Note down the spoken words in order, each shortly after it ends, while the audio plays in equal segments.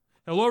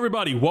Hello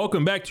everybody,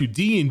 welcome back to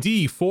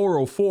D&D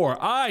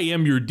 404. I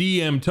am your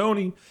DM,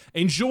 Tony,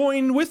 and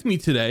join with me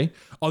today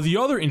are the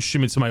other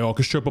instruments in my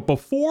orchestra. But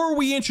before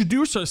we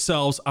introduce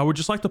ourselves, I would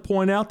just like to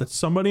point out that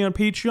somebody on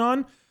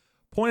Patreon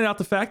pointed out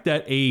the fact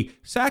that a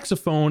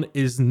saxophone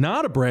is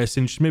not a brass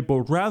instrument,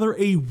 but rather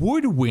a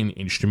woodwind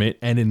instrument.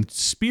 And in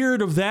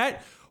spirit of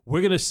that,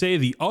 we're going to say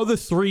the other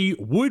three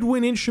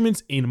woodwind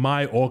instruments in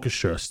my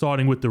orchestra,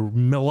 starting with the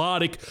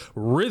melodic,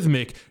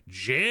 rhythmic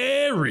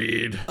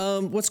Jared.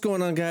 What's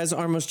going on, guys?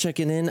 Armo's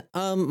checking in.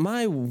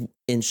 My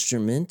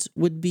instrument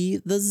would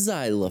be the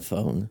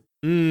xylophone.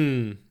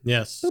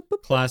 Yes.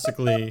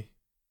 Classically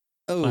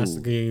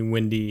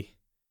windy.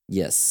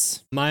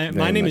 Yes. My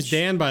name is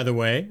Dan, by the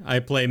way. I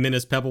play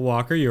Minas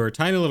Pebblewalker, your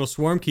tiny little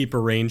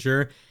Swarmkeeper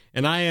Ranger,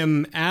 and I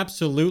am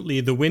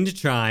absolutely the wind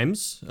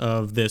chimes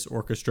of this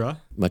orchestra.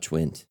 Much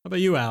wind. How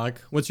about you,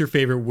 Alec? What's your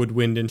favorite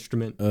woodwind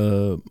instrument?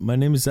 My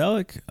name is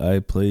Alec. I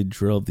play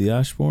Drill of the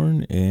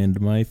Ashbourne,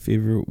 and my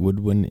favorite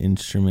woodwind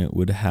instrument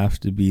would have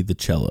to be the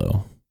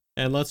cello.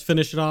 And let's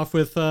finish it off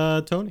with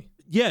Tony.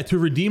 Yeah, to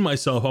redeem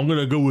myself, I'm going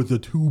to go with the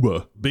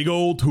tuba. Big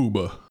old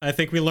tuba. I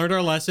think we learned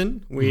our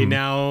lesson. We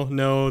now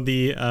know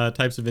the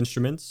types of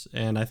instruments,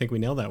 and I think we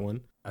nailed that one.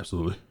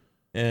 Absolutely.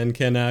 And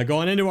can go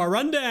on into our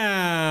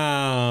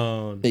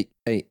rundown.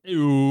 Hey.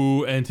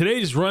 Ooh, and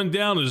today's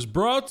rundown is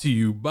brought to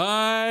you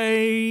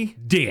by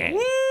Dan.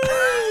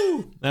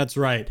 Woo! That's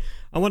right.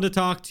 I want to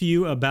talk to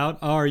you about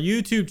our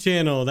YouTube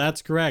channel.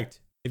 That's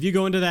correct. If you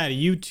go into that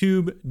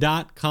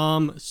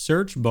youtube.com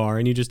search bar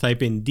and you just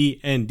type in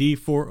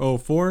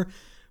DND404,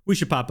 we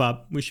should pop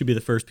up. We should be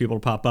the first people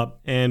to pop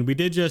up. And we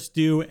did just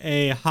do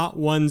a Hot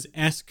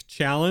Ones-esque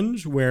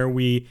challenge where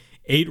we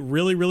ate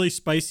really, really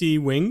spicy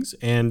wings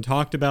and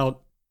talked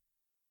about,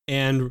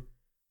 and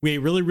we ate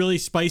really, really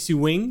spicy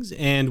wings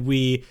and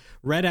we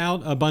read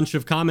out a bunch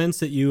of comments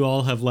that you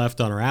all have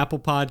left on our Apple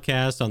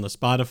podcast, on the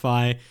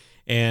Spotify.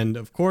 And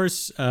of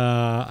course,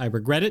 I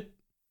regret it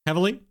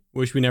heavily.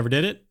 Wish we never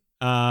did it,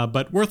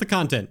 but worth the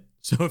content.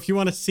 So if you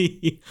want to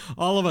see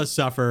all of us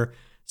suffer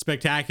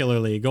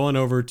spectacularly, go on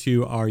over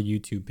to our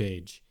YouTube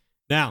page.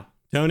 Now,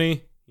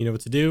 Tony, you know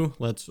what to do.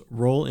 Let's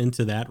roll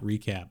into that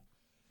recap.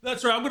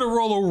 That's right. I'm going to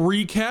roll a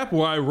recap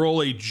where I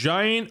roll a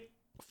giant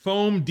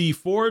foam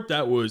D4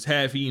 that was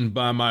half eaten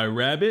by my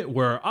rabbit,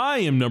 where I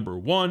am number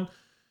 1.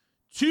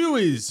 2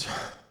 is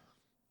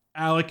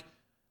Alec.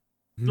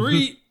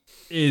 3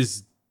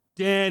 is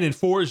Dan, and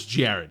 4 is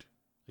Jared.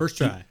 First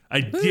try.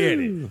 I did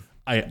it.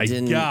 I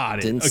got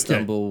it. Didn't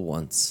stumble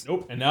once.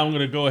 Nope. And now I'm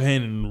going to go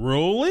ahead and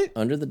roll it.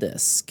 Under the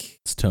desk.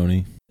 It's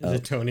Tony. Is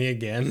it Tony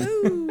again?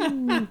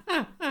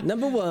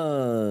 Number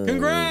 1.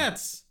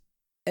 Congrats.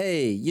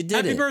 Hey, you did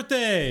Happy it.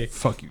 birthday.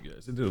 Fuck you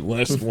guys. I did the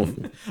last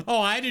one. Oh,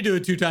 I had to do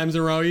it 2 times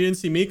in a row. You didn't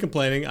see me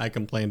complaining. I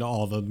complained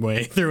all the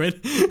way through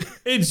it.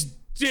 It's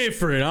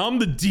different. I'm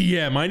the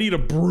DM. I need a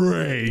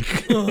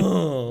break.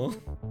 Oh.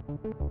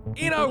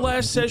 In our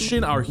last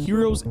session, our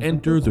heroes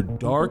enter the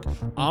dark,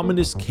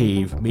 ominous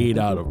cave made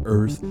out of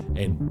earth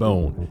and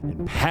bone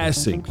and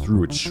passing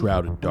through its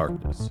shrouded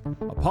darkness.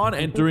 Upon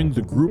entering,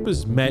 the group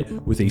is met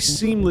with a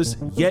seamless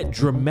yet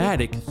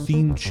dramatic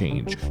theme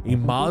change, a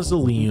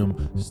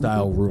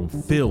mausoleum-style room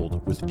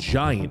filled with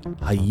giant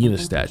hyena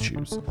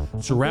statues.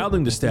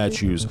 Surrounding the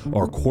statues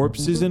are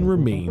corpses and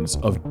remains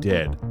of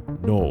dead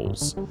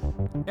gnolls.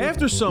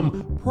 After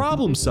some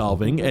problem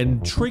solving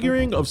and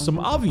triggering of some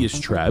obvious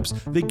traps,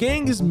 the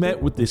gang is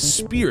met with the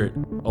spirit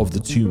of the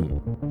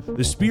tomb.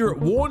 The spirit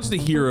warns the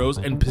heroes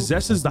and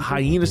possesses the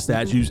hyena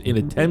statues in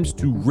attempts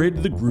to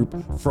rid the group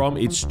from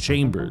its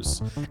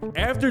chambers.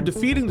 After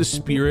defeating the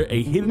spirit,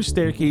 a hidden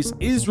staircase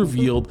is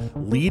revealed,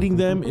 leading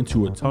them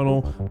into a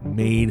tunnel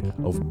made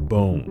of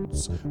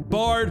bones.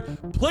 Bard,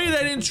 play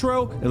that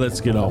intro and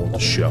let's get on with the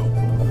show.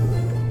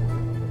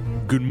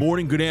 Good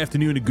morning, good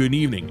afternoon, and good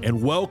evening,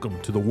 and welcome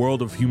to the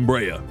world of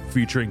Humbrea,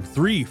 featuring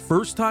 3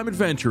 first-time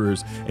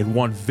adventurers and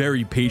 1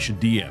 very patient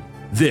DM.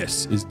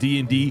 This is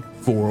D&D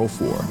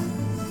 404.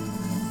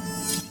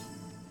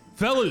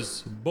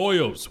 Fellas,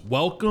 boyos,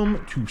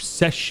 welcome to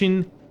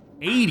session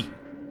 80.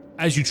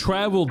 As you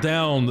travel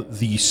down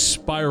the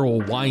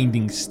spiral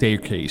winding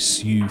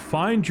staircase, you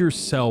find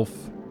yourself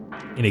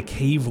in a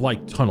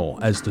cave-like tunnel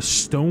as the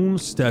stone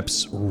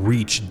steps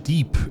reach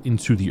deep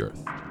into the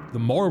earth. The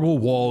marble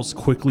walls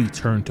quickly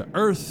turn to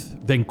earth,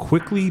 then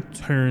quickly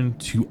turn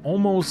to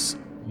almost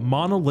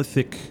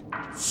monolithic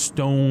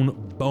stone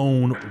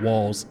bone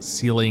walls,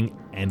 ceiling,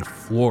 and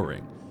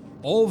flooring.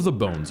 All of the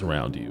bones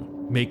around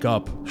you make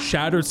up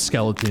shattered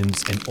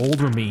skeletons and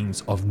old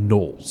remains of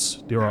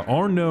gnolls. There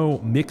are no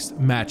mixed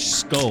match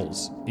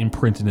skulls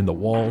imprinted in the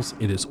walls.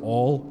 It is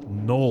all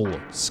gnoll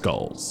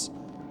skulls.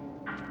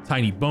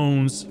 Tiny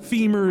bones,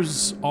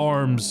 femurs,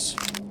 arms,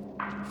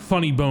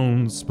 funny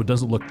bones, but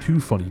doesn't look too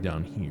funny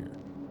down here.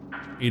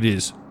 It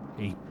is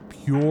a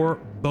pure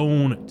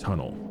bone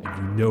tunnel, and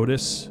you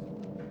notice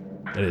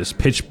that it is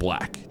pitch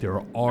black.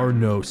 There are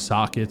no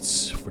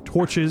sockets for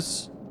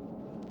torches.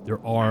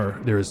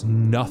 There is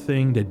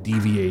nothing that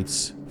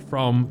deviates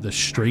from the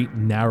straight,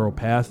 narrow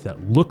path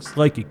that looks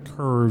like it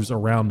curves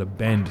around a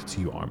bend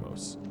to you,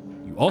 Armos.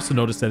 You also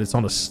notice that it's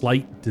on a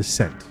slight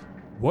descent.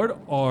 What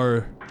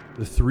are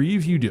the three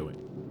of you doing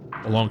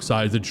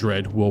alongside the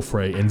Dread,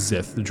 Wolfrey, and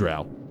Zith the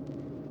Drow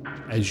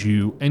as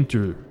you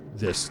enter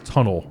this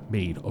tunnel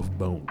made of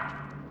bone?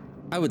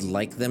 I would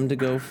like them to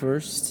go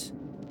first.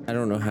 I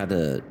don't know how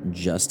to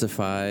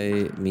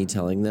justify me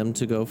telling them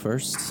to go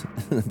first.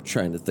 I'm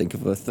trying to think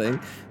of a thing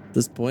at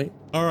this point.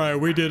 All right,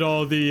 we did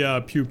all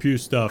the pew-pew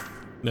stuff.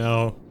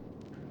 Now,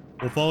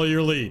 we'll follow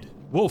your lead.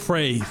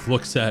 Wolfrey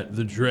looks at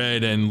the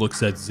Dread and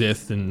looks at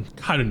Zith and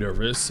kind of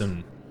nervous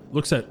and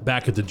looks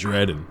back at the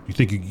Dread and, you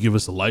think you can give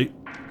us a light?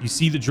 You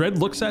see the Dread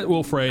looks at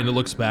Wolfrey and it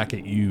looks back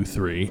at you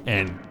three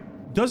and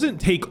doesn't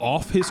take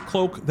off his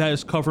cloak that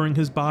is covering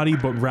his body,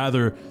 but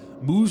rather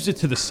moves it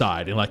to the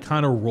side and like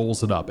kind of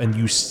rolls it up. And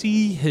you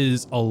see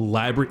his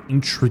elaborate,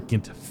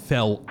 intricate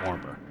fell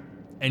armor.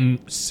 And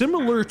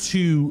similar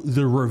to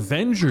the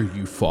Revenger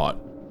you fought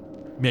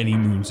many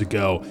moons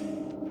ago,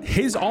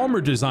 his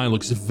armor design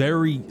looks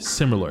very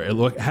similar.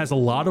 It has a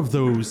lot of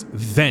those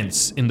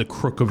vents in the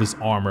crook of his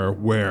armor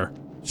where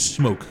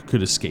smoke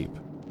could escape.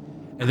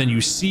 And then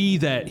you see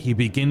that he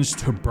begins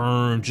to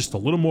burn just a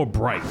little more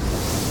bright,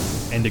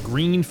 and the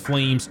green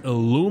flames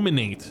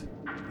illuminate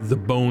the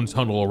bone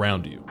tunnel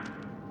around you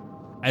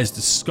as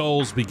the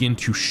skulls begin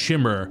to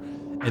shimmer,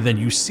 and then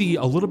you see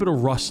a little bit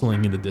of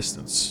rustling in the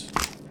distance,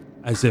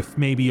 as if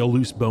maybe a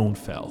loose bone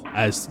fell,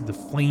 as the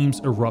flames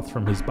erupt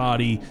from his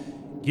body,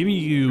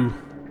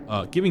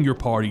 giving your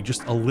party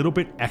just a little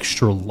bit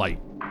extra light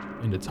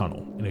in the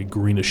tunnel in a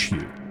greenish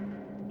hue.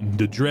 And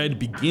the Dread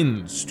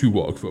begins to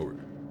walk forward.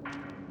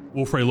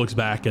 Wolfrey looks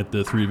back at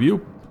the three of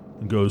you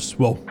and goes,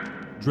 well,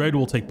 Dread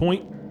will take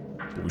point,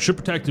 but we should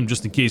protect him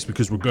just in case,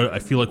 because I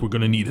feel like we're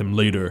gonna need him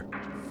later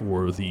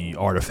for the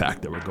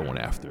artifact that we're going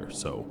after.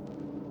 So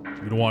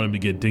we don't want him to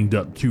get dinged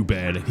up too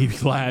bad. And he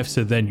laughs,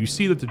 and then you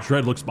see that the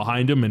Dread looks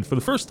behind him, and for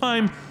the first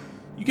time,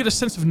 you get a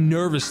sense of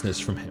nervousness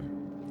from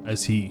him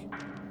as he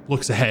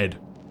looks ahead.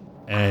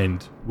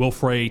 And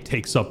Wolfrey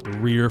takes up the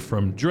rear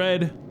from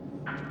Dread,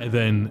 and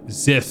then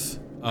Zith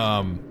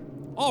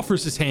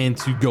offers his hand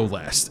to go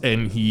last,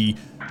 and he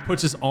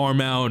puts his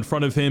arm out in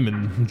front of him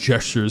and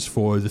gestures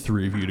for the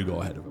three of you to go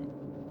ahead of him.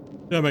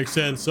 That makes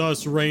sense.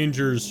 Us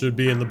Rangers should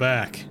be in the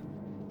back.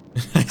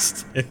 I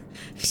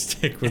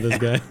stick with this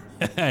guy.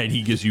 And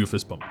he gives you a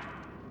fist bump.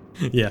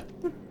 Yeah.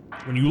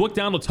 When you look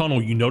down the tunnel,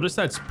 you notice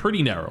that it's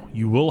pretty narrow.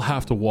 You will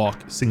have to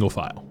walk single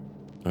file.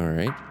 All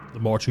right. The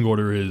marching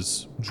order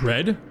is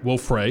Dread,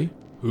 Wolfrey,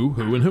 who,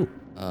 and who?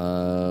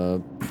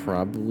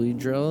 Probably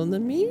Drell and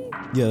then me?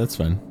 Yeah, that's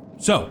fine.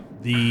 So,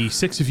 the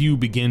six of you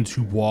begin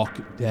to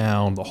walk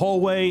down the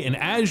hallway, and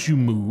as you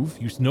move,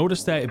 you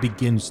notice that it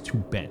begins to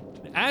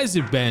bend. As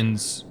it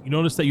bends, you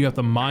notice that you have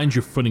to mind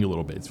your footing a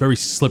little bit. It's very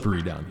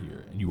slippery down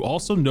here. And you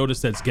also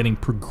notice that it's getting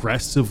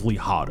progressively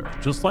hotter.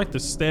 Just like the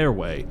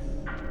stairway,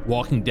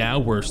 walking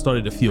down where it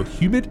started to feel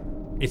humid,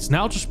 it's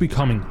now just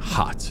becoming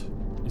hot.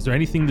 Is there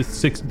anything the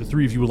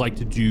three of you would like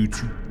to do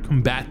to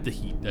combat the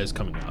heat that is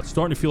coming out? It's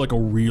starting to feel like a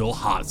real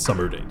hot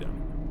summer day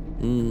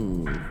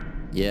down.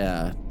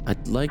 Yeah,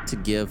 I'd like to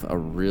give a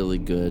really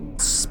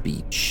good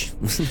speech.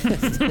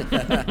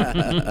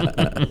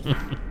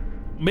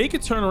 Make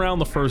it turn around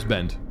the first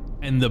bend,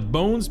 and the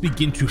bones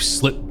begin to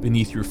slip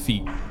beneath your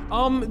feet.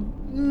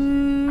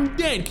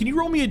 Dan, can you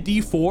roll me a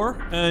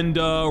d4 and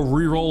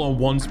re-roll on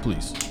ones,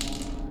 please?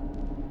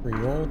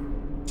 Reroll.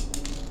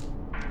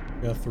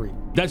 Got 3.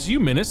 That's you,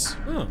 Minus.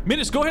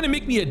 Minus, go ahead and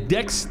make me a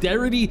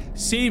dexterity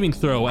saving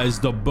throw as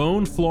the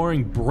bone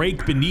flooring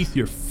break beneath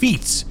your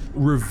feet,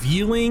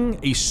 revealing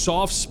a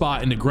soft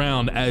spot in the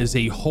ground as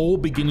a hole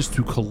begins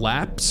to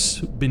collapse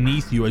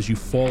beneath you as you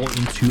fall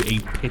into a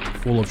pit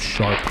full of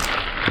sharp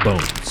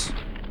bones.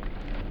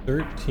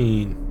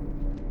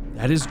 13.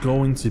 That is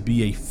going to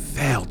be a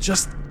fail,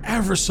 just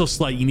ever so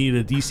slight. You need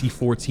a DC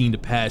 14 to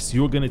pass.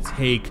 You're going to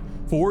take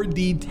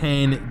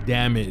 4d10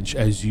 damage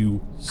as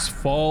you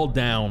fall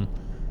down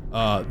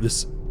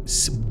this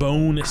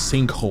bone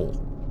sinkhole,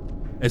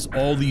 as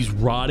all these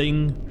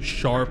rotting,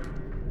 sharp,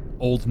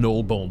 old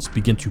knoll bones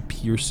begin to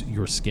pierce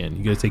your skin.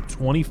 You're going to take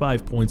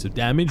 25 points of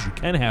damage. You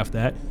can half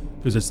that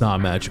because it's not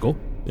magical.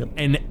 Yep.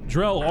 And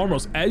Drell,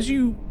 almost as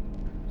you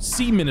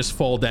see Minus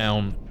fall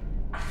down,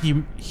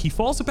 he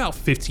falls about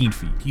 15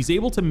 feet. He's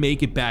able to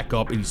make it back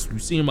up, and you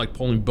see him like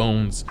pulling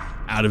bones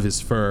out of his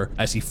fur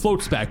as he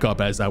floats back up,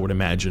 as I would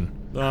imagine.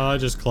 I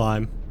just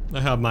climb.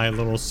 I have my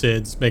little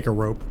SIDS make a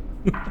rope.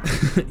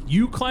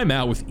 You climb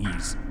out with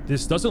ease.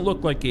 This doesn't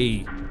look like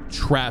a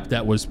trap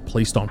that was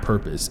placed on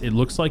purpose. It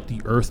looks like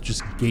the earth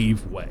just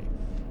gave way.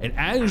 And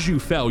as you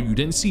fell, you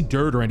didn't see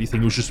dirt or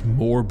anything. It was just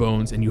more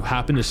bones, and you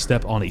happen to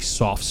step on a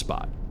soft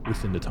spot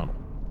within the tunnel.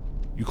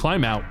 You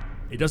climb out.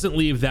 It doesn't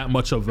leave that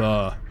much of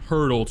a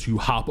hurdle to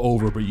hop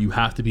over, but you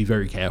have to be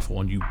very careful,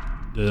 and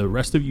the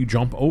rest of you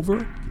jump over,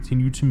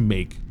 continue to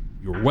make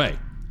your way.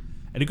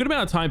 And a good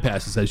amount of time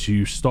passes as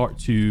you start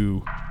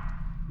to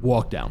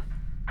walk down,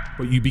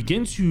 but you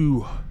begin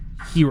to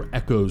hear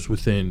echoes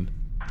within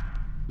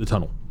the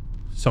tunnel.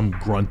 Some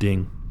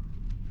grunting,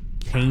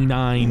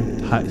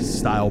 canine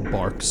style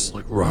barks,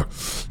 like roar.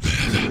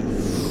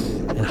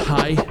 and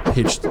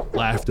high-pitched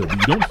laughter. But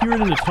you don't hear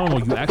it in the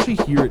tunnel, you actually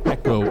hear it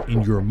echo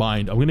in your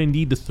mind. I'm gonna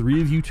need the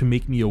three of you to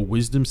make me a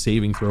wisdom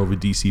saving throw of a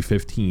DC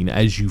 15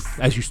 as you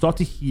start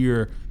to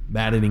hear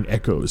maddening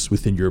echoes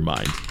within your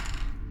mind.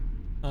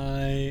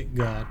 I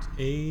got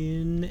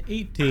an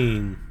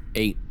 18.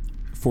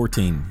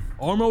 14.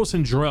 Armos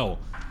and Drell,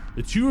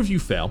 the two of you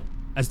fail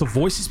as the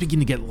voices begin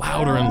to get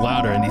louder and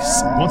louder, and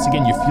once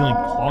again you're feeling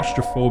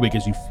claustrophobic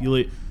as you feel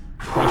it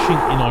crushing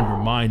in on your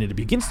mind, and it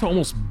begins to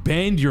almost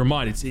bend your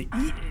mind.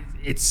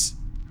 It's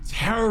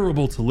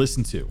terrible to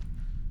listen to.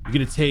 You're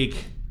gonna take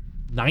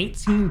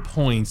 19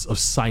 points of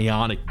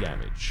psionic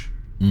damage,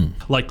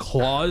 like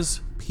claws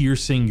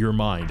piercing your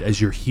mind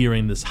as you're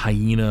hearing this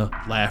hyena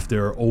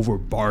laughter, over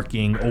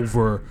barking,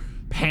 over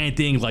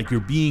panting, like you're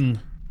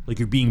being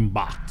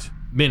mocked.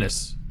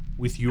 Minus,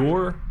 with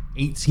your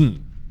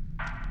 18,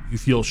 you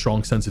feel a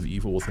strong sense of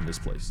evil within this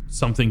place.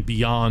 Something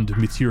beyond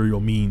material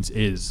means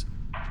is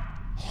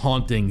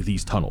haunting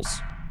these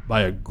tunnels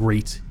by a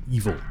great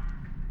evil.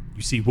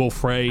 You see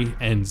Wolfrey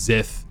and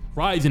Zith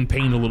writhe in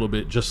pain a little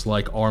bit, just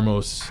like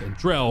Armos and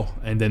Drell,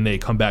 and then they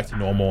come back to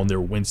normal and they're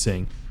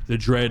wincing. The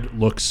dread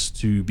looks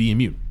to be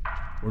immune.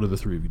 What are the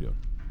three of you doing?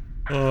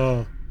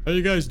 How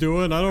you guys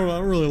doing? I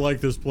don't really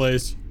like this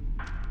place.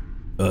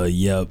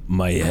 Yeah,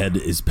 my head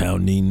is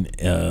pounding.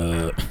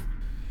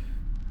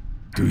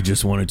 Do we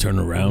just want to turn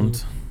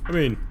around? I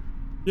mean,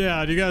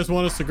 yeah, do you guys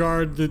want us to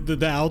guard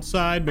the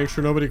outside, make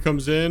sure nobody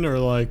comes in, or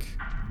like...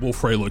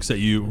 Wolfrey looks at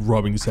you,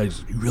 rubbing his head.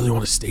 You really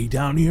want to stay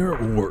down here,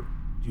 or do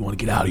you want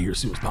to get out of here as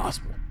soon as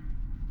possible?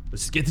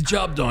 Let's get the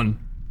job done,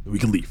 and we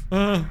can leave.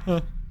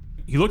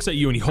 He looks at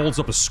you and he holds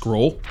up a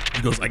scroll.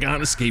 He goes, I got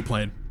an escape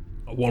plan.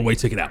 A one-way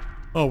ticket out.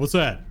 Oh, what's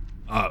that?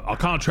 A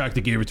contractor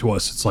gave it to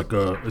us. It's like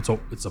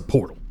it's a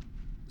portal,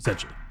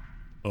 essentially.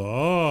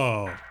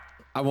 Oh.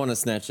 I want to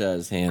snatch out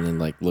his hand and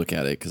like look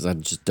at it because I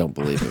just don't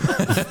believe him.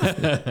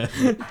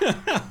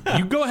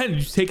 You go ahead and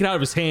you take it out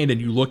of his hand and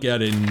you look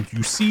at it and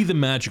you see the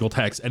magical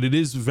text, and it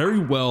is very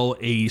well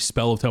a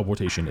spell of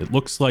teleportation. It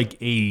looks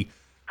like a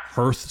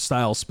Hearth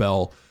style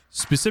spell,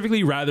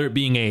 specifically rather it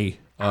being a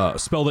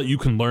spell that you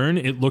can learn.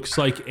 It looks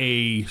like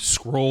a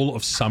scroll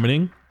of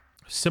summoning,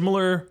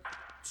 similar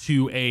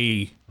to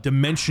a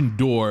dimension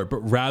door, but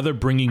rather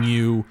bringing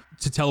you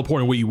to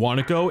teleporting where you want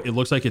to go. It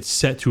looks like it's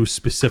set to a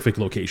specific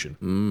location.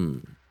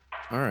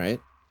 All right.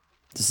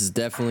 This is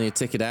definitely a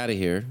ticket out of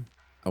here.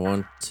 I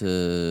want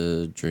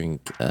to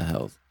drink a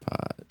health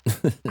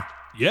pot.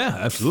 Yeah,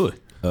 absolutely.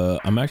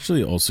 I'm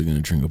actually also going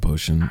to drink a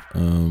potion.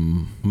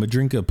 I'm going to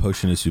drink a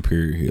potion of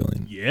superior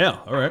healing. Yeah,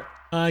 all right.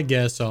 I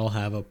guess I'll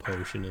have a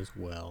potion as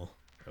well.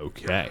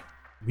 Okay.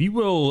 We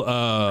will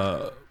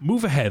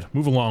move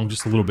along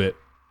just a little bit.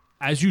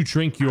 As you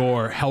drink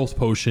your health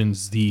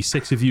potions, the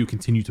six of you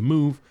continue to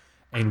move,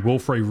 and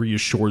Wolfrey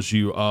reassures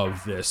you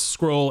of this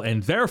scroll,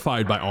 and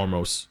verified by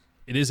Armos,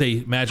 it is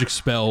a magic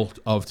spell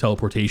of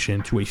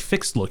teleportation to a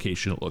fixed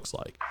location, it looks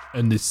like.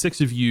 And the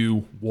six of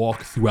you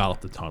walk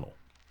throughout the tunnel.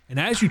 And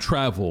as you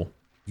travel,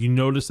 you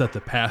notice that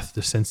the path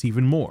descends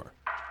even more.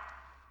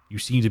 You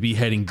seem to be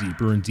heading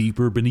deeper and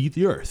deeper beneath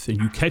the earth, and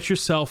you catch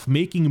yourself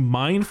making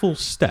mindful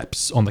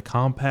steps on the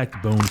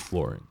compact bone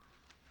flooring.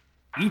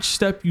 Each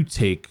step you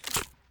take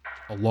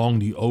along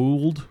the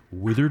old,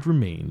 withered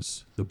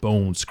remains, the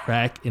bones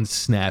crack and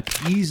snap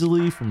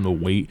easily from the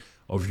weight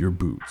of your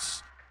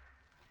boots.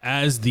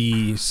 As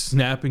the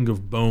snapping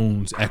of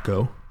bones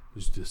echo,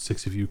 as the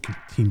six of you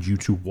continue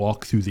to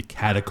walk through the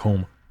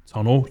catacomb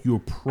tunnel, you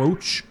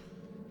approach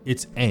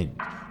its end.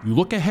 You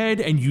look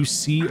ahead and you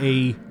see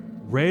a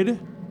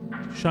red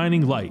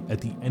shining light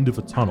at the end of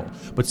a tunnel,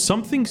 but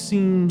something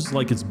seems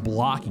like it's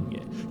blocking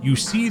it. You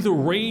see the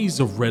rays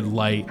of red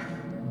light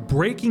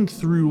breaking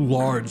through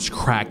large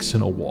cracks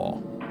in a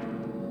wall.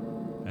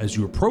 As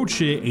you approach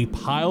it, a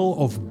pile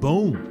of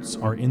bones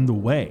are in the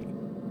way.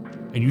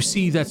 And you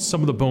see that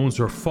some of the bones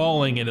are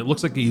falling, and it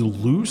looks like a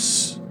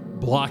loose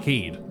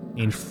blockade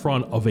in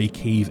front of a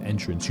cave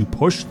entrance. You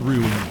push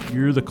through and you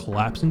hear the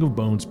collapsing of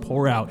bones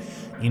pour out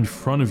in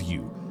front of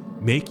you,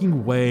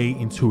 making way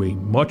into a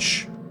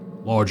much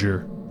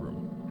larger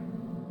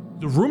room.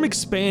 The room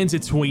expands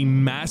into a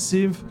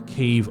massive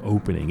cave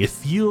opening. It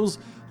feels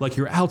like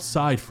you're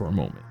outside for a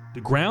moment. The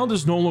ground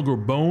is no longer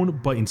bone,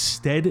 but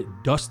instead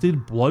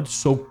dusted,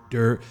 blood-soaked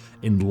dirt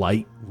and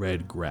light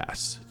red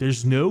grass.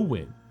 There's no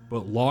wind,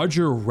 but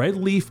larger red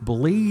leaf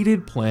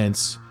bladed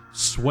plants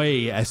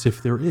sway as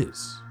if there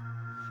is.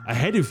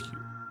 Ahead of you,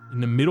 in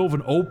the middle of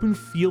an open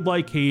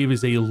field-like cave,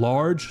 is a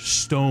large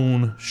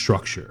stone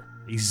structure,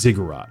 a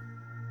ziggurat.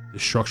 The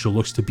structure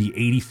looks to be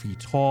 80 feet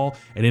tall,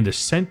 and in the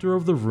center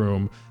of the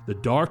room, the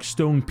dark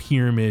stone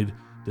pyramid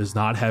does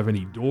not have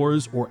any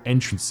doors or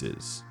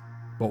entrances,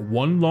 but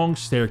one long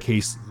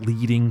staircase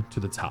leading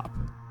to the top.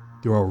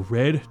 There are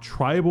red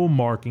tribal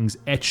markings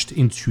etched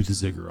into the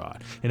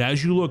ziggurat, and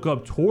as you look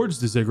up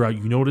towards the ziggurat,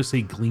 you notice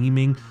a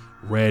gleaming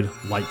red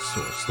light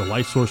source, the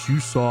light source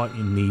you saw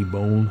in the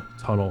bone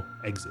tunnel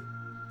exit.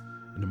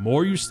 And the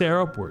more you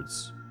stare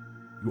upwards,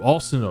 you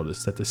also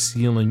notice that the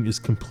ceiling is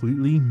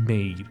completely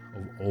made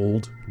of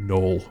old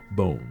knoll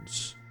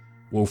bones.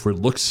 Wilfred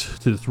looks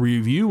to the three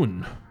of you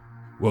and,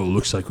 well, it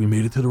looks like we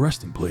made it to the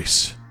resting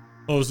place.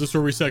 Oh, is this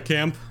where we set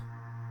camp?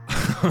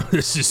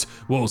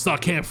 It's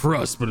not camp for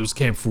us, but it was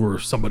camp for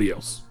somebody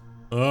else.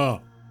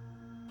 Oh.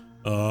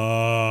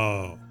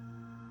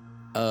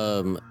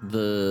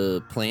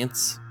 The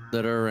plants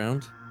that are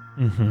around,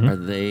 Mm-hmm. are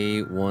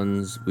they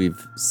ones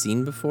we've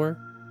seen before?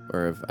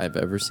 Or I've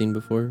ever seen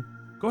before?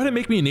 Go ahead and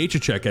make me a nature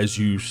check as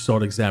you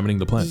start examining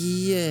the plant.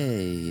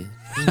 Yay.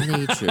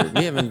 Nature.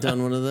 We haven't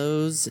done one of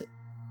those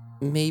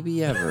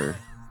maybe ever.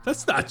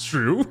 That's not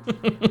true.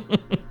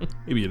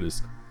 Maybe it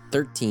is.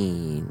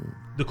 13.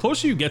 The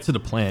closer you get to the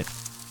plant,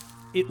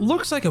 it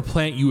looks like a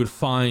plant you would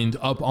find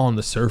up on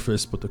the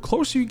surface, but the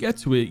closer you get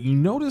to it, you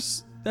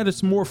notice that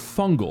it's more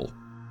fungal.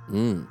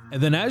 And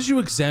then as you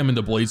examine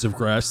the blades of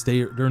grass,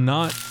 they're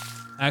not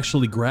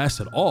actually grass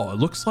at all. It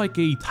looks like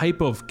a type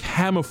of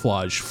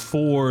camouflage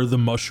for the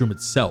mushroom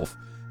itself.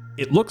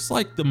 It looks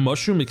like the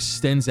mushroom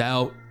extends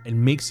out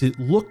and makes it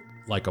look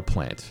like a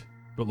plant,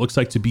 but looks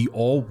like to be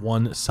all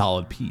one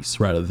solid piece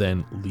rather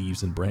than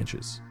leaves and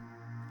branches.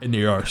 And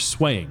they are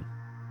swaying.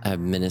 I have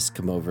Minis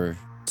come over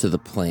to the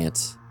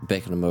plant,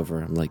 beckon him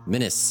over. I'm like,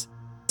 Minis,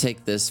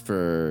 take this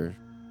for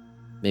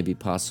maybe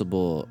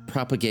possible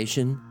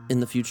propagation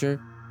in the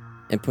future,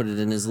 and put it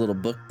in his little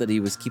book that he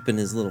was keeping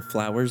his little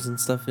flowers and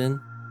stuff in.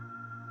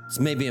 It's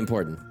maybe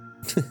important.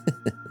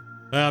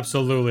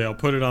 Absolutely. I'll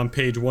put it on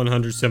page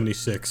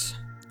 176.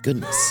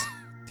 Goodness.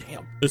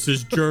 Damn. This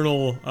is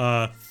journal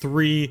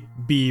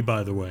 3B,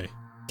 by the way.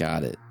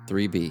 Got it.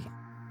 3B.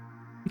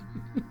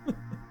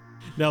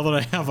 Now that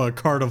I have a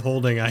card of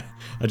holding, I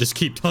just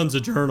keep tons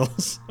of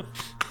journals.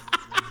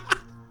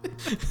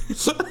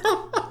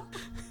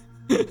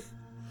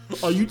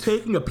 Are you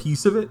taking a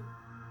piece of it?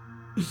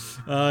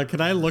 Can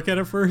I look at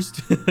it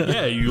first?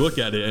 Yeah, you look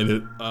at it and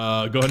it,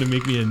 go ahead and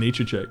make me a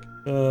nature check.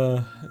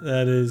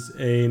 That is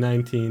a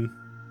 19.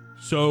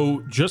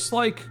 So just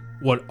like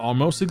what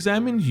Almost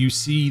examined, you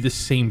see the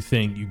same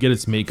thing. You get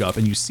its makeup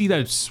and you see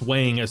that it's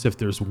swaying as if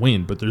there's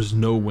wind, but there's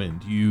no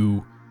wind.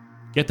 You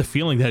get the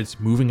feeling that it's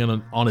moving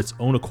on its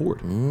own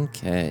accord.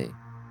 Okay.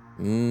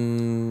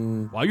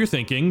 While you're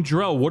thinking,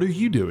 Jarrell, what are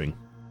you doing?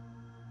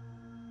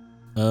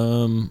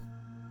 I'm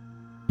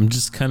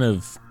just kind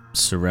of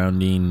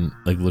surrounding,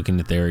 like looking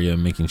at the area,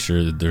 making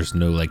sure that there's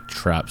no like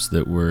traps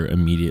that we're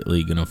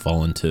immediately gonna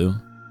fall into.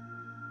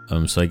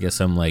 So I guess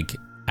I'm like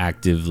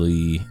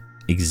actively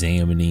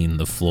examining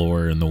the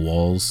floor and the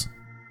walls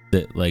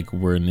that like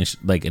were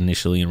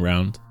initially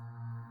around.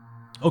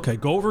 Okay,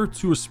 go over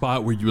to a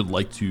spot where you would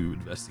like to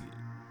investigate.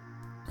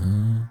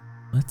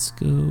 Let's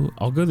go.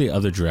 I'll go the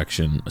other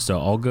direction. So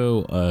I'll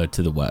go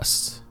to the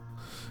west.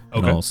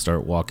 And Okay. I'll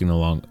start walking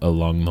along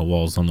the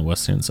walls on the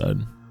west-hand side.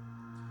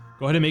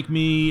 Go ahead and make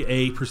me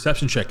a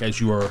perception check as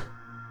you are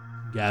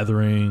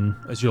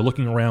as you're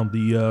looking around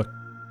the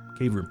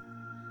cave room.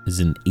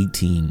 Is an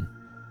 18.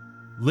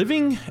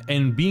 Living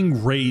and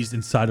being raised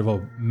inside of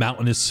a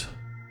mountainous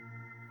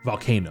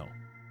volcano,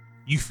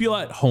 you feel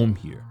at home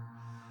here.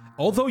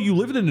 Although you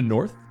live in the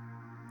north,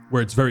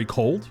 where it's very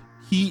cold,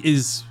 he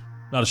is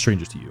not a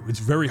stranger to you. It's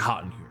very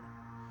hot in here,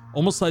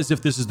 almost as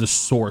if this is the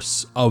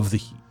source of the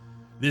heat.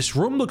 This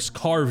room looks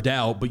carved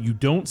out, but you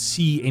don't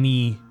see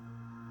any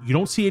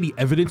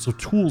evidence of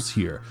tools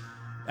here.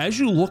 As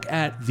you look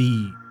at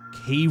the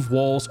cave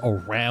walls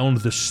around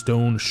the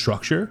stone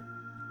structure,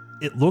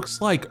 it looks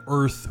like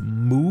Earth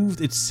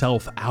moved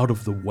itself out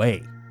of the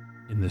way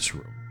in this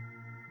room.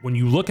 When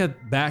you look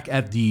back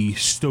at the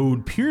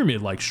stone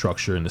pyramid-like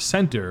structure in the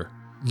center,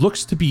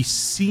 looks to be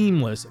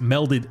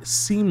melded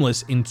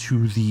seamless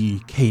into the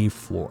cave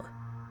floor.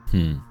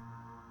 It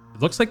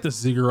looks like the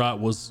ziggurat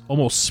was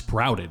almost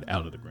sprouted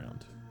out of the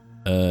ground.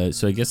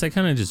 So I guess I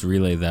kind of just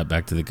relay that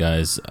back to the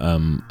guys.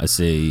 I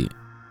say,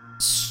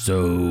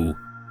 so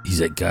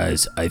he's like,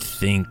 guys, I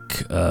think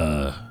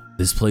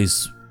this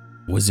place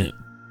wasn't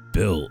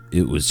built.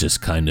 It was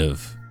just kind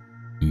of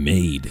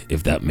made,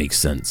 if that makes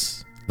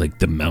sense. Like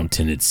the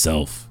mountain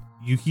itself.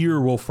 You hear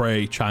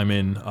Wolfray chime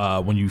in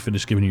when you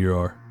finish giving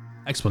your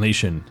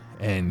explanation,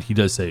 and he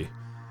does say,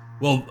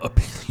 well,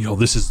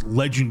 this is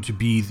legend to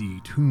be the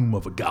tomb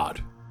of a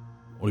god.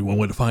 Only one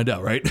way to find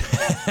out, right?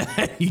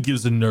 He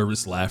gives a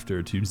nervous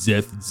laughter to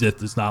Zith. Zith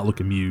does not look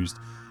amused,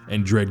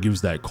 and Dread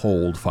gives that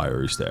cold,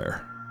 fiery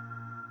stare.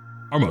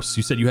 Armos,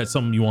 you said you had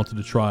something you wanted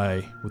to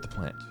try with the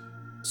plant.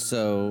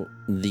 So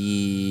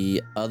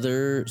we're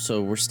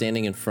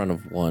standing in front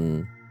of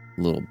one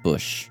little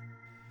bush.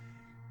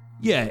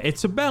 Yeah,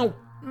 it's about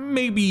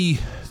maybe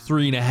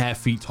 3.5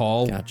 feet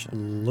tall. Gotcha. A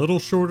little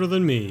shorter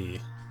than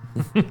me.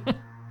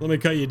 Let me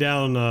cut you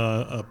down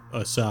a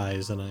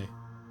size, and I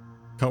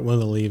cut one of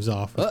the leaves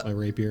off with my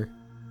rapier.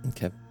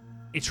 Okay.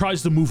 It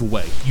tries to move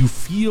away. You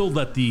feel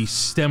that the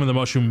stem of the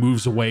mushroom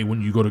moves away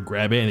when you go to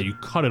grab it, and then you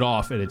cut it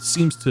off, and it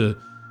seems to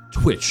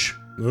twitch.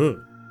 Ugh.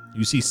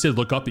 You see Sid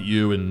look up at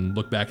you and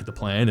look back at the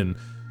plant, and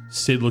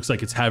Sid looks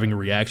like it's having a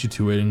reaction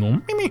to it and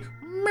going, me, me,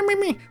 me,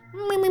 me,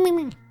 me, me,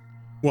 me,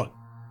 What?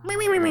 me,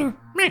 me, me, me,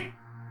 me.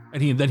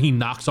 And then he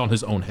knocks on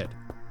his own head.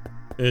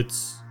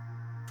 It's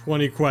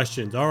 20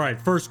 questions. All right,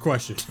 first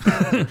question.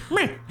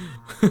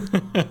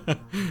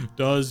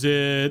 Does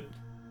it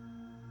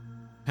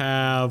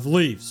have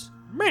leaves?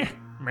 Meh,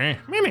 meh,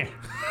 meh, meh.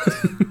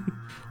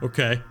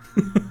 Okay.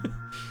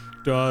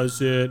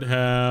 Does it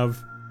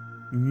have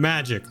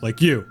magic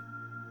like you?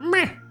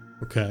 Meh.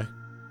 Okay.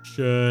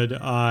 Should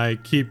I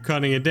keep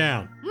cutting it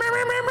down? Meh,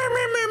 meh, meh, meh,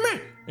 meh, meh, meh.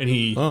 And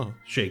he Oh.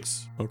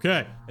 shakes.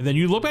 Okay. And then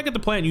you look back at the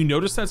plant and you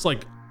notice that's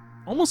like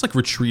almost like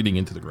retreating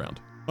into the ground.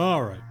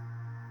 All right.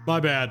 My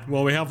bad.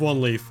 Well, we have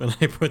one leaf, and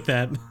I put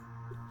that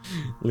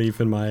leaf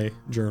in my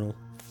journal.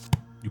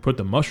 You put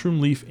the mushroom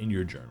leaf in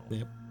your journal.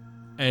 Yep.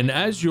 And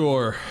as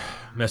you're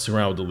messing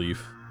around with the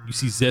leaf, you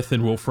see Zith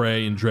and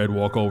Wolfrey and Dread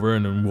walk over,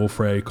 and then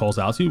Wolfrey calls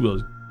out to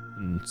you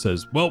and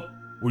says, well, what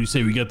do you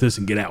say we get this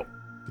and get out?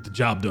 Get the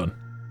job done.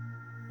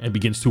 And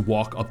begins to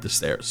walk up the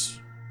stairs.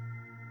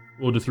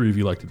 What would the three of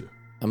you like to do?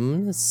 I'm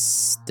gonna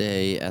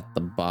stay at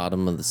the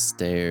bottom of the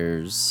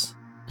stairs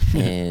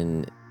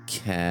and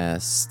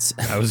cast,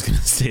 I was gonna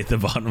stay at the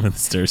bottom of the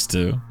stairs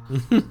too.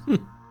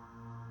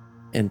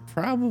 and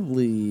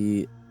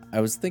probably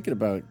I was thinking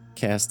about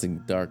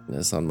casting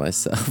darkness on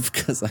myself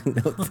because I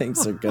know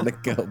things are gonna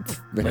go.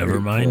 Never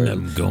mind, poorly.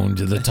 I'm going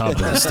to the top of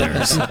the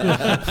stairs.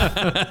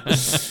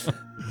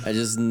 I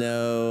just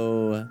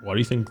know. Why do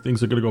you think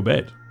things are going to go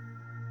bad?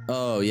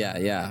 Oh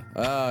yeah.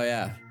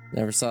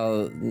 Never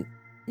saw. You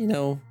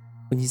know,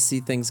 when you see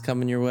things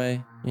coming your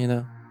way, you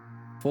know,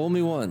 fool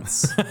me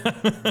once.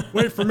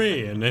 Wait for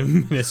me. And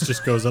then Miss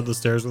just goes up the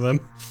stairs with him.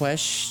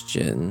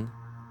 Question.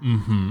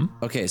 Mm-hmm.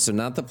 Okay, so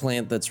not the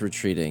plant that's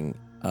retreating.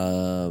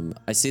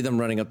 I see them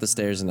running up the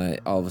stairs, and I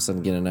all of a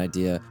sudden get an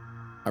idea.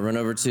 I run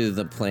over to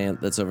the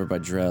plant that's over by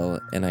Drell,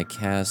 and I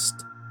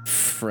cast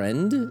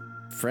friends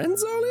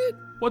on it.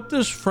 What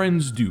does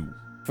friends do?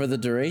 For the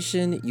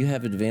duration, you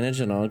have advantage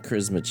on all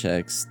charisma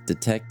checks,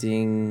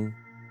 detected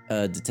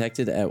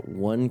at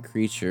one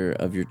creature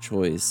of your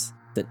choice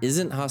that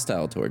isn't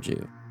hostile towards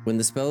you. When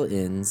the spell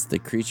ends, the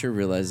creature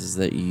realizes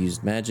that you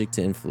used magic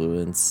to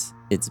influence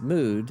its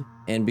mood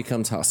and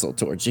becomes hostile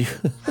towards you.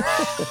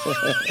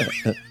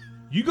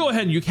 You go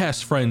ahead and you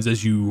cast friends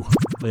as you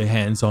lay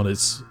hands on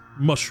its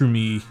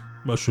mushroomy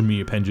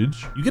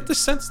appendage. You get the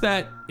sense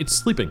that it's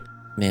sleeping.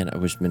 Man, I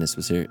wish Menace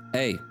was here.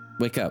 Hey,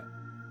 wake up.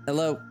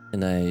 Hello.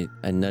 And I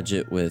nudge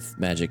it with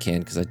magic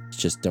hand because I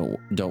just don't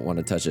want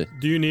to touch it.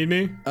 Do you need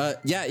me?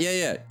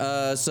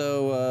 Yeah.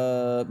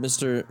 So,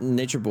 Mr.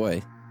 Nature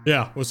Boy,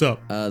 Yeah, what's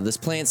up? this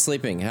plant's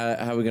sleeping. How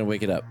are we gonna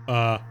wake it up?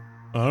 I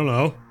don't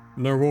know.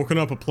 Never woken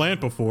up a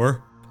plant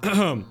before.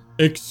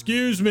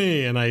 Excuse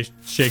me. And I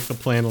shake the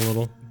plant a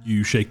little.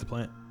 You shake the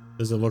plant.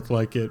 Does it look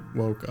like it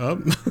woke up?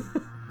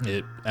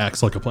 It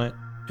acts like a plant.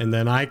 And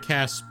then I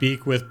cast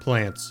Speak with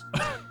Plants.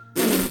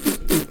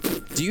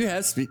 Do you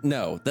have speak?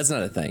 No, that's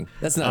not a thing.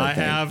 That's not I a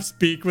thing. have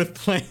Speak with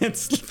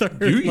Plants, third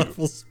Do you?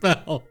 level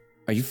spell.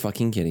 Are you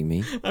fucking kidding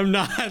me? I'm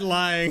not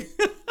lying.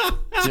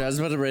 Dude, I was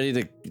about to ready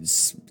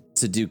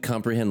to do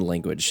comprehend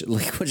language.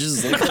 Language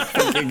is like a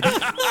fucking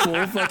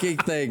cool fucking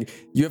thing.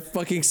 You have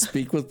fucking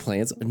speak with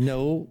plants?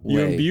 No You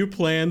way. imbue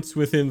plants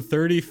within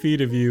 30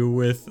 feet of you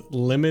with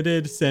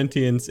limited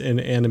sentience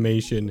and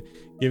animation,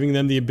 giving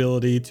them the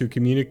ability to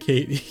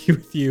communicate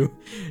with you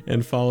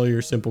and follow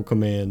your simple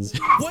commands.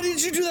 Why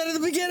didn't you do that at the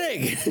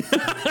beginning?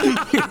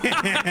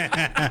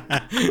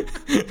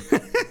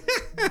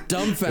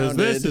 Dumbfounded.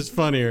 This is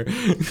funnier.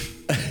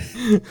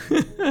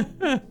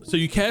 So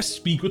you cast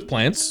Speak with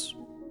Plants.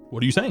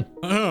 What are you saying?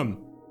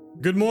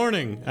 Good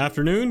morning,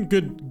 afternoon,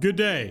 good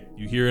day.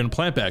 You hear in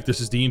plant back,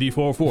 this is D&D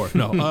 404.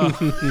 No.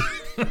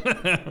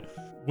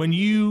 When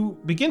you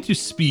begin to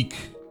speak,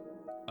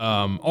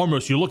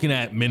 almost you're looking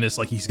at Menace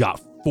like he's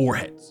got 4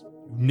 heads.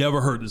 You've never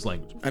heard this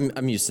language.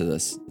 I'm used to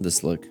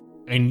this look.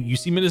 And you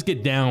see Menace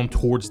get down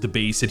towards the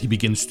base and he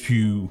begins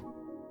to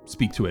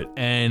speak to it.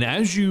 And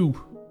as you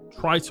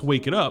try to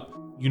wake it up,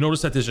 you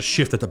notice that there's a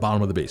shift at the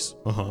bottom of the base.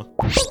 Uh-huh.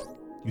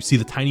 You see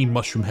the tiny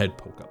mushroom head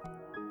poke up.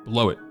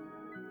 Below it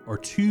are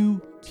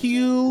 2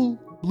 teal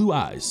blue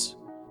eyes.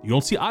 You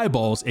don't see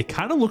eyeballs. It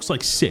kind of looks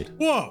like Sid,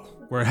 Whoa.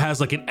 where it has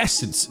like an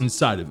essence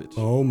inside of it.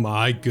 Oh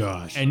my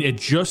gosh. And you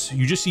just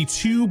see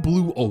 2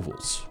 blue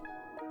ovals.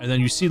 And then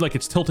you see like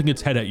it's tilting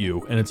its head at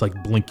you and it's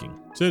like blinking.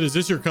 Sid, is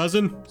this your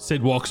cousin?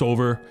 Sid walks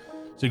over.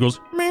 Sid goes,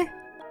 meh.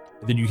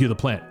 And then you hear the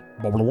plant.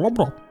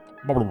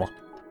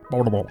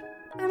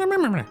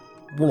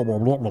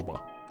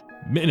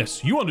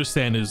 Menace, you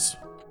understand is,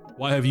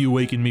 why have you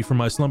awakened me from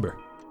my slumber?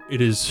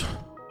 It is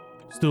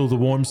still the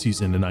warm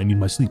season and I need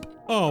my sleep.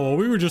 Oh, well,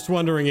 we were just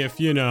wondering if,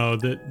 you know,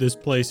 that this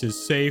place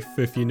is safe,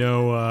 if you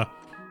know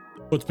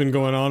what's been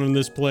going on in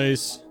this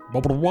place.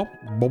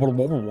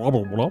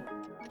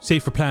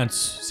 Safe for plants,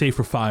 safe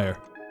for fire,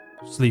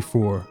 safe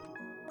for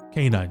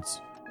canines.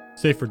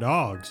 Safe for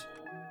dogs.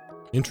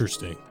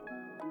 Interesting.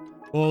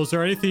 Well, is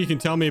there anything you can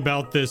tell me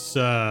about this,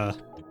 I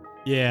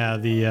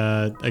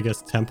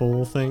guess,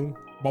 temple thing?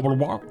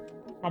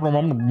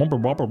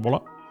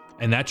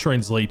 And that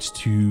translates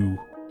to,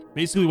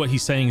 basically what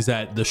he's saying is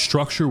that the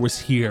structure was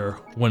here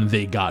when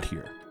they got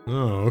here.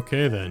 Oh,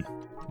 okay then.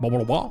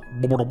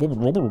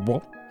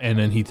 And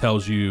then he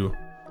tells you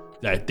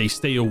that they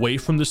stay away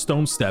from the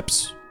stone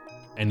steps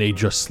and they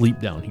just sleep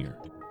down here.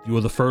 You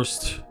are the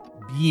first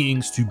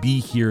beings to be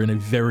here in a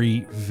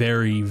very,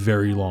 very,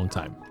 very long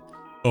time.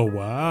 Oh,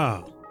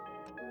 wow.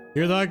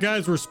 Hear that,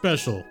 guys? We're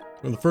special.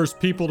 We're the first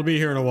people to be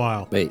here in a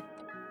while. Wait,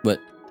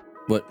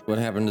 what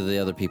happened to the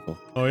other people?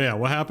 Oh, yeah.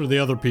 What happened to the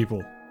other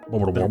people?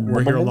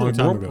 We're here a long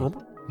time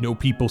ago. No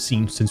people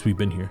seen since we've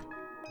been here.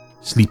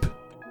 Sleep.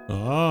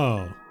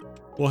 Oh.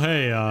 Well,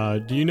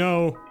 hey, do you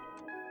know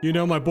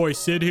my boy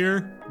Sid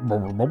here?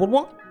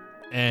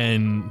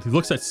 And he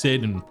looks at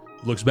Sid and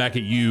looks back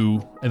at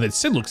you, and then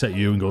Sid looks at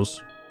you and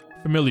goes,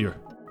 familiar.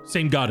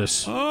 Same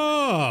goddess.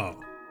 Oh.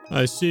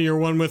 I see you're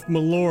one with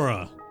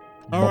Melora.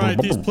 All right,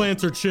 these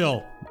plants are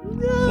chill.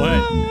 Well,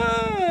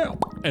 hey.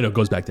 And it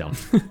goes back down.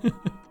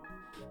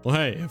 Well,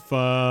 hey, if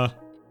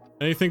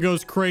anything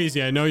goes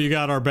crazy, I know you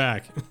got our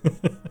back.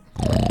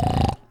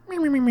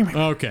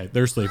 Okay,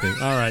 they're sleeping.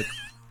 All right.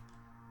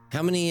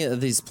 How many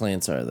of these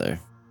plants are there?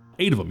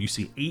 8 of them. You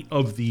see 8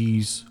 of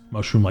these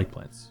mushroom-like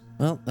plants.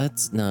 Well,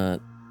 that's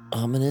not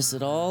ominous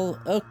at all.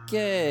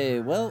 Okay,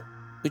 well,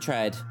 we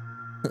tried.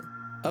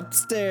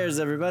 Upstairs,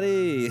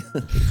 everybody.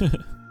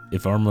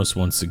 If Armos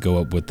wants to go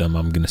up with them,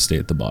 I'm going to stay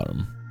at the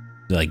bottom.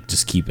 Like,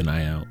 just keep an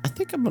eye out. I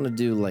think I'm going to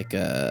do like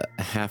a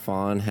half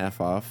on,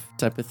 half off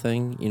type of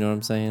thing. You know what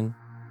I'm saying?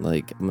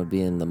 Like, I'm going to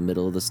be in the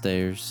middle of the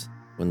stairs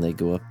when they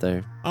go up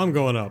there. I'm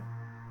going up.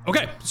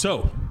 Okay,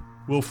 so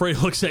Wilfred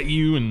looks at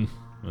you and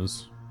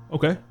goes,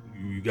 okay,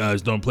 you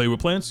guys don't play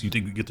with plants? You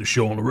think we get the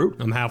show on the road?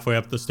 I'm halfway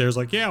up the stairs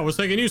like, yeah, what's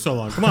taking you so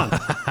long? Come on.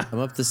 I'm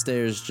up the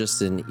stairs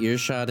just in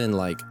earshot and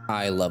like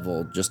eye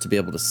level just to be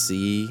able to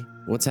see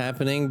what's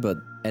happening. But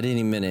at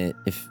any minute,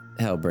 if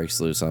hell breaks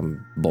loose,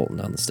 I'm bolting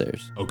down the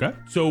stairs. Okay.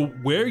 So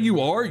where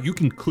you are, you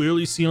can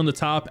clearly see on the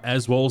top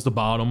as well as the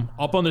bottom.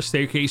 Up on the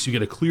staircase, you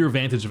get a clear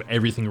vantage of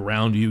everything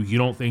around you. You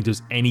don't think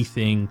there's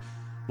anything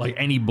like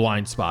any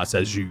blind spots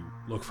as you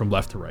look from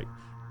left to right.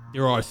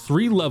 There are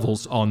 3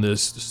 levels on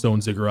this stone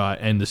ziggurat,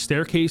 and the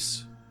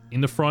staircase in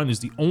the front is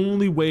the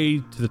only way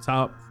to the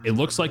top. It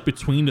looks like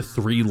between the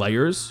 3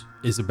 layers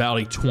is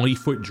about a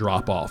 20-foot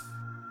drop off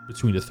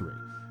between the 3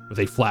 with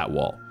a flat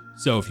wall.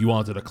 So if you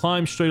wanted to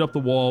climb straight up the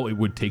wall, it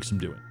would take some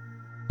doing.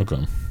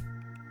 Okay.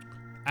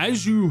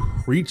 As you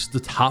reach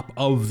the top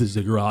of the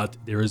ziggurat,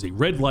 there is a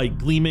red light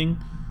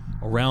gleaming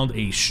around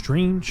a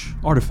strange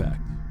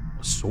artifact.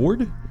 A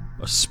sword?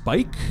 A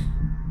spike?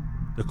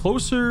 The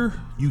closer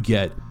you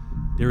get,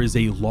 there is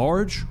a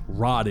large,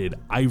 rotted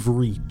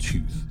ivory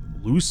tooth,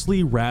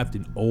 loosely wrapped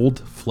in old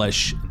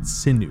flesh and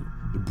sinew.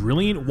 The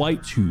brilliant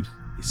white tooth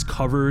is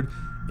covered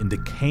in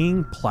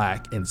decaying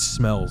plaque and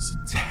smells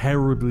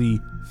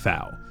terribly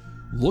foul.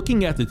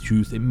 Looking at the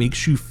tooth, it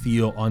makes you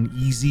feel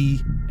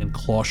uneasy and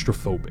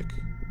claustrophobic.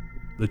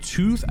 The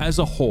tooth as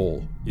a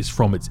whole is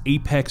from its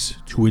apex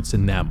to its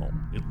enamel.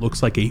 It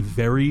looks like a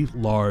very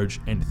large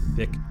and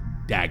thick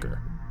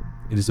dagger.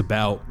 It is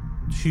about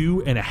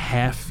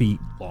 2.5 feet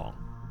long.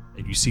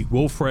 And you see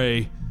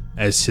Wilfred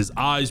as his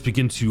eyes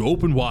begin to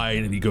open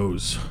wide and he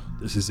goes,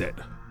 this is it.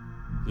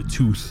 The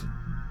tooth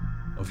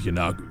of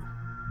Yeenoghu.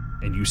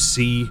 And you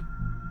see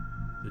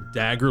the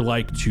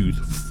dagger-like tooth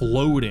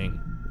floating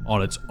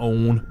on its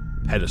own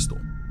pedestal.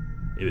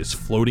 It is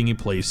floating in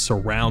place,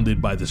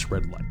 surrounded by this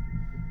red light.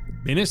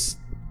 Minus,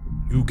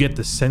 you get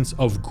the sense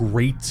of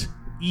great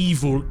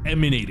evil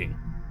emanating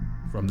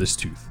from this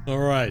tooth. All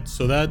right,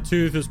 so that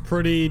tooth is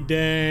pretty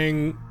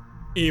dang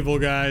evil,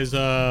 guys.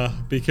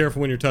 Be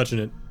careful when you're touching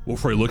it.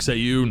 Wilfred looks at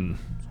you and,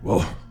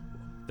 well,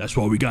 that's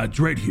why we got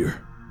Dread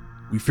here.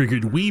 We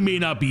figured we may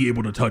not be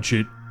able to touch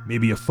it.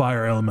 Maybe a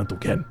fire elemental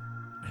can.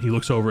 And he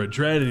looks over at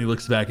Dread and he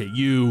looks back at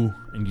you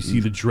and you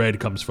see the Dread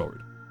comes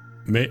forward.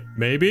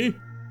 Maybe?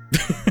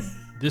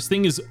 This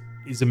thing is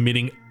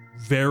emitting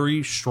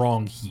very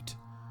strong heat.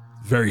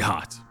 Very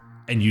hot.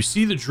 And you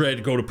see the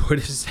Dread go to put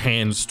his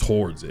hands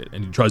towards it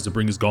and he tries to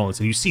bring his gauntlets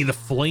and you see the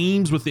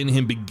flames within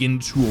him begin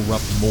to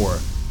erupt more.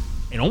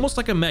 And almost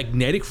like a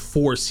magnetic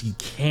force, he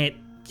can't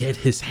get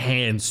his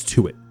hands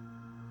to it.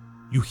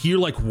 You hear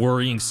like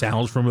worrying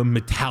sounds from him,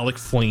 metallic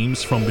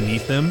flames from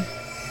beneath him,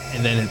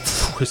 and then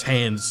his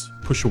hands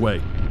push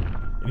away.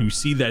 And you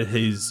see that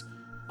his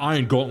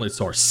iron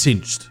gauntlets are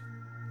cinched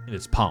in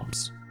its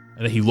palms.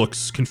 And then he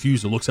looks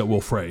confused and looks at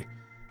Wilfred.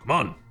 Come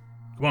on,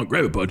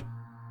 grab it, bud.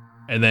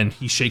 And then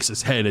he shakes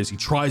his head as he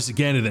tries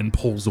again and then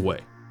pulls away.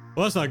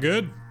 Well, that's not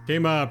good.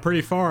 Came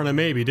pretty far on a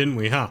maybe, didn't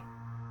we, huh?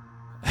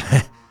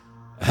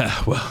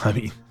 Well, I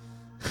mean,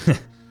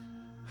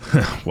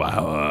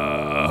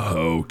 wow,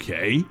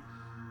 okay.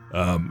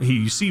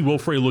 You see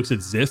Wilfred looks at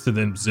Zith and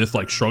then Zith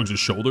like shrugs his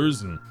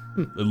shoulders and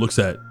looks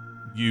at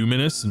you,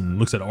 Minus, and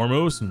looks at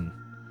Armos and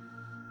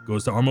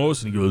goes to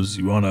Armos and he goes,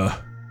 you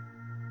wanna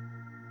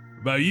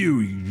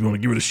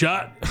give it a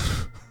shot?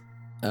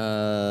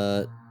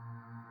 No.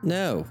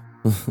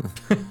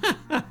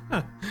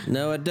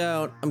 No, I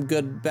don't. I'm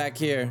good back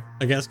here.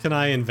 I guess, can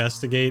I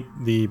investigate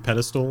the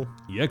pedestal?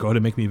 Yeah, go ahead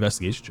and make me an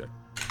investigation check.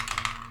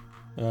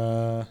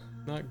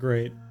 Not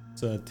great.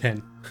 It's a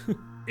 10.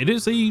 It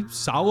is a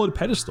solid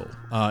pedestal.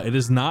 It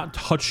is not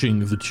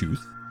touching the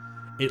tooth.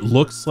 It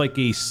looks like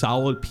a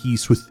solid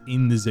piece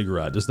within the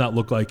ziggurat. It does not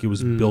look like it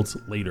was built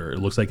later. It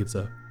looks like it's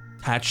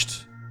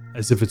attached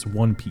as if it's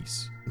one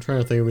piece. I'm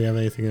trying to think if we have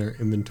anything in our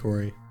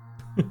inventory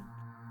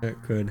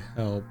that could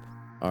help.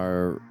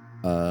 Our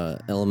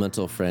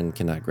elemental friend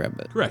cannot grab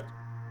it. Correct.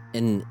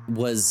 And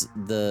was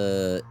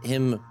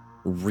him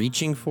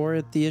reaching for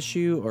it the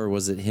issue, or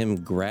was it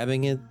him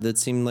grabbing it that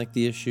seemed like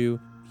the issue?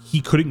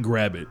 He couldn't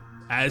grab it.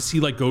 As he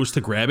goes to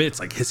grab it, it's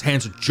like his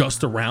hands are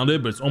just around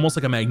it, but it's almost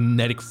like a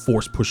magnetic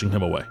force pushing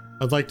him away.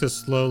 I'd like to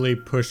slowly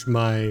push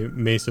my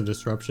Mace of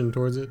Disruption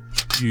towards it.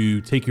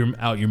 You take your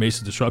Mace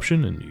of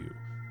Disruption and you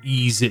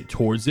ease it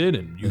towards it,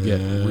 and you get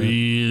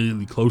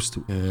really close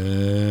to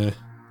it.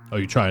 Are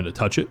you trying to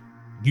touch it?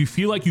 You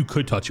feel like you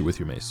could touch it with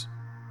your mace.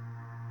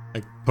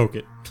 Like poke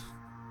it.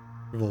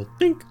 A little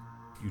dink.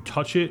 You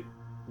touch it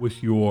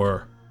with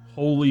your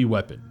holy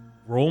weapon.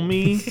 Roll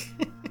me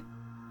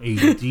a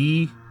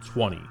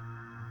D20.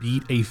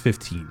 Beat a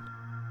 15.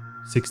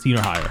 16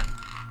 or higher.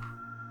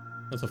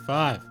 That's a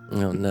 5.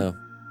 Oh, no.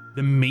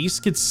 The mace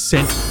gets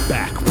sent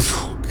back,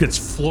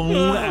 gets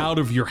flown out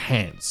of your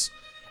hands,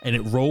 and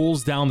it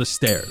rolls down the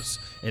stairs.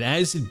 And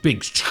as it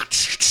binks,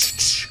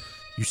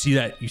 you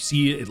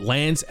see it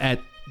lands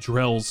at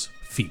Drell's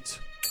feet.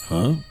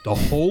 Huh? The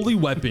holy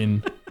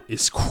weapon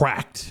is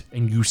cracked,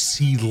 and you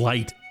see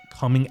light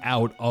coming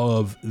out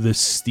of the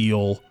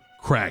steel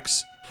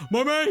cracks.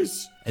 My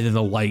mace! And then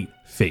the light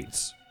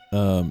fades.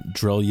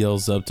 Drell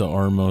yells up to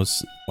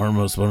Armos,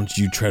 Armos, why don't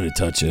you try to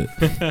touch it?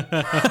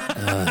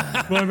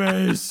 My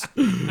mace!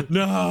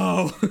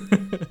 No!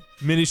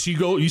 Minute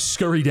you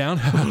scurry down,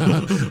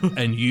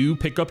 and you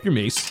pick up your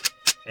mace,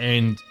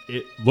 and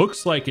it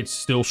looks like it's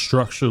still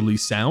structurally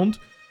sound,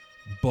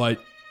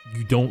 but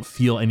you don't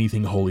feel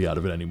anything holy out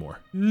of it anymore.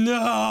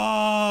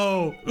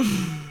 No!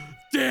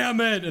 Damn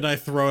it! And I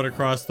throw it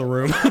across the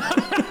room.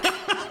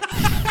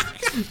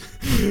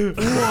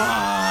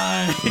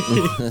 Why?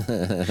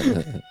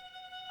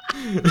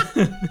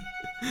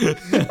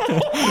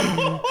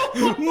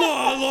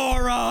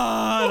 Laura!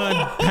 And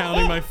I'm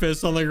pounding my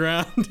fist on the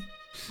ground.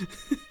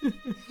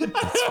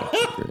 That's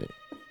fucking great.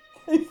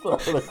 I throw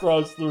it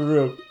across the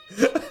room.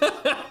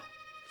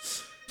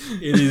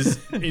 It is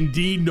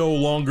indeed no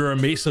longer a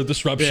mace of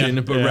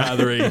disruption, but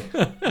rather a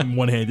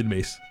one-handed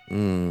mace.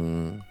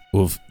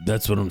 Well,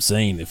 that's what I'm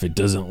saying. If it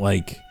doesn't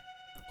like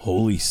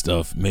holy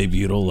stuff,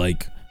 maybe it'll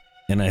like...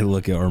 And I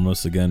look at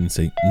Armos again and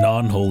say,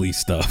 non-holy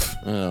stuff.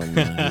 Oh,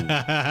 man.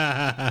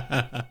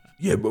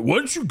 Yeah, but why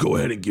don't you go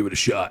ahead and give it a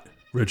shot?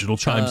 Reginald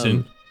chimes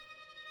in.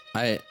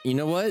 You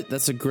know what?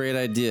 That's a great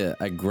idea.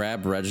 I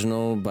grab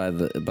Reginald by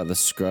the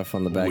scruff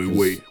on the back.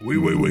 Wait.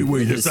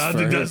 That's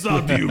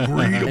not the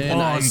agreed And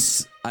upon.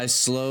 I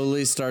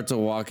slowly start to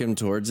walk him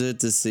towards it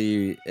to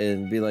see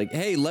and be like,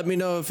 "Hey, let me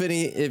know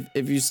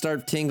if you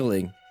start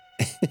tingling."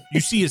 You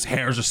see his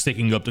hairs are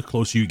sticking up the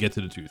closer you get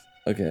to the tooth.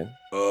 Okay.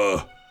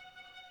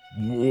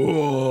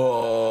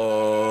 Whoa,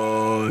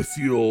 I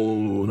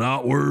feel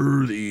not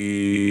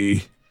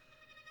worthy.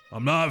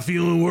 I'm not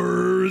feeling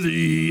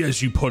worthy.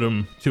 As you put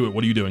him to it,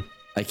 what are you doing?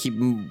 I keep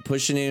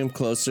pushing him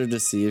closer to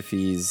see if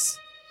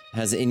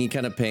has any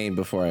kind of pain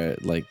before I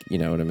you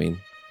know what I mean?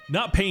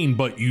 Not pain,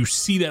 but you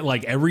see that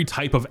every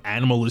type of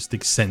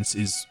animalistic sense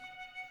is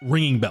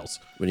ringing bells.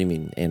 What do you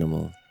mean,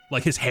 animal?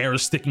 Like his hair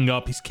is sticking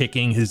up, he's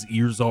kicking, his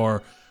ears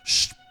are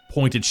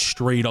pointed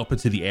straight up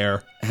into the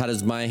air. How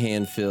does my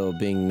hand feel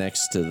being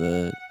next to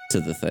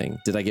the thing?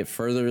 Did I get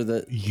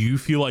further? You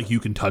feel like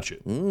you can touch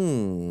it.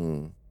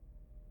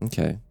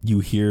 Okay. You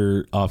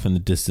hear off in the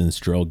distance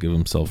Drell give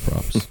himself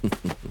props.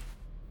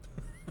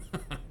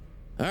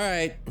 All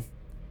right.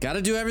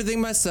 Gotta do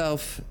everything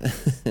myself.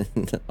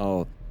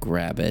 I'll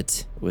grab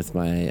it with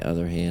my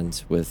other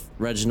hand. With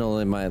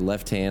Reginald in my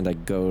left hand, I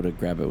go to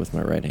grab it with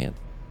my right hand.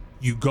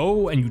 You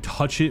go and you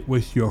touch it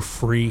with your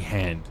free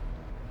hand.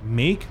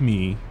 Make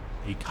me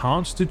a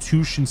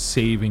Constitution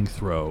saving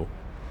throw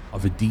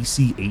of a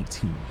DC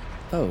 18.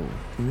 Oh,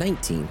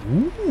 19.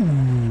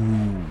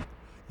 Ooh.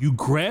 You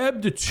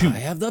grab the tooth. I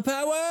have the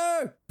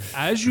power!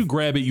 As you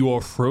grab it, you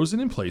are frozen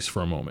in place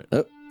for a moment.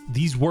 Oh.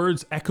 These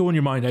words echo in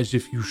your mind as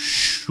if you're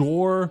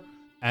sure,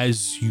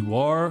 as you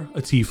are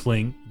a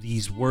tiefling,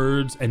 these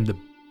words and the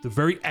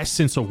very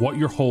essence of what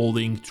you're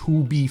holding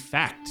to be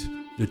fact.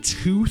 The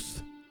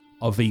tooth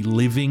of a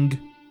living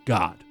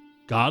god.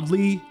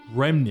 Godly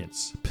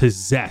remnants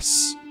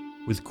possess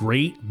with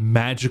great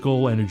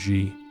magical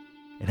energy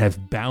and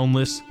have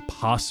boundless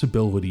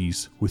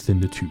possibilities within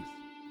the tooth.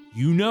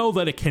 You know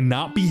that it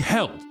cannot be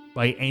held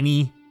by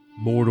any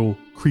mortal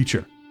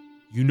creature.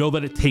 You know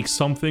that it takes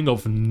something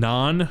of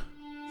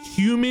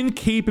non-human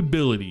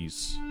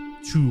capabilities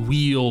to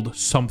wield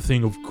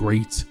something of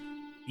great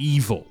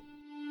evil.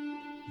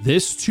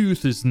 This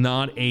tooth is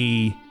not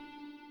a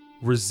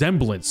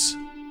resemblance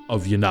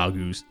of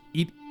Yeenoghu's.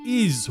 It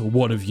is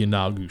one of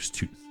Yeenoghu's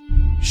tooth,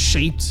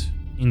 shaped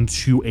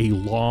into a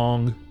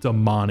long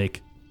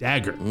demonic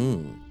dagger.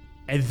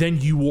 And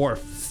then you are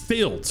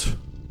filled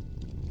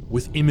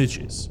with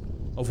images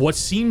of what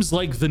seems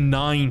like the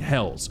 9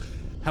 hells.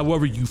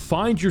 However, you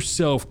find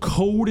yourself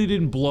coated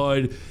in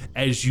blood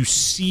as you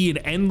see an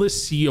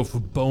endless sea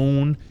of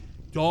bone,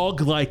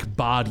 dog-like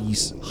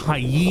bodies,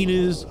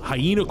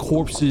 hyena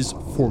corpses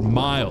for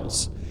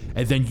miles.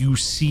 And then you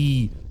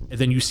see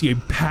a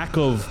pack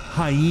of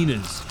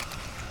hyenas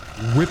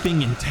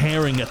ripping and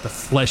tearing at the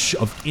flesh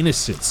of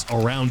innocents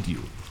around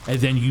you. And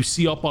then you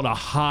see up on a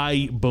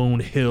high bone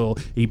hill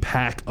a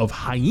pack of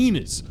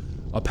hyenas,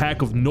 a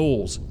pack of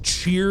gnolls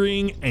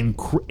cheering and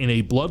in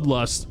a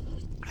bloodlust,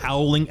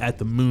 howling at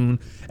the moon.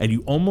 And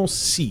you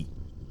almost see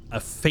a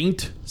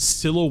faint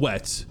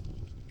silhouette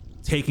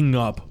taking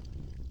up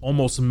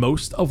almost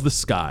most of the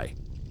sky.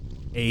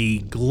 A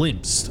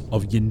glimpse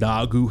of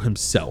Yeenoghu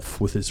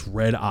himself with his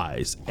red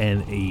eyes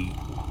and a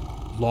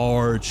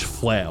large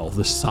flail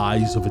the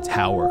size of a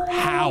tower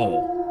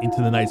howl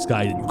into the night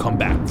sky. And you come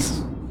back.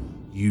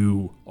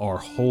 You are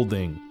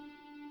holding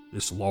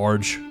this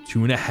large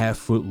 2.5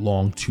 foot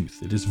long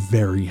tooth. It is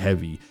very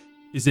heavy.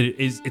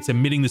 It's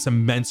emitting this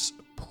immense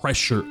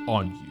pressure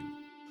on you.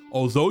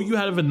 Although you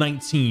have a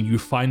 19, you're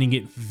finding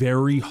it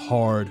very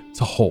hard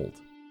to hold.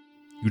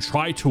 You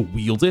try to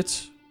wield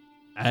it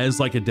as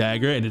like a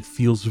dagger, and it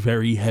feels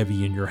very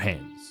heavy in your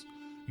hands.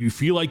 You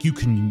feel like you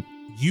can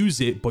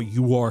use it, but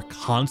you are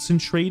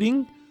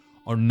concentrating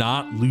on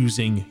not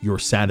losing your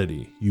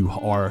sanity. You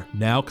are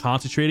now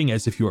concentrating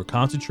as if you are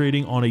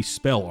concentrating on a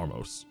spell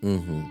almost.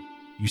 Mm-hmm.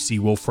 You see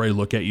Wolfrey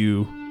look at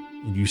you,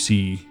 and you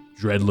see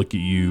Dread look at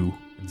you,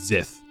 and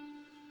Zith.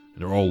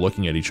 And they're all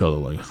looking at each other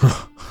like,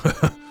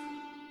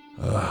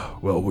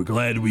 well, we're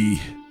glad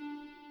we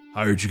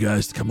hired you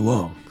guys to come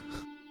along.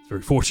 It's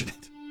very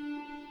fortunate.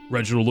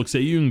 Reginald looks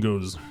at you and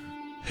goes,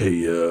 hey,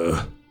 you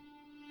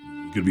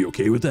gonna be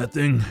okay with that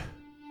thing?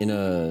 In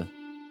a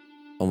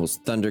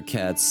almost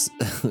Thundercats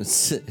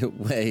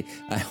way,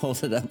 I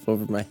hold it up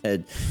over my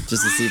head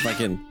just to see if I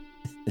can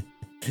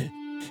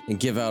and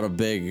give out a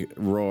big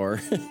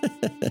roar.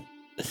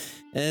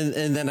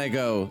 and then I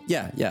go,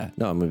 yeah,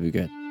 no, I'm gonna be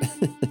good.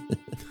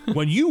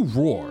 When you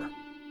roar,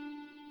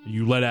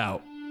 you let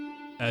out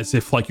as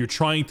if like you're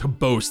trying to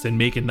boast and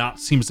make it not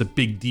seem as a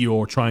big deal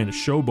or trying to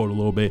showboat a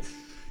little bit.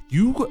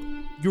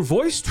 Your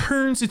voice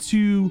turns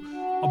into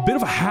a bit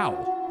of a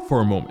howl for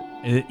a moment,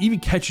 and it even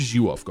catches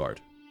you off guard.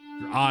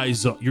 Your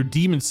eyes, your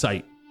demon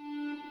sight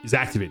is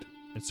activated,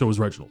 and so is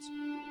Reginald's.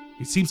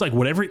 It seems like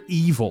whatever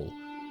evil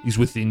is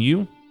within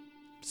you,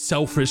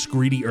 selfish,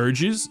 greedy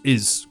urges,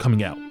 is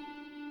coming out.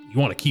 You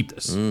want to keep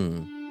this.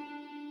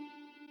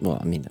 Well,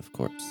 I mean, of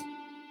course.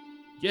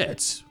 Yeah,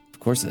 Of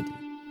course I do.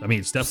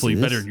 it's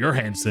definitely better in your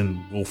hands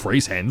than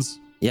Wolfrey's hands.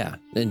 Yeah,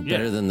 and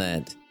better than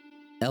that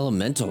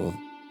elemental.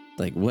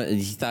 Like, what?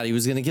 He thought he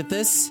was going to get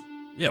this?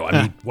 Yeah,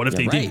 what if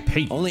they didn't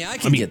pay you? Only I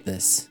can get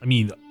this.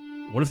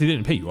 What if they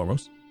didn't pay you,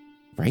 Armos?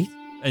 Right?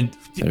 And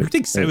do you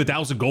think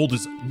 7,000 gold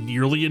is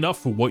nearly enough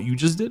for what you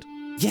just did?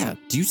 Yeah.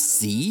 Do you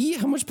see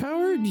how much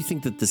power? Do you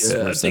think that this is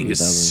I worth think it's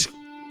 7,000?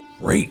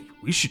 great.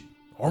 We should,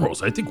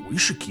 Armos, I think we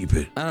should keep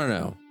it. I don't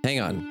know.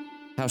 Hang on.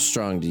 How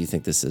strong do you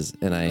think this is?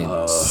 And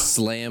I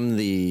slam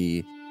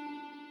the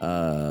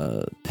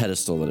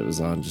pedestal that it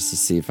was on just to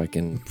see if I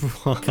can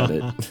cut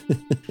it.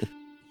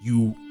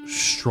 You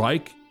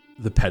strike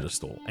the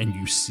pedestal and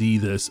you see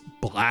this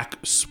black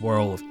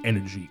swirl of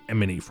energy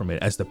emanate from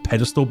it as the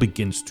pedestal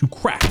begins to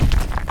crack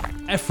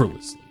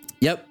effortlessly.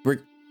 Yep,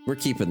 we're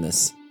keeping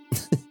this.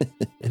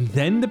 And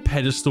then the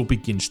pedestal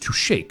begins to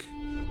shake.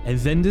 And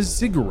then the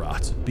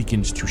ziggurat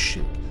begins to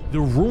shake. The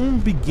room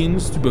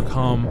begins to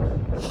become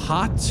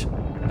hot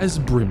as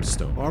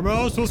brimstone.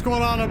 Armos, what's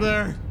going on up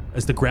there?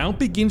 As the ground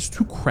begins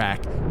to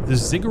crack, the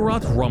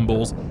ziggurat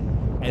rumbles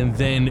and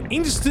then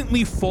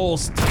instantly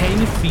falls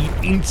 10 feet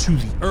into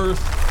the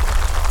earth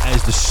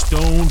as the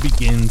stone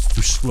begins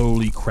to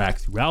slowly crack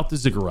throughout the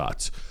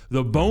ziggurat.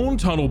 The bone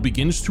tunnel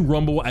begins to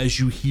rumble as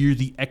you hear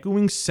the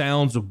echoing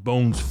sounds of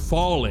bones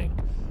falling.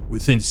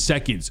 Within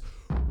seconds,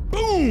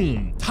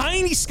 boom!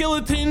 Tiny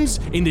skeletons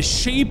in the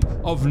shape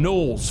of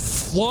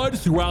gnolls flood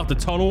throughout the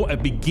tunnel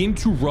and begin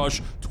to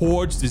rush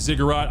towards the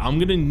ziggurat. I'm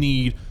gonna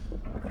need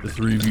the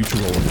 3 of you to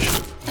roll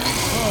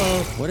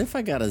initiative. What if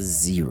I got a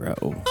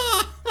 0?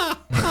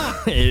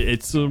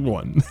 It's a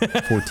 1.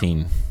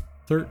 14.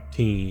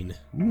 13.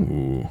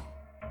 Ooh.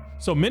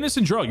 So Menace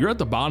and Drug, you're at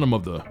the bottom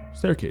of the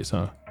staircase,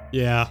 huh?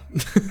 Yeah.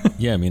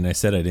 Yeah, I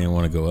said I didn't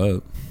want to go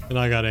up. And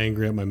I got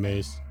angry at my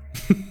mace.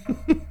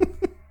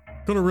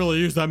 Gonna really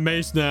use that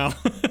mace now.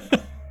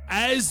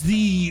 As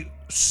the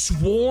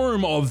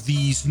swarm of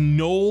these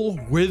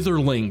gnoll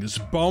witherlings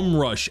bum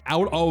rush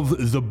out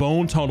of the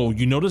bone tunnel,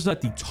 you notice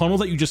that the tunnel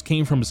that you just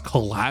came from is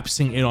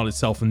collapsing in on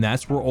itself, and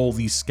that's where all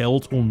these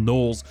skeletal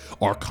gnolls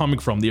are coming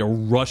from. They are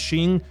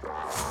rushing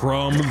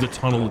from the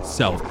tunnel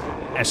itself.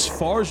 As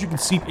far as you can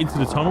see into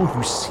the tunnel,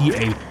 you see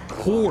a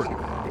horde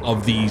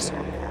of these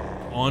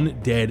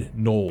undead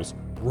gnolls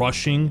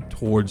rushing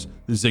towards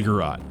the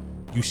ziggurat.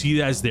 You see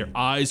that as their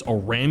eyes are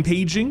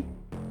rampaging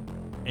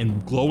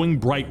and glowing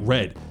bright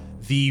red.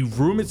 The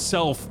room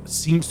itself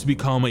seems to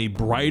become a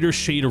brighter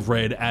shade of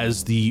red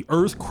as the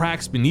earth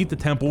cracks beneath the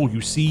temple.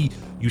 You see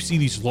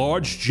these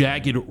large,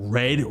 jagged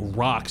red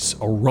rocks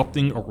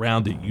erupting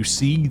around it. You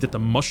see that the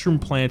mushroom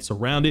plants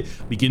around it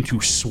begin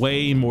to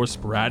sway more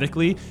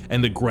sporadically,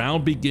 and the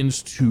ground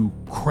begins to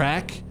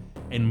crack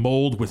and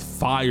mold with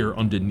fire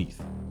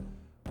underneath.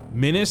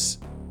 Minas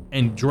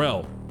and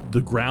Drell,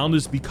 the ground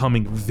is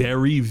becoming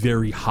very,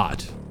 very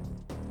hot.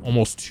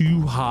 Almost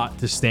too hot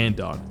to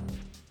stand on.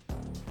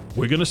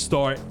 We're gonna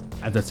start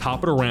at the top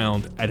of the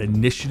round at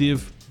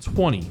initiative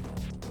 20,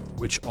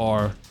 which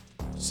are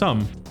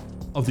some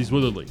of these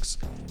witherlings.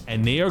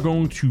 And they are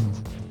going to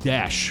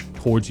dash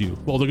towards you.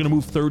 Well, they're gonna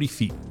move 30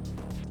 feet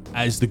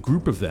as the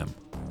group of them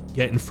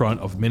get in front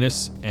of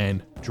Minas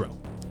and Drell.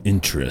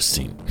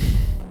 Interesting.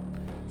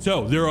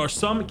 So there are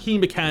some key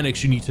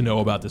mechanics you need to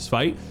know about this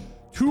fight.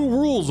 2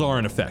 rules are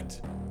in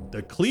effect: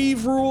 the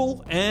cleave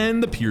rule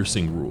and the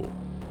piercing rule.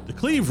 The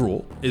cleave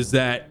rule is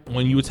that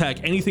when you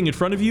attack anything in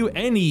front of you,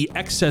 any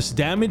excess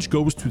damage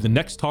goes to the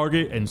next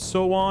target, and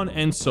so on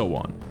and so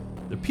on.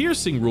 The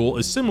piercing rule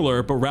is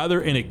similar, but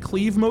rather in a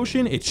cleave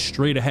motion, it's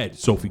straight ahead.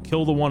 So if you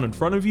kill the one in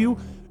front of you,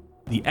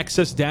 the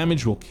excess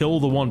damage will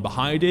kill the one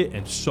behind it,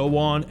 and so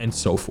on and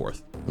so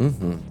forth.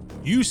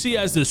 You see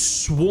as the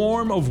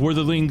swarm of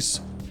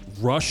witherlings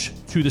rush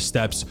to the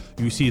steps,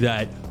 you see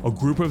that a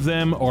group of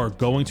them are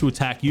going to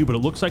attack you, but it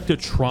looks like they're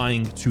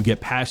trying to get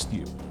past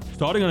you.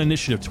 Starting on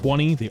initiative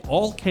 20, they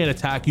all can't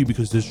attack you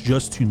because there's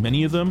just too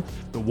many of them.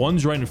 The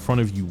ones right in front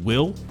of you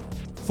will.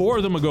 4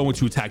 of them are going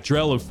to attack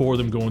Drell, and 4 of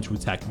them going to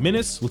attack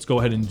Minas. Let's go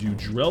ahead and do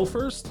Drell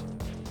first.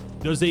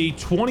 Does a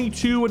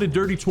 22 and a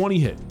dirty 20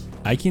 hit?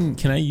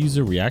 Can I use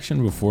a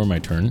reaction before my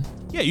turn?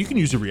 Yeah, you can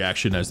use a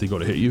reaction as they go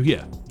to hit you.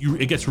 Yeah,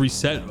 it gets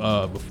reset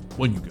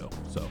when you go.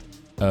 So.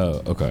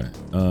 Oh, okay.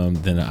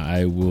 Then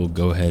I will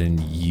go ahead and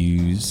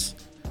use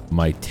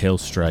my tail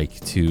strike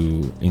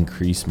to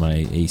increase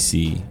my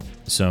AC.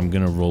 So I'm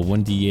gonna roll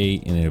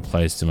 1d8 and it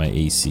applies to my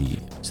AC.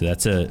 So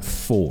that's a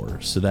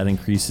 4. So that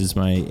increases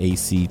my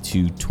AC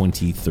to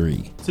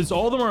 23. Since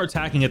all of them are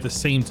attacking at the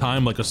same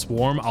time like a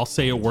swarm, I'll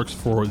say it works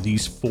for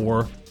these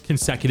 4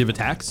 consecutive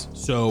attacks.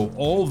 So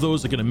all of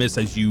those are gonna miss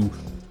as you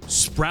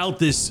sprout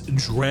this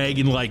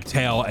dragon-like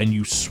tail and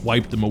you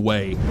swipe them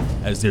away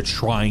as they're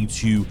trying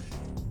to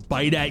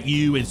bite at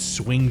you and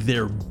swing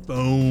their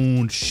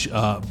bone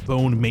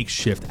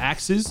makeshift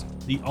axes.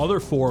 The other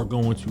 4 are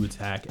going to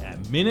attack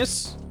at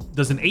Minas.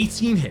 Does an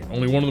 18 hit?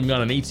 Only one of them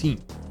got an 18.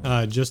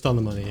 Just on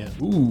the money, yeah.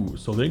 Ooh,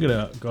 so they're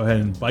gonna go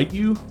ahead and bite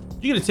you.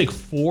 You're gonna take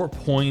 4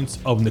 points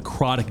of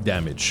necrotic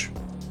damage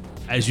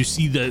as you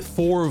see the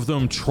 4 of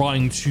them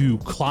trying to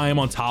climb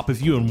on top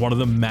of you, and one of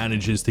them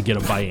manages to get a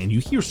bite, and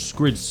you hear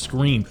Squid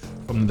scream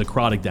from the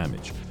necrotic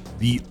damage.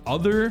 The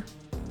other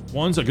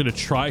ones are gonna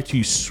try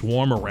to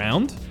swarm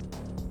around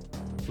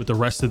with the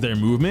rest of their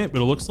movement,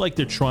 but it looks like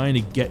they're trying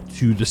to get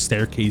to the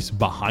staircase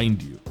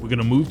behind you. We're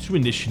gonna move to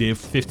initiative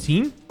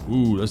 15.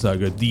 Ooh, that's not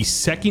good. The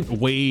second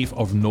wave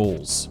of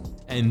gnolls,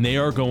 and they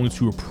are going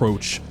to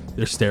approach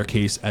their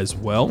staircase as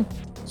well.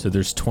 So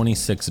there's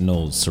 26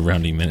 gnolls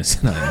surrounding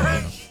Minas and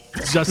I.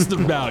 Just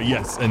about,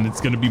 yes, and it's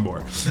gonna be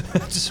more.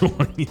 Just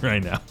warning you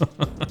right now.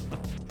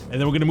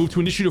 And then we're gonna move to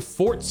initiative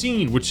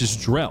 14, which is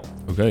Drell.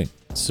 Okay,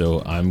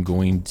 so I'm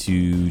going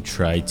to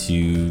try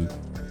to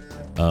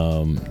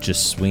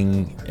just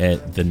swing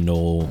at the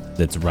gnoll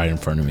that's right in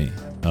front of me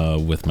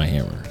with my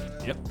hammer.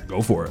 Yep,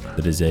 go for it.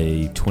 That is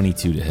a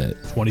 22 to hit.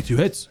 22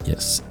 hits.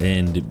 Yes,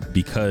 and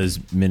because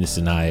Minas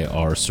and I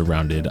are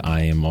surrounded,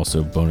 I am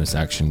also bonus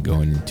action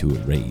going into a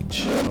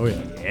rage. Oh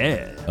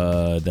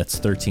yeah. That's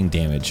 13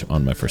 damage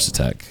on my first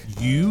attack.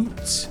 You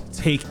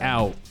take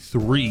out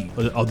 3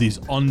 of these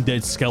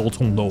undead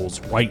skeletal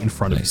gnolls right in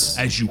front of you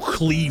as you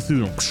cleave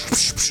through them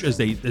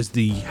as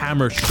the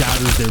hammer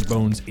shatters their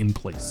bones in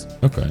place.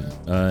 Okay,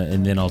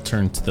 and then I'll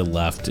turn to the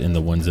left, and the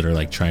ones that are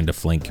like trying to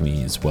flank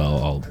me as well,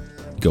 I'll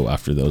go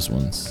after those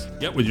ones.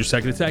 Yep, with your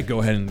second attack, go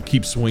ahead and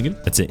keep swinging.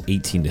 That's an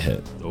 18 to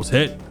hit. Those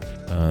hit.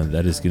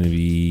 That is going to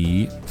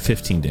be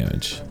 15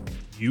 damage.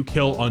 You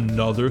kill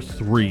another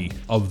 3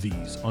 of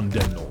these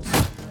undead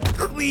gnolls.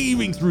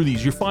 Cleaving through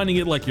these. You're finding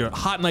it like you're a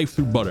hot knife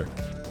through butter.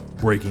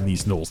 Breaking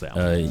these gnolls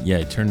down. Yeah,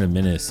 I turn to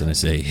Minas and I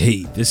say,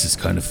 hey, this is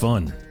kind of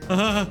fun.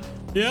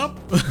 Yep.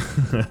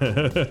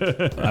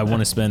 I want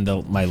to spend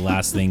my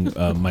last thing,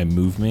 my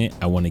movement.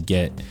 I want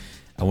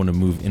to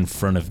move in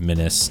front of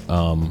Minas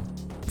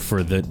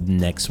for the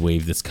next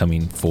wave that's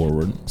coming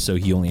forward. So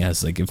he only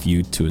has like a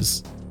few to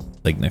his,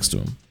 like next to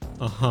him.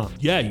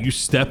 Yeah, you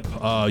step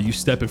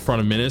in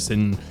front of Minas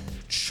and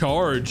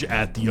charge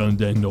at the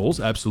undead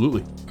gnolls.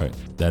 Absolutely. All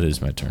right, that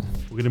is my turn.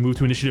 We're gonna move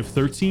to initiative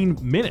 13.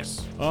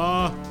 Minas.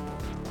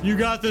 You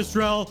got this,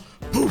 Drell.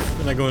 Poof,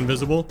 and I go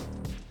invisible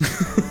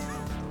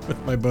with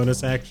my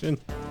bonus action.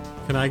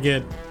 Can I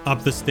get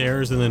up the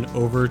stairs and then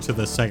over to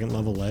the 2nd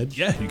level ledge?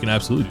 Yeah, you can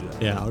absolutely do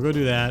that. Yeah, I'll go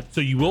do that.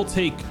 So you will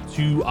take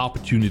 2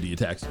 opportunity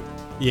attacks.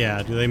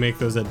 Yeah, do they make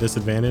those at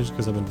disadvantage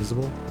because I'm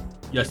invisible?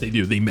 Yes, they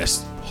do. They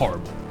miss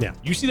horribly. Yeah.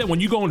 You see that when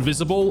you go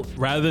invisible,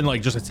 rather than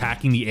like just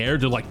attacking the air,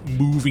 they're like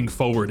moving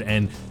forward,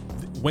 and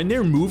when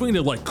they're moving,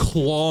 they're like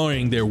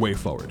clawing their way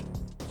forward.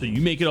 So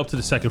you make it up to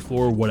the second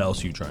floor. What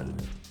else are you trying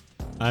to do?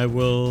 I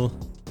don't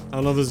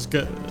know if this is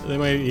good. They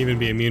might even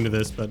be immune to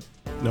this, but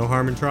no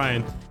harm in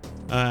trying.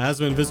 As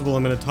I'm invisible,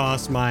 I'm going to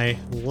toss my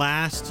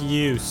last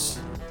use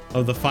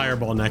of the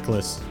fireball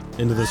necklace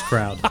into this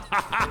crowd.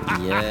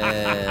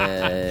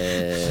 Yeah.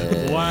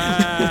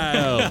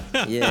 Wow.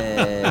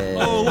 Yeah.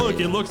 Oh, look,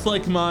 it looks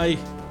like my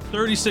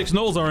 36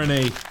 gnolls are in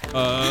a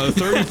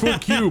 30-foot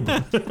cube.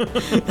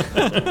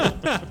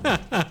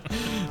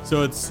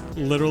 So it's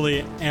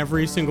literally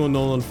every single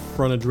gnoll in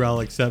front of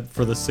Drell except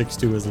for the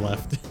 6-2 is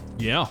left.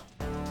 Yeah.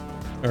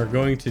 Are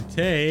going to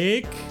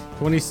take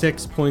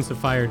 26 points of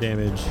fire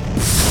damage.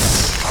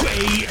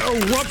 A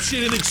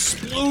eruption, an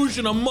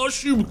explosion, a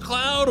mushroom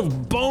cloud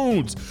of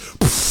bones.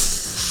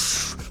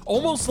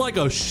 Almost like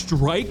a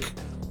strike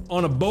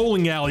on a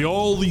bowling alley.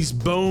 All these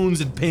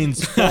bones and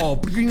pins fall.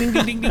 Ding, ding,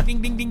 ding, ding,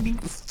 ding, ding, ding, ding.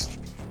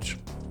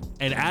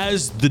 And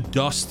as the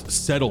dust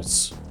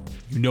settles,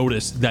 you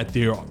notice that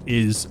there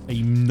is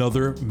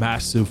another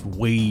massive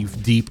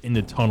wave deep in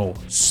the tunnel,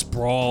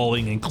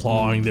 sprawling and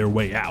clawing their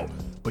way out.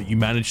 But you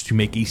manage to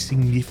make a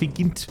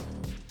significant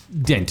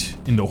dent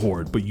in the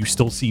horde, but you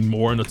still see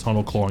more in the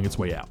tunnel clawing its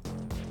way out.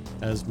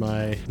 As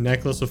my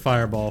necklace of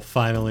fireball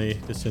finally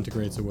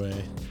disintegrates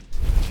away.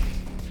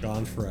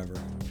 Gone forever.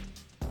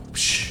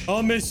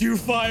 I'll miss you,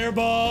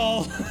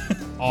 fireball.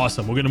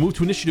 Awesome. We're going to move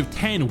to initiative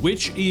 10,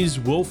 which is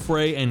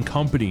Wolfray and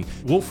company.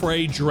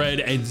 Wolfray, Dread,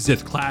 and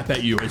Zith clap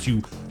at you as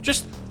you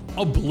just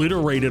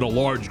obliterated a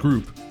large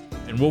group.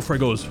 And Wolfray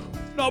goes,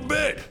 not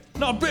bad,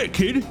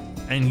 kid.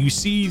 And you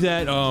see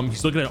that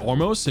he's looking at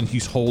Ormos and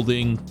he's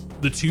holding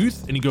the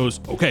tooth and he goes,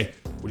 okay,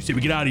 what do you say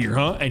we get out of here,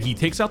 huh? And he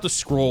takes out the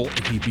scroll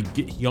and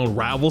he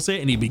unravels it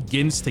and he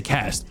begins to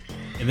cast.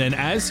 And then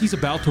as he's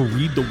about to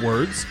read the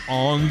words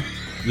on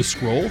the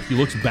scroll, he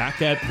looks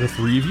back at the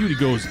three of you and he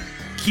goes,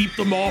 keep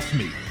them off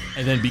me,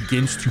 and then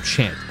begins to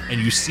chant. And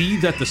you see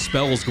that the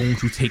spell is going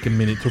to take a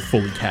minute to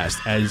fully cast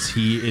as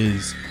he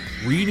is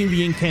reading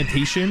the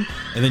incantation,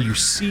 and then you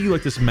see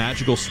like this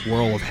magical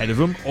swirl ahead of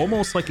him,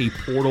 almost like a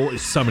portal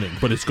is summoning,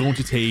 but it's going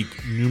to take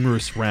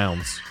numerous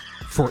rounds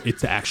for it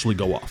to actually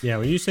go off. Yeah,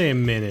 when you say a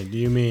minute, do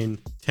you mean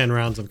 10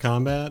 rounds of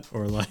combat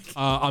or like?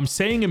 I'm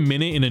saying a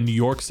minute in a New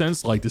York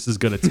sense, like this is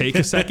going to take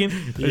a second.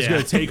 It's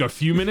going to take a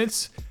few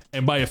minutes.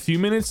 And by a few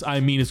minutes,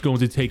 I mean it's going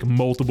to take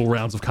multiple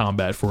rounds of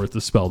combat for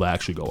the spell to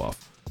actually go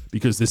off,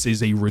 because this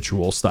is a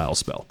ritual style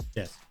spell.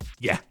 Yes.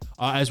 Yeah.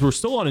 As we're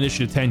still on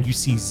initiative 10, you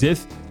see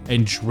Zith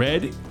and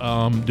Dread.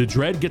 The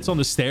Dread gets on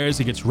the stairs.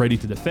 He gets ready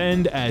to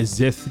defend. As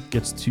Zith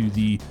gets to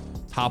the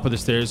top of the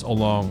stairs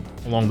along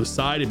the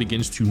side, it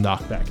begins to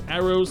knock back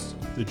arrows.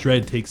 The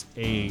Dread takes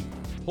a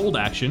hold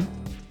action,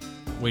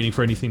 waiting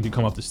for anything to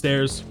come up the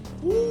stairs.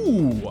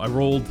 Ooh, I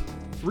rolled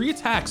 3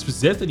 attacks for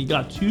Zith and he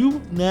got 2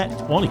 nat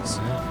 20s.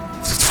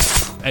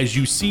 As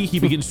you see, he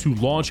begins to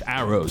launch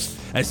arrows.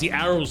 As the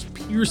arrows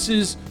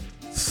pierces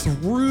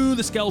through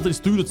the skeletons,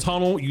 through the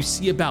tunnel, you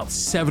see about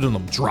 7 of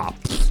them drop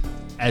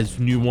as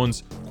new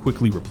ones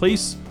quickly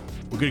replace.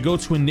 We're going to go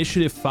to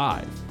initiative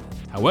 5.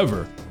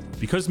 However,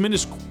 because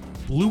Minas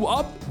blew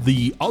up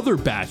the other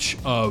batch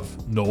of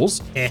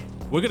gnolls,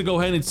 we're going to go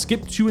ahead and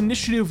skip to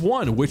initiative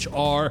 1, which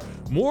are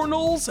more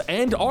gnolls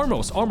and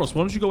Armos. Armos,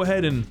 why don't you go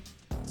ahead and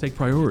take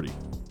priority?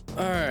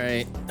 All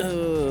right.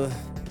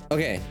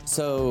 Okay,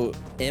 so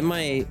am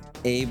I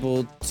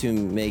able to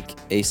make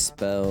a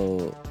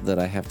spell that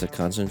I have to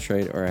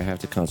concentrate, or I have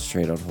to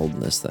concentrate on holding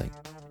this thing?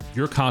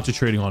 You're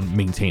concentrating on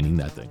maintaining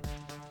that thing.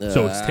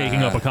 So it's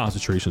taking up a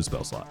concentration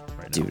spell slot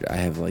right now. Dude, I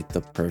have like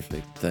the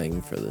perfect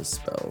thing for this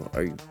spell.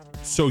 Are you?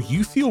 So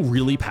you feel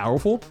really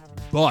powerful,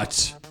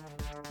 but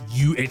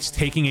it's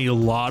taking a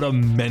lot of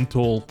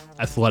mental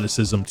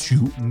athleticism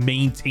to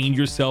maintain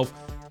yourself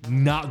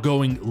not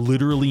going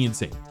literally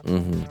insane.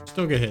 Just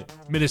don't get hit.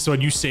 Minas, so when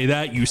you say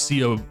that, you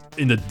see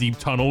in the deep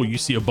tunnel, you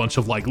see a bunch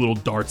of like little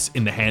darts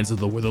in the hands of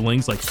the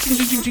witherlings, like ching,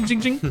 ching, ching,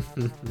 ching, ching,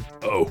 ching.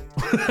 Oh.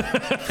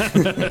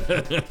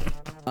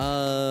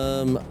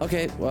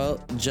 Okay,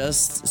 well,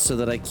 just so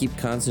that I keep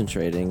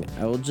concentrating,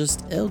 I will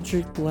just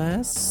Eldritch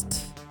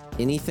Blast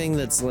anything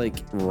that's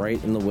like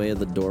right in the way of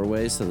the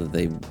doorway so that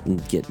they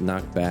get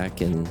knocked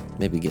back and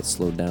maybe get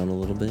slowed down a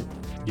little bit.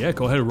 Yeah,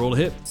 go ahead and roll a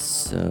hit.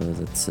 So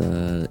that's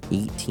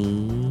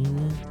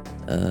 18,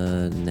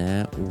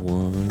 nat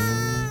 1,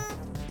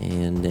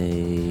 and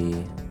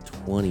a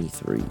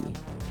 23.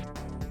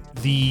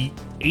 The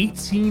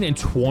 18 and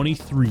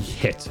 23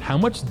 hit. How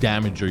much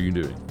damage are you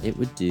doing? It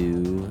would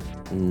do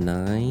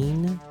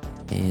 9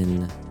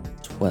 and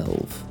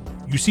 12.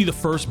 You see the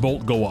first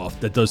bolt go off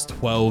that does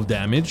 12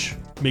 damage,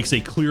 makes a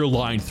clear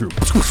line through.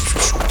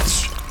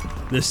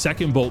 The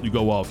second bolt you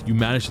go off, you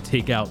manage to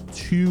take out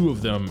 2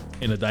 of them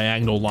in a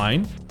diagonal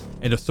line,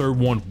 and the third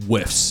one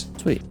whiffs.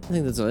 Sweet. I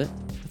think that's it.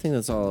 I think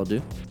that's all I'll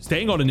do.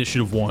 Staying on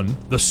initiative 1,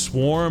 the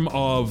swarm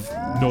of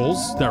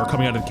gnolls that are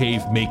coming out of the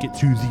cave make it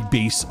to the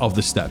base of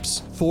the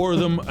steps. 4 of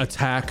them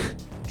attack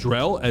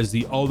Drell as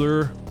the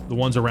the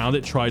ones around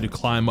it try to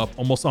climb up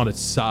almost on its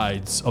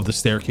sides of the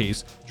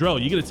staircase. Drell,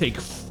 you're going to take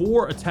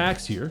 4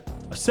 attacks here.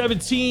 A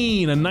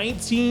 17, a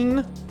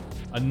 19,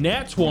 a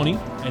nat 20,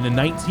 and a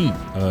 19.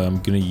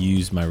 I'm going to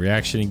use my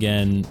reaction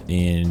again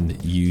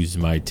and use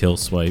my tail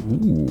swipe.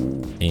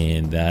 Ooh.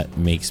 And that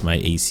makes my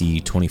AC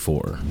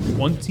 24.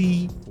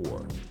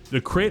 24. The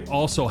crit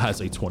also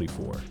has a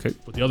 24. Okay.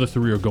 But the other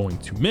 3 are going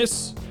to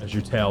miss as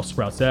your tail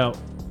sprouts out.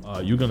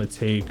 You're going to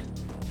take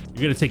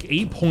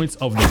 8 points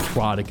of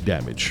necrotic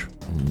damage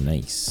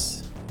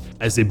Nice.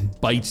 as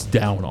it bites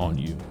down on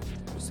you.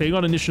 Staying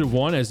on initiative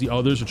 1 as the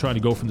others are trying to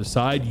go from the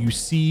side, you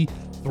see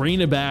 3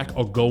 in the back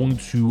are going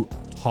to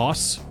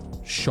toss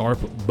sharp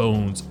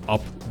bones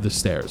up the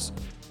stairs.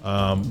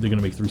 They're going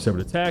to make 3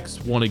 separate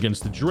attacks, 1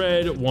 against the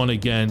Dread, 1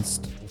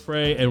 against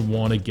Frey, and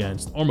 1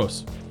 against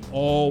Armos.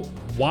 All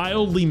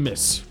wildly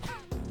miss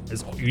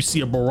as you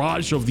see a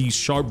barrage of these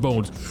sharp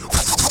bones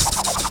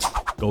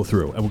go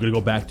through. And we're going to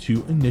go back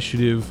to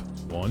initiative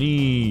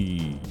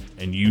 20.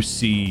 And you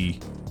see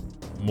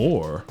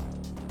more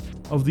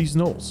of these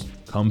gnolls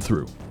come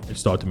through and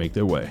start to make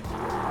their way.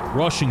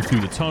 Rushing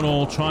through the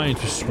tunnel, trying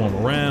to swarm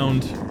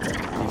around.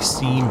 They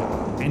seem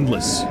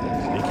endless.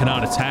 They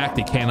cannot attack,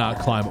 they cannot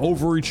climb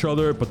over each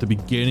other, but they're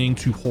beginning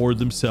to hoard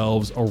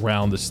themselves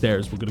around the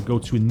stairs. We're going to go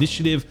to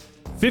initiative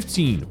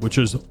 15, which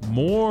is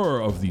more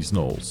of these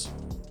gnolls.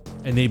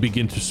 And they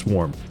begin to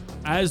swarm.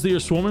 As they are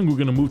swarming, we're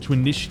going to move to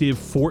initiative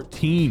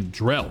 14,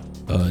 Drell.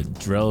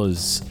 Drell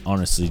is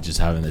honestly just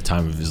having the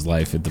time of his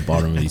life at the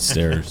bottom of these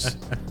stairs.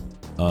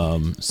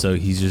 So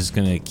he's just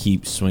gonna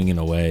keep swinging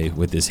away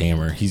with this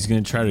hammer. He's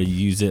gonna try to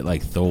use it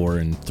like Thor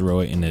and throw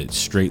it in a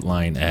straight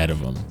line ahead of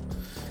him.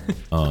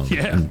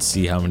 And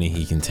see how many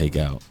he can take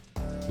out.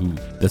 Ooh,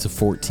 that's a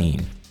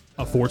 14.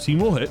 A 14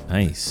 will hit.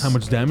 Nice. How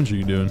much damage are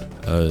you doing?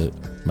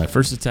 My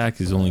first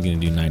attack is only gonna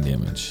do 9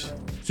 damage.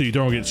 So you're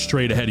throwing it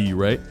straight ahead of you,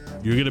 right?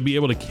 You're gonna be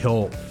able to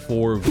kill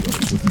 4 of them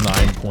with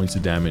 9 points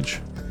of damage.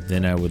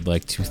 Then I would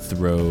like to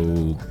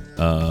throw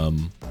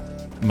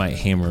my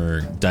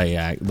hammer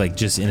like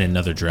just in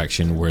another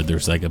direction where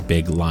there's like a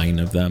big line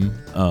of them,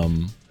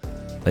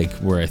 like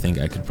where I think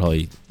I could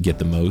probably get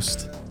the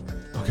most.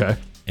 Okay.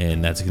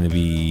 And that's going to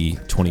be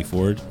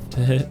 24 to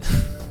hit.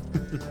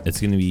 It's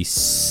going to be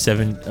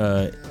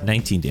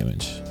 19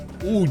 damage.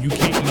 Ooh, you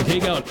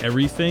take out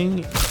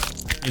everything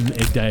in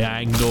a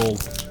diagonal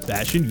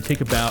fashion. You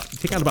take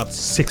out about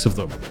 6 of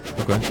them.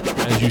 Okay.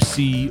 As you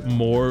see,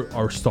 more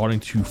are starting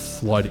to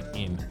flood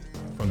in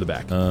from the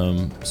back.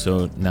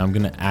 So now I'm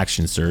gonna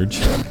action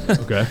surge.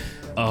 Okay.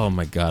 Oh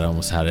my god, I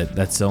almost had it.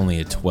 That's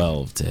only a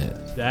 12 to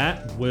hit.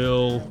 That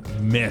will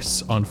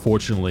miss,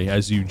 unfortunately.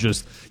 As you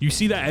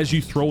see that as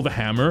you throw the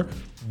hammer,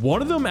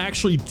 one of them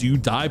actually do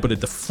die, but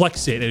it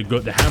deflects it and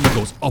the hammer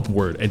goes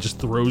upward and just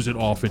throws it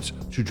off its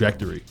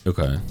trajectory.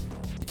 Okay.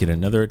 Get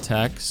another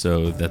attack,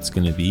 so that's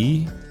gonna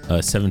be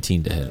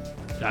 17 to hit.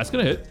 That's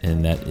gonna hit.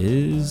 And that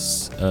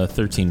is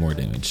 13 more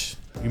damage.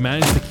 You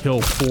managed to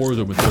kill 4 of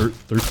them with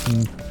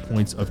 13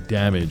 points of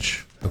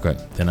damage. Okay,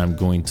 then I'm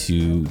going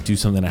to do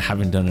something I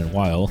haven't done in a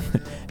while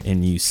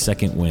and use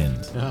second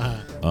wind. So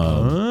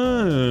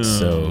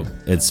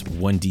it's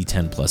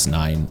 1d10 plus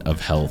 9 of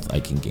health I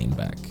can gain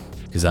back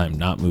because I'm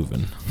not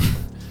moving.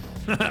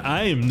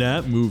 I am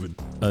not moving.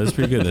 That's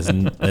pretty good.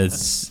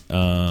 That's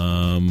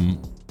 18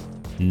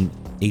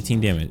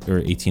 damage or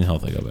 18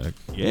 health I got back.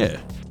 Yeah.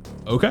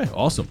 Okay,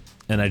 awesome.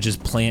 And I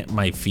just plant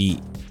my feet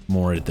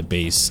more at the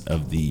base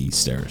of the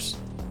stairs,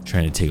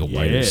 trying to take a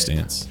wider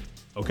stance.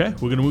 Okay,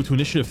 we're gonna move to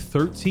initiative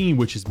 13,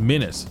 which is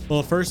Menace.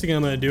 Well, the first thing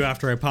I'm going to do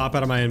after I pop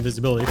out of my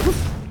invisibility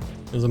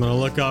is I'm going to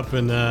look up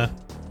and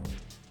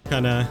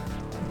kind of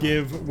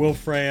give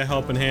Wilfrey a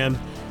helping hand.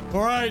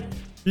 All right,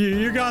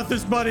 you got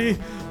this, buddy.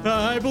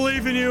 I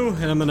believe in you.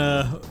 And I'm going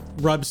to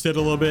rub Sid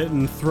a little bit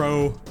and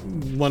throw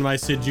one of my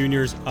Sid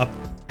Juniors up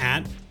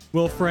at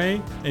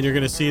Wilfrey. And you're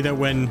going to see that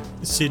when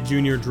Sid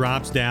Jr.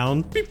 drops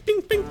down, bing,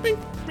 bing, bing, bing,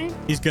 bing,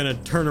 he's going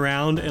to turn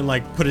around and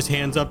like put his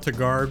hands up to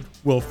guard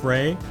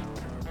Wilfrey,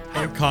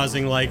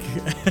 causing like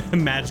a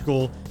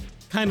magical,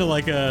 kind of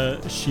like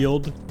a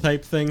shield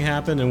type thing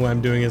happen. And what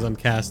I'm doing is I'm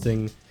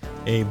casting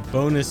a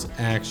bonus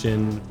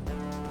action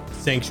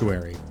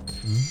Sanctuary.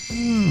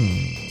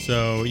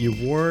 So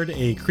you ward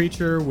a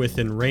creature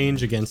within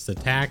range against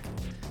attack.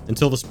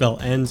 Until the spell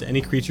ends,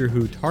 any creature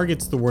who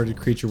targets the warded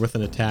creature with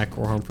an attack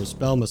or harmful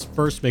spell must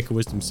first make a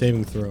wisdom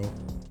saving throw.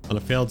 On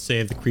a failed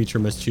save, the creature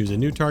must choose a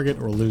new target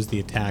or lose the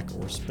attack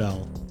or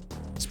spell.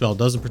 The spell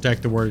doesn't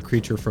protect the warded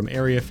creature from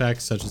area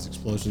effects such as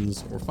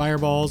explosions or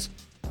fireballs.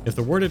 If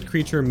the warded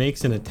creature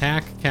makes an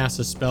attack, casts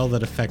a spell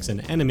that affects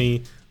an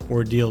enemy,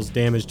 or deals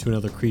damage to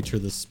another creature,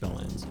 the spell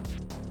ends.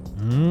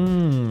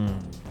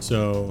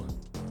 So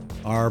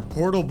our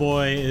portal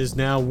boy is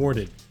now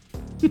warded.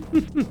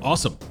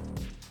 Awesome.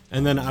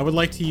 And then I would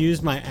like to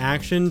use my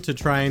action to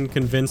try and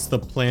convince the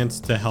plants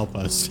to help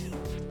us.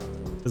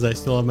 Because I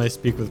still have my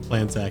Speak with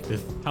Plants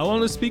active. How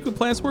long does Speak with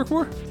Plants work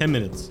for? 10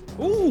 minutes.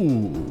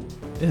 Ooh.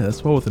 Yeah,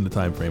 that's well within the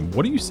time frame.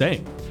 What are you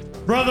saying?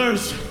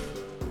 Brothers,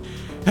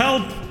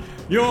 help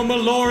your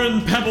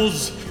Maloran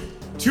pebbles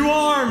to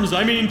arms,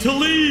 to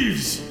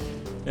leaves.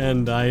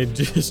 And I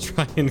just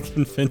try and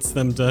convince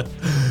them to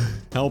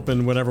help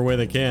in whatever way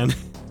they can.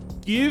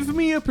 Give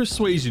me a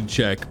persuasion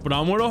check, but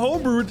I'm gonna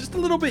homebrew it just a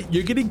little bit.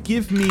 You're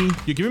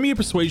giving me a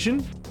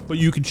persuasion, but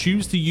you can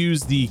choose to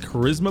use the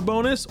charisma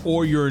bonus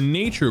or your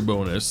nature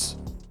bonus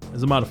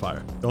as a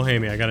modifier. Don't hate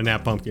me, I got a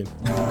nap pumpkin.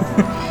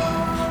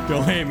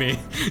 Don't hate me.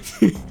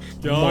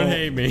 Don't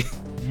hate me.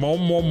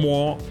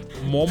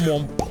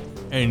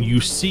 And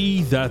you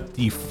see that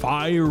the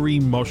fiery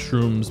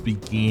mushrooms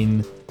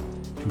begin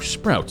to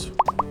sprout.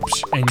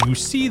 And you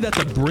see that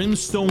the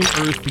brimstone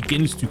earth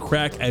begins to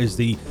crack as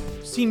they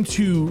seem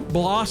to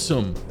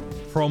blossom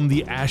from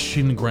the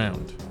ashen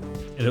ground.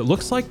 And it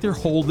looks like they're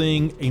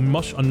holding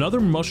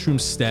another mushroom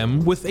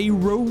stem with a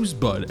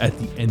rosebud at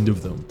the end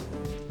of them.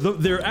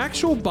 Their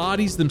actual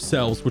bodies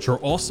themselves, which are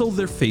also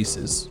their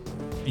faces,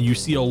 and you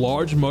see a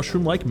large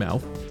mushroom-like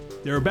mouth.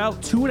 They're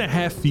about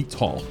 2.5 feet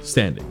tall,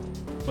 standing.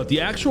 But the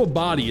actual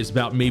body is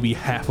about maybe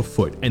half a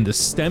foot, and the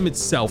stem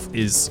itself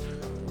is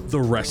the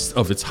rest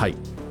of its height.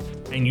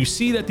 And you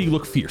see that they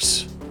look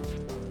fierce.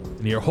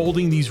 And they are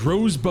holding these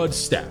rosebud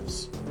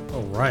staffs.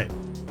 Oh, right.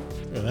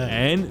 Look at that.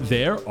 And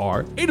there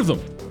are 8 of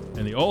them.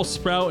 And they all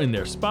sprout in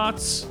their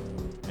spots.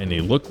 And they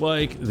look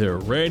like they're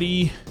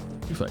ready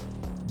to fight.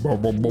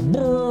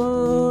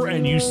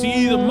 And you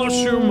see the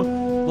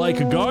mushroom like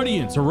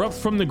guardians erupt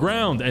from the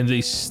ground, and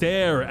they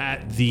stare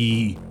at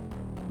the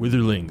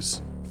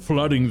witherlings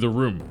flooding the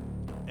room.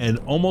 And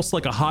almost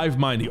like a hive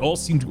mind, they all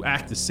seem to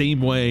act the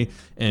same way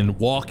and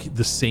walk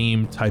the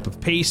same type of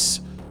pace.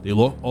 They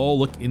all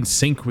look in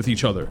sync with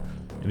each other,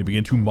 and they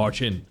begin to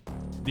march in.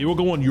 They will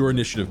go on your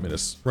initiative,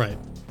 Minas. Right.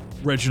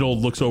 Reginald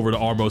looks over to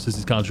Armos as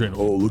he's concentrating.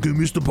 Oh, look at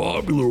Mr.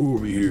 Popular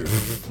over here.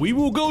 We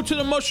will go to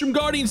the Mushroom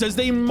Guardians as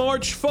they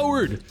march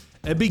forward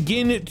and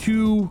begin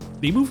to...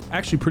 They move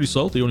actually pretty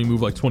slow. They only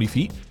move like 20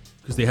 feet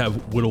because they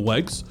have little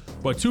legs.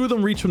 But 2 of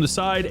them reach from the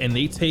side and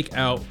they take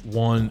out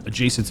one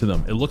adjacent to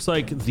them. It looks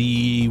like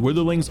the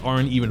Witherlings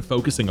aren't even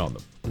focusing on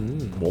them.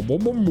 And we're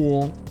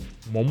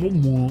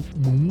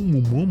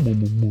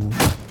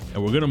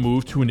going to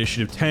move to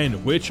Initiative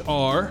 10, which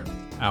are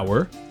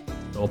our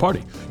fellow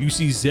party. You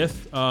see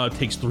Zith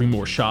takes 3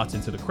 more shots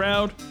into the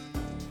crowd,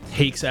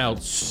 takes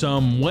out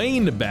some way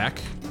in the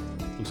back.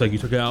 Looks like you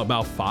took out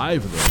about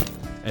 5 of them.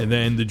 And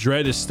then the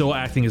Dread is still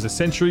acting as a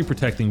sentry,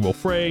 protecting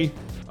Wilfrey.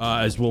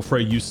 As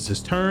Wilfrey uses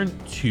his turn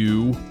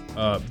to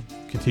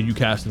continue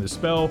casting the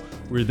spell.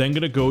 We're then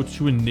going to go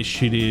to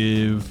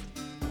initiative,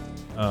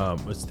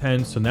 it's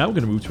 10. So now we're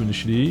going to move to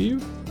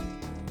initiative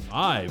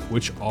 5,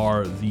 which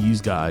are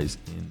these guys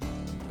in the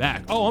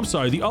back. Oh, I'm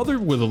sorry. The other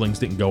Witherlings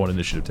didn't go on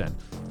initiative 10.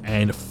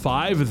 And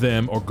 5 of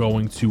them are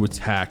going to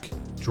attack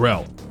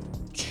Drell.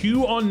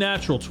 2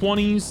 unnatural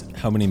 20s.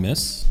 How many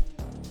miss?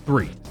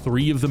 3.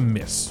 3 of them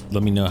miss.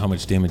 Let me know how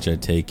much damage I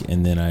take,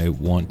 and then I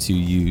want to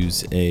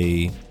use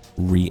a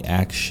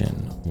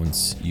reaction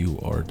once you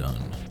are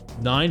done.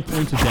 9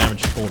 points of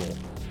damage total.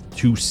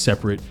 2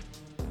 separate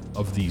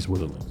of these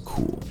Witherlings.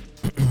 Cool.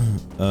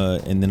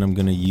 And then I'm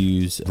gonna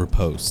use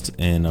riposte,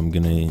 and I'm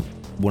gonna,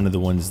 one of the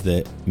ones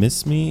that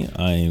miss me,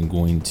 I am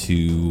going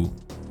to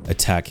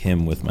attack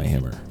him with my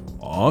hammer.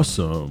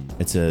 Awesome.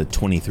 It's a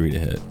 23 to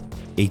hit.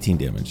 18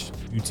 damage.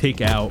 You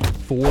take out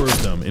 4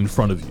 of them in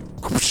front of you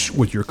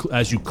with your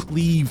as you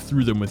cleave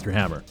through them with your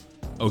hammer.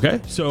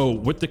 Okay, so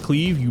with the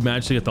cleave, you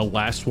manage to get the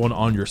last one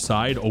on your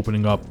side,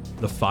 opening up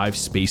the 5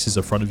 spaces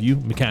in front of you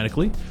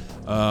mechanically.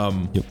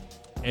 Yep.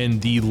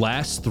 And the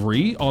last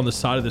 3 on the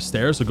side of the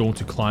stairs are going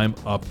to climb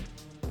up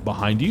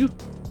behind you.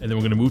 And then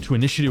we're going to move to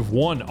initiative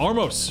 1.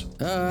 Armos.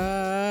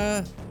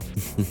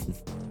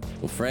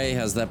 Well, Frey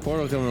has that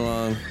portal coming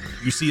along.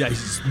 You see that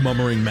he's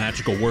murmuring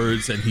magical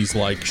words and he's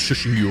like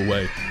shushing you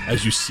away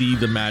as you see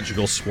the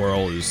magical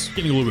swirl is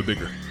getting a little bit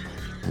bigger.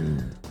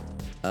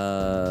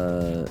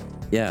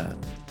 Yeah.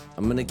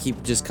 I'm gonna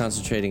keep just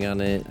concentrating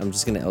on it. I'm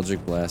just gonna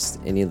Eldritch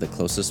Blast any of the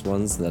closest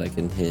ones that I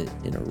can hit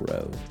in a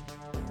row.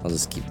 I'll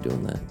just keep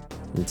doing that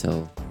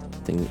until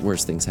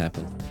worse things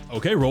happen.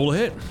 Okay, roll a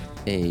hit.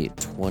 A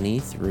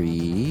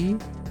 23.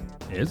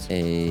 Hits.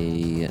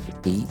 A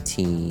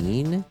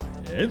 18.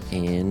 Hits.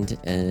 And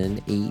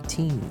an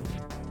 18.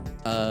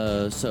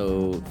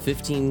 So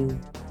 15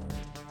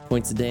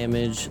 points of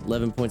damage,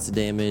 11 points of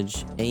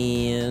damage,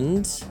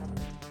 and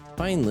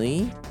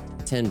finally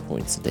 10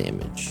 points of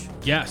damage.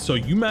 Yeah, so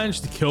you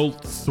managed to kill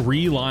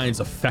 3 lions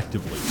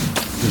effectively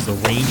because the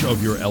range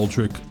of your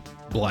Eldritch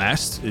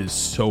Blast is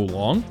so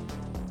long.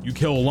 You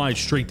kill a lion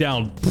straight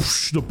down,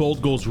 poosh, the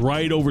bolt goes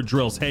right over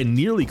Drill's head,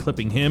 nearly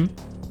clipping him.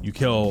 You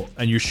kill,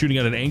 and you're shooting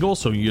at an angle,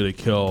 so you're gonna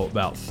kill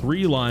about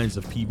 3 lines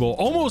of people,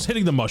 almost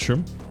hitting the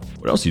mushroom.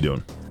 What else are you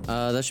doing?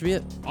 That should be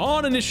it.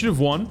 On initiative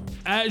 1,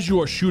 as you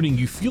are shooting,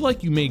 you feel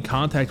like you made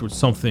contact with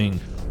something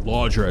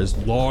larger as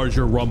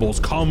larger rumbles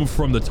come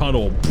from the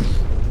tunnel.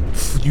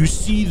 You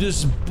see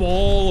this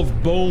ball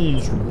of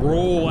bones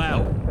roll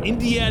out,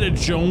 Indiana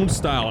Jones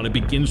style, and it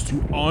begins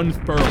to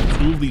unfurl.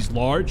 2 of these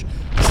large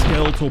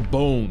skeletal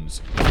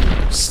bones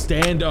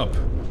stand up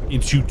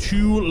into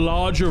 2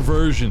 larger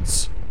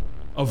versions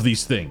of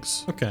these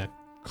things. Okay.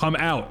 come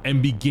out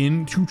and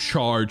begin to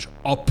charge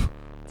up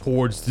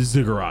towards the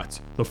ziggurat.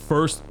 The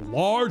first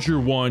larger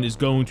one is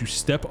going to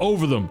step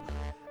over them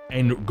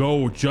and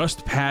go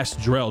just past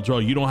Drell.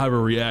 Drell, you don't have a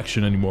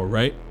reaction anymore,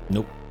 right?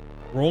 Nope.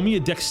 Roll me a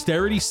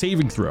dexterity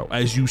saving throw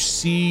as you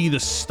see the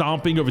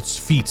stomping of its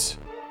feet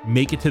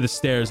make it to the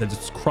stairs as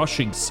it's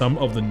crushing some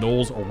of the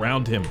gnolls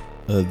around him.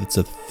 That's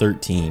a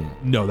 13.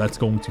 No, that's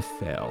going to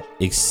fail.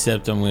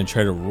 Except I'm going to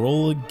try to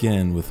roll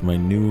again with my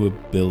new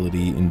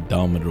ability,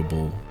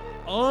 Indomitable.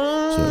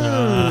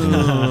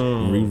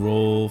 Oh.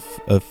 Reroll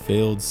a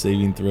failed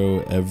saving throw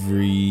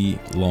every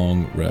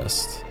long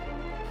rest.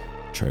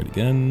 Try it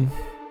again.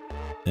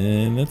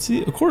 And that's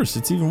it. Of course,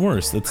 it's even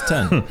worse. That's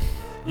 10.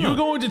 You're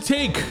going to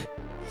take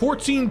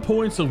 14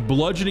 points of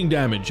bludgeoning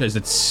damage as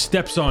it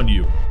steps on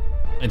you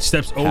and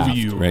steps over Halved,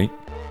 you. right?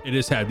 It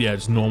is half. Yeah,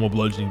 it's normal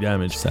bludgeoning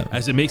damage. 7.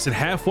 As it makes it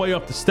halfway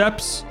up the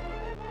steps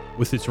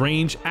with its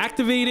range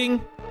activating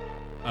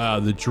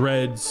the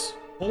Dread's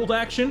hold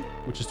action,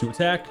 which is to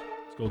attack.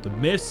 Let's go with the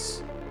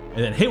miss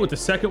and then hit with the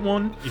second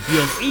one. It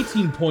deals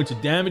 18 points of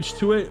damage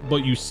to it,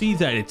 but you see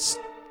that it's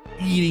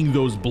eating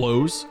those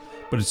blows,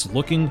 but it's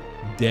looking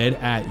dead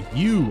at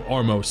you,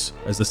 Armos,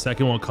 as the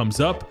second one comes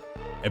up.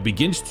 It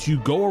begins to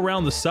go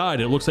around the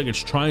side. It looks like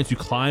it's trying to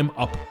climb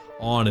up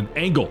on an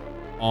angle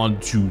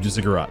onto the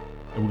ziggurat.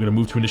 And we're going to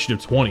move to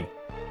initiative 20,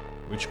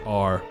 which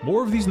are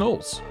more of these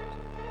gnolls.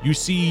 You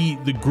see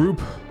the group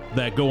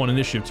that go on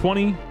initiative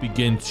 20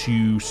 begin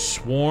to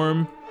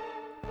swarm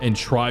and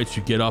try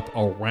to get up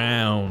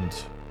around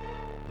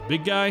the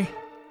big guy,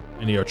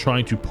 and they are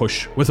trying to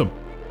push with him.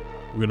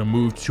 We're going to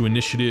move to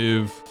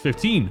initiative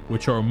 15,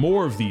 which are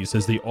more of these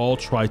as they all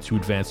try to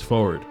advance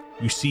forward.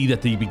 You see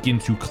that they begin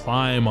to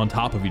climb on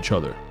top of each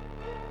other.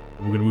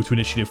 We're going to move to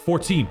initiative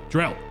 14.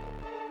 Drell,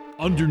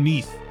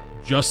 underneath,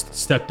 just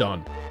stepped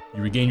on.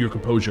 You regain your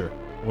composure.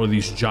 One of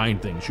these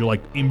giant things. You're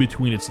like in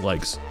between its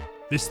legs.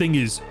 This thing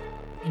is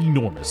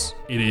enormous.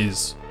 It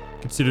is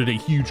considered a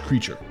huge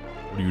creature.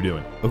 What are you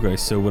doing? Okay,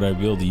 so would I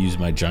be able to use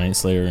my Giant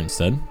Slayer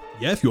instead?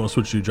 Yeah, if you want to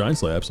switch to Giant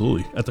Slayer,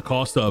 absolutely. At the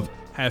cost of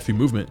half your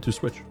movement to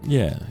switch.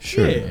 Yeah,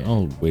 sure. Yeah.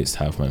 I'll waste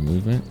half my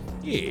movement.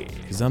 Yeah.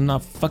 Because I'm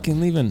not fucking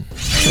leaving.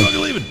 I'm not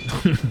leaving.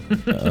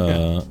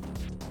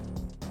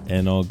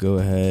 And I'll go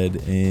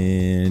ahead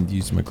and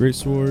use my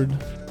greatsword.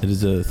 It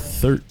is a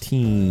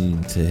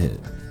 13 to hit.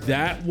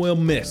 That will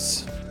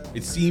miss.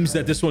 It seems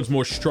that this one's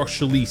more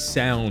structurally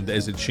sound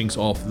as it chinks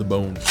off the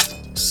bone.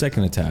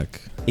 Second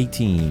attack,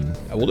 18.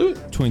 I will do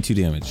it. 22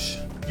 damage.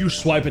 You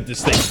swipe at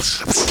this thing,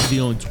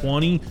 dealing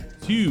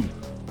 22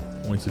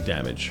 points of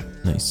damage.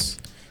 Nice.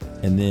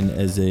 And then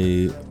as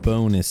a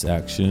bonus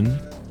action,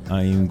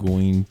 I am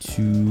going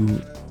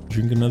to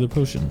drink another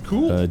potion.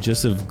 Cool.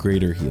 Just of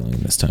greater healing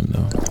this time,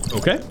 though.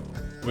 Okay.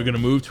 We're going to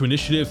move to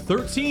initiative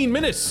 13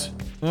 minutes.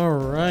 All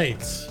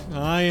right.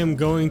 I am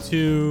going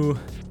to,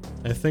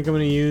 I think I'm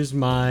going to use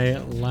my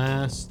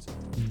last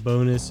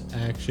bonus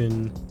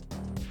action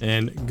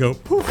and go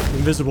poof,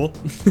 invisible.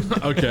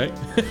 Okay.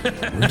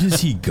 Where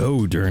does he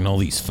go during all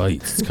these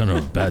fights? It's kind of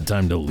a bad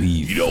time to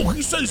leave. You know,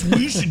 he says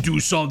we should do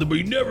something, but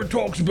he never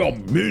talks about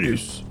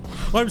minutes.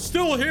 I'm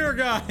still here,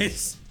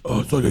 guys.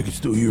 Oh, it's like I can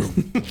still hear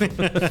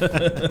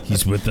him.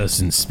 He's with us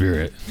in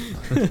spirit.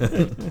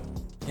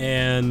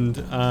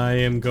 And I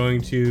am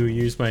going to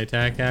use my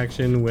attack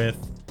action with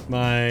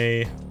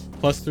my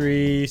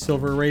 +3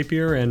 silver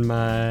rapier and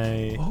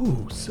my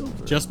Oh,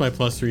 silver. just my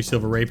 +3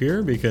 silver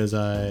rapier because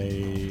I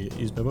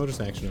used my bonus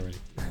action already.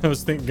 I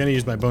was gonna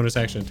use my bonus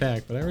action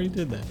attack, but I already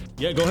did that.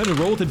 Yeah, go ahead and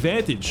roll with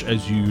advantage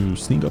as you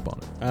sneak up on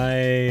it.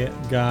 I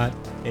got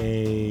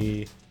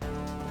a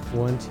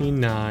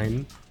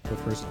 29 for the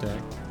first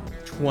attack,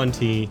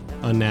 20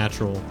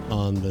 unnatural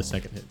on the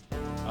second hit.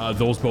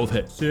 Those both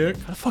hit. Sick.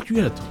 How the fuck you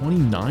got a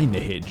 29 to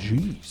hit?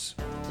 Jeez.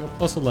 Got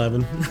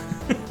 +11.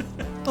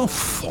 Oh,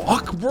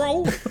 fuck,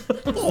 bro.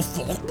 Oh,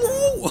 fuck,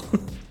 bro.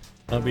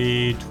 That'll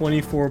be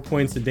 24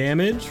 points of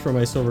damage from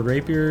my silver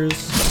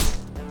rapiers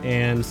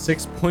and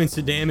 6 points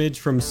of damage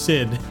from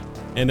Sid.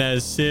 And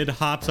as Sid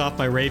hops off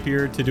my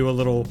rapier to do a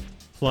little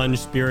plunge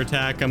spear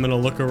attack, I'm going to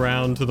look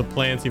around to the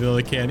plants even though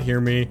they can't hear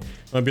me.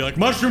 I'll be like,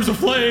 mushrooms of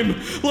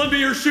flame, lend me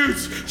your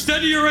shoots,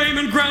 steady your aim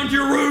and ground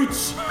your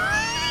roots.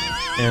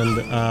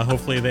 And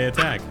hopefully they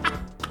attack.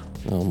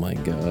 Oh my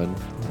god.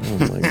 Oh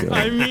my god.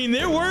 I mean,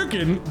 they're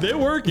working. They're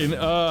working.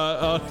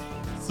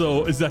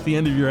 So is that the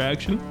end of your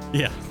action?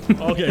 Yeah.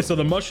 Okay, so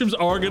the mushrooms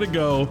are gonna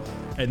go,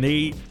 and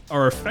they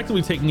are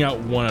effectively taking out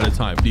one at a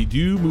time. They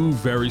do move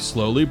very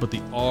slowly, but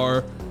they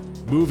are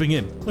moving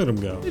in. Let them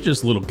go. They're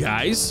just little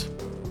guys.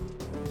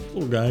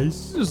 Little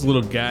guys. Just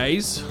little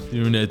guys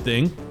doing that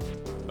thing.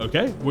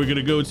 Okay, we're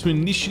gonna go to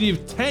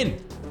initiative 10.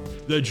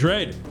 The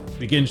Dread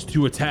begins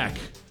to attack.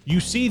 You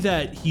see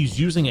that he's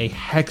using a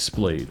hex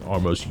blade.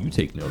 Almost, you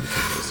take notice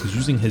of this. He's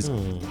using his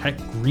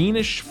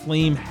greenish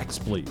flame hex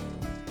blade.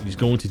 He's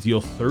going to deal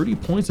 30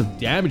 points of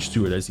damage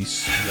to it as he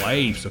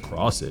swipes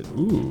across it.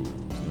 Ooh,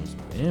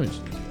 some damage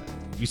to that.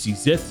 You see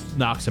Zith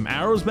knock some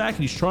arrows back,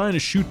 and he's trying to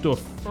shoot the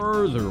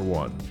further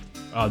one.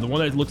 The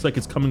one that looks like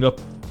it's coming up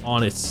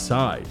on its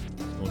side.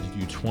 He's going to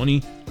do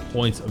 20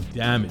 points of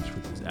damage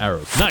with his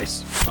arrows.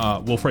 Nice.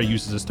 Wolfrey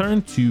uses his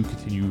turn to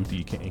continue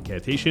the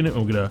incantation. And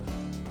we're gonna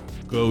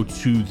go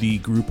to the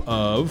group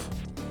of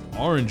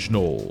orange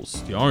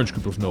gnolls, the orange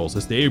group of gnolls,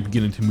 as they are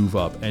beginning to move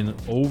up and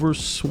over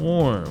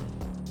swarm.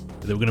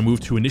 They're gonna move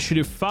to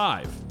initiative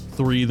 5.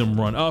 3 of them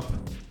run up.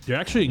 They're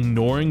actually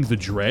ignoring the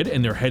dread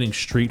and they're heading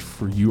straight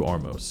for you,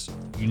 Armos.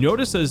 You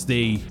notice as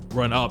they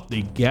run up,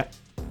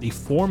 they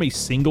form a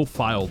single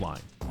file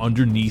line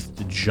underneath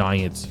the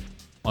giant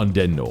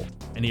undead gnoll,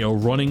 and they are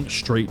running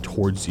straight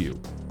towards you.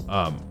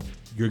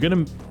 They're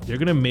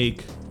gonna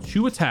make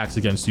 2 attacks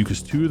against you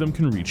because 2 of them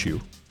can reach you,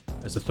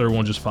 as the third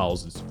one just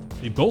follows this.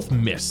 They both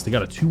miss. They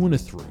got a 2 and a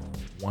 3.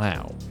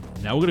 Wow.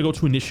 Now we're gonna go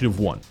to initiative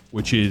 1,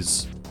 which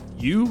is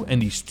you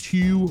and these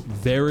 2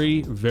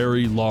 very,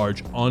 very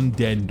large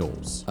undead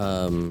gnolls.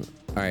 All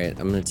right,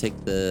 I'm gonna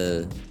take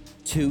the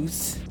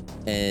tooth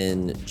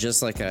and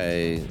just like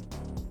I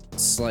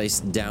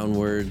sliced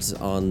downwards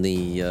on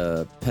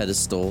the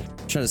pedestal,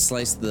 trying to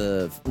slice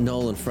the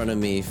gnoll in front of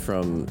me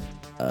from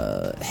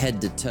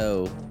head to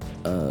toe,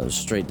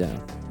 straight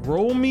down.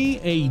 Roll me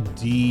a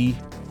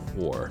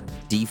D4.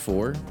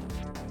 D4,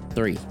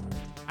 3.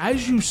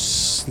 As you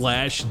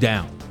slash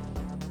down,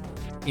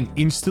 it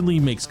instantly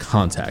makes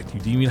contact. You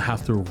didn't even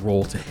have to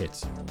roll to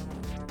hit.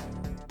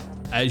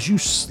 As you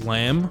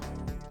slam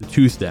the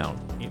tooth down,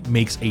 it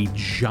makes a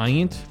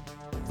giant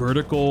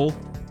vertical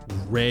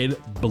red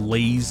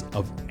blaze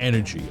of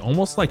energy,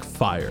 almost like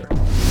fire.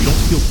 You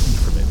don't feel heat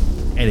from it,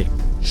 and it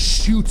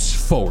shoots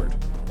forward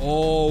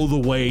all the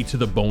way to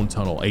the bone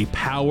tunnel. A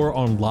power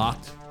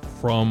unlocked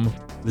from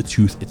the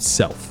tooth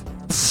itself.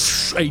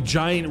 A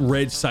giant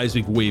red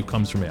seismic wave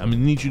comes from it. I'm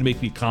gonna need you to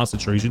make me a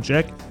concentration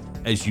check,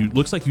 as you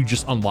looks like you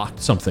just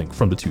unlocked something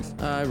from the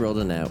tooth. I rolled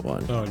a nat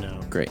 1. Oh no.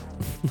 Great.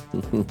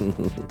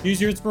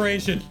 Use your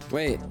inspiration.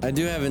 Wait, I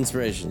do have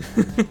inspiration.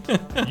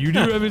 You do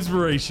have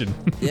inspiration.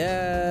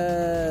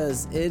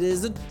 Yes, it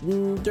is a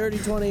dirty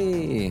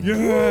 20.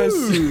 Yes!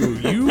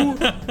 You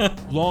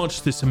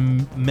launch this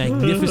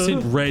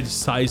magnificent red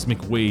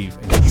seismic wave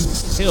and you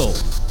kill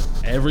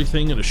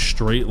everything in a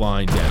straight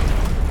line down.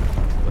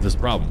 But there's a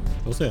problem.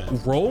 Don't say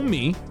that. Roll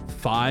me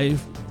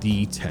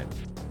 5d10.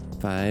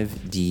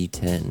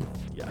 5d10.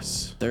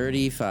 Yes.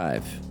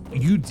 35.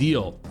 You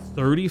deal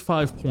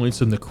 35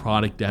 points of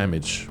necrotic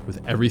damage with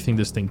everything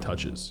this thing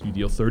touches. You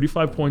deal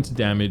 35 points of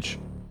damage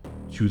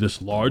to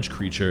this large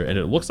creature, and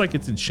it looks like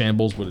it's in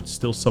shambles, but it's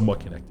still somewhat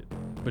connected.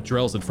 But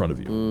Drell's in front of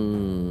you.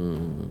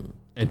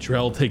 And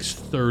Drell takes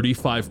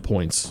 35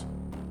 points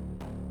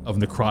of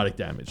necrotic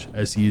damage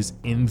as he is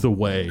in the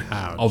way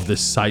of the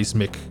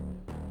seismic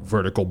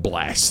vertical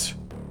blast.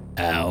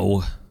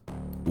 Ow.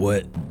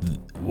 What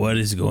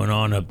is going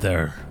on up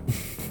there?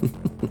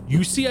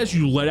 You see as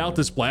you let out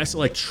this blast, it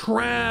like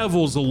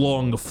travels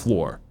along the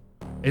floor.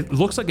 It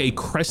looks like a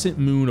crescent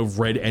moon of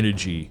red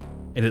energy,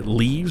 and it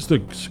leaves the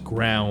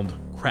ground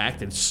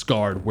cracked and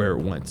scarred where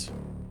it went.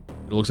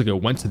 It looks like it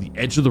went to the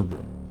edge of the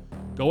room.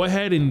 Go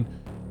ahead and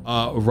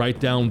write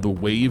down the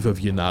Wave of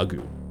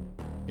Yeenoghu.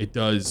 It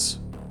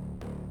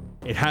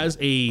has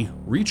a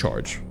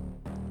recharge.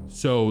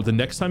 So the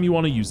next time you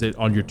want to use it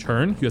on your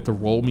turn, you have to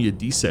roll me a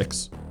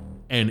d6.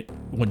 And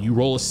when you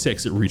roll a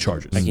 6, it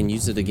recharges. I can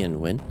use it again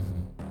when?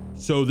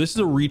 So this is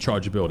a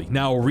recharge ability.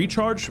 Now, a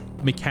recharge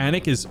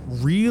mechanic is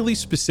really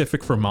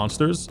specific for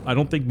monsters. I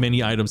don't think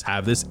many items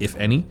have this, if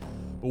any.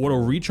 But what a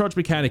recharge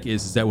mechanic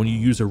is that when you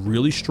use a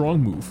really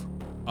strong move,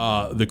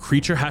 the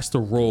creature has to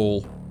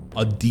roll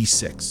a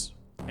d6.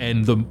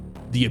 And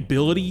the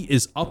ability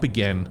is up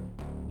again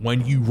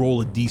when you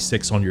roll a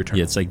d6 on your turn.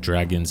 Yeah, it's like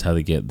dragons, how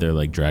they get their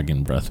like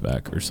dragon breath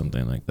back or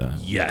something like that.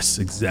 Yes,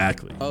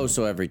 exactly. Oh,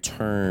 so every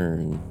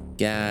turn.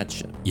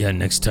 Gotcha. Yeah,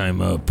 next time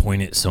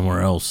point it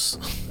somewhere else.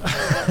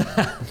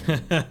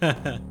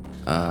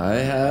 I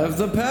have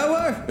the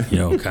power. You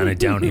know, kind of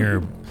down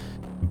here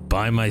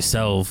by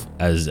myself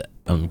as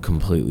I'm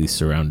completely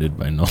surrounded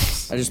by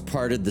gnolls. I just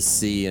parted the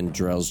sea and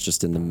Drell's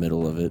just in the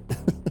middle of it.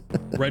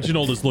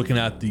 Reginald is looking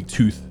at the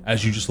tooth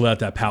as you just let out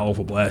that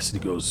powerful blast,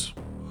 and he goes,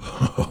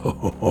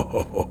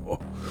 "Oh,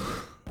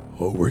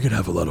 we're gonna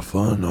have a lot of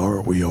fun,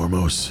 aren't we,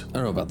 Armos? I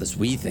don't know about this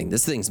we thing.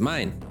 This thing's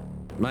mine.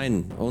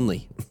 Mine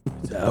only.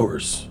 It's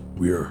ours.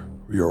 We are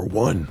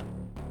one."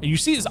 And you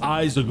see his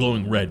eyes are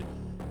glowing red.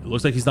 It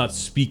looks like he's not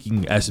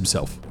speaking as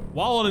himself.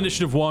 While on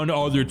initiative 1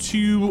 are there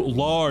 2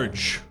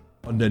 large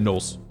undead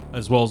gnolls,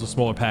 as well as a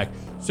smaller pack.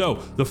 So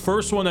the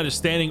first one that is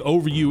standing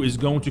over you is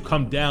going to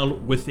come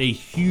down with a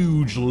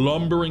huge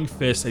lumbering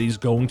fist, and he's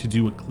going to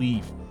do a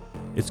cleave.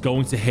 It's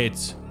going to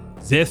hit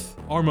Zith,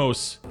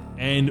 Armos,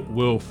 and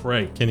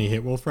Wilfrey. Can he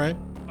hit Wolfrey?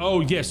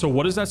 Oh yeah, so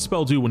what does that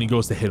spell do when he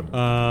goes to hit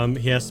him?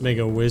 He has to make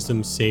a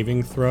wisdom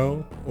saving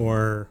throw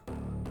or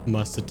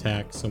must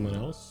attack someone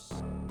else.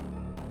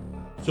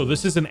 So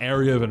this is an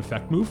area of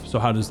effect move, so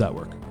how does that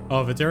work?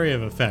 Oh, if it's area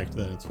of effect,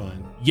 then it's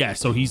fine. Yeah,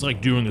 so he's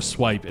like doing a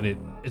swipe, and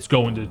it's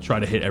going to try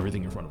to hit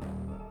everything in front of him.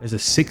 There's a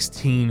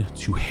 16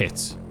 to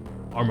hit.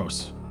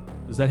 Armos,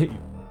 does that hit you?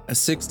 A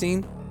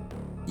 16?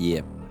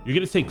 Yep. You're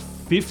gonna take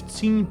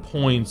 15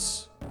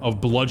 points of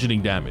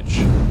bludgeoning damage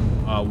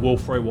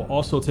Wolfray will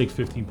also take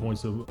 15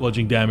 points of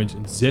bludgeoning damage,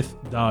 and Zith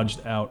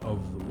dodged out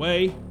of the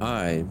way.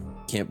 I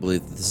can't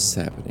believe that this is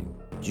happening.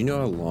 Do you know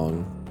how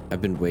long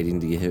I've been waiting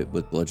to get hit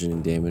with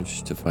bludgeoning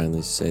damage to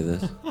finally say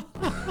this?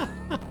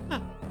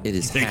 It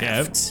is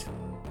halved.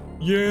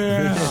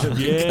 Yeah.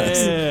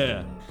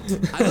 Yeah.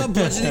 I thought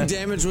bludgeoning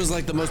damage was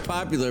like the most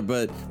popular,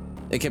 but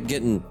it kept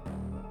getting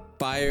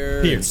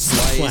fire, and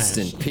sliced,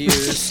 and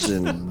pierced,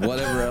 and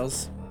whatever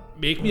else.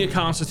 Make me a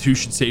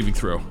Constitution saving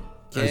throw.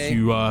 Okay. As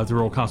you have to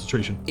roll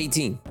concentration.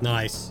 18.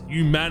 Nice.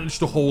 You manage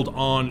to hold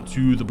on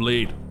to the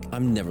blade.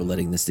 I'm never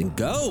letting this thing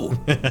go.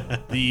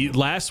 The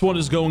last one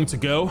is going to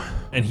go,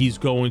 and he's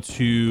going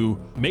to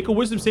make a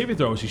wisdom saving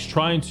throw. He's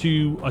trying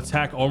to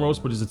attack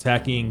Ormos, but is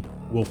attacking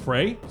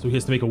Wolfray, so he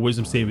has to make a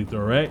wisdom saving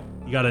throw, right?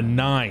 He got a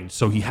 9,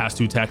 so he has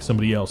to attack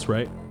somebody else,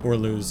 right? Or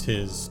lose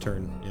his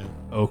turn. Yeah.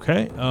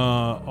 Okay.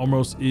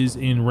 Ormos is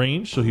in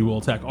range, so he will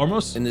attack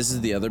Ormos. And this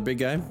is the other big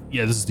guy?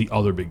 Yeah, this is the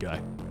other big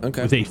guy.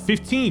 Okay. With a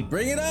 15.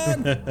 Bring it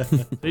on.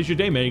 Today's your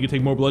day, man. You can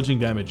take more bludgeoning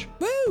damage.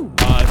 Woo.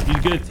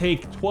 He's going to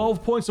take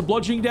 12 points of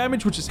bludgeoning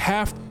damage, which is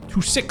half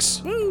to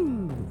 6. Woo.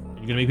 You're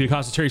going to make me a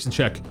concentration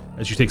check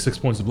as you take 6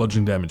 points of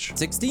bludgeoning damage.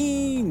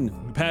 16.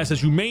 You pass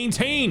as you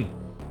maintain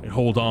and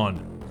hold on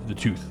to the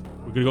tooth.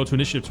 We're going to go to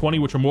initiative 20,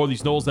 which are more of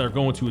these gnolls that are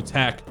going to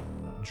attack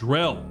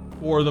Drell.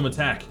 4 of them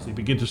attack as they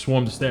begin to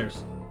swarm the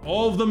stairs.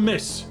 All of them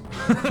miss.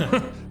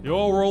 They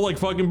all roll like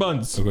fucking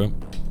buns. Okay.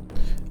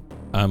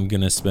 I'm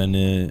gonna spend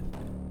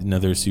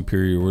another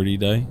superiority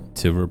die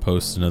to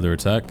riposte another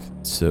attack.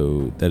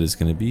 So that is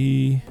gonna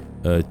be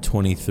a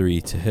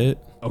 23 to hit.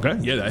 Okay,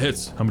 yeah, that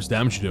hits. How much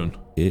damage you doing?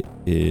 It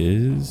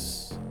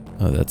is...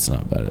 Oh, that's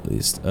not bad at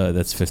least.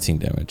 That's 15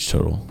 damage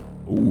total.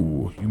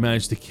 Ooh, you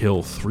managed to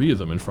kill 3 of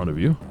them in front of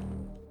you.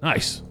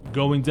 Nice.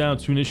 Going down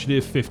to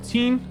initiative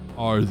 15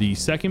 are the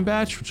second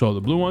batch, which are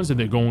the blue ones, and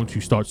they're going to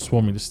start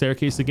swarming the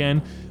staircase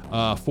again.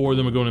 4 of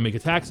them are going to make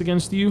attacks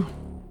against you.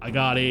 I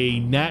got a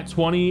nat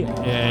 20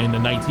 and a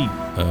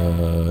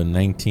 19.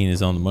 19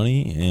 is on the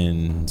money,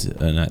 and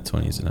a nat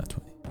 20 is a nat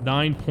 20.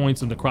 9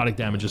 points of necrotic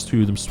damage as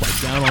 2 of them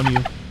swipe down on you,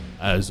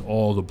 as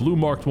all the blue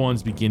marked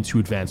ones begin to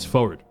advance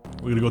forward.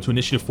 We're going to go to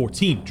initiative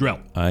 14,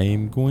 Drell. I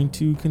am going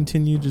to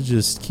continue to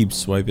just keep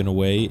swiping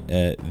away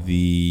at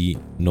the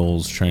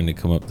gnolls trying to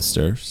come up the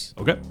stairs.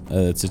 Okay.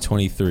 That's a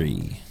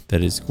 23.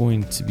 That is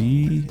going to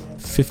be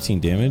 15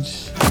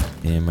 damage.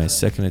 And my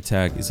second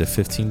attack is a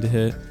 15 to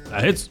hit.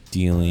 That hits.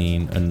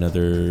 Dealing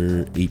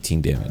another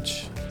 18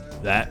 damage.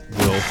 That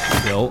will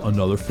kill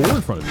another 4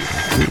 in front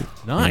of you.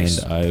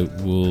 Nice. And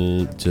I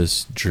will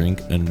just drink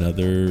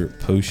another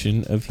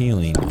potion of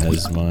healing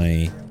as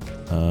my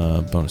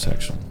bonus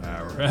action.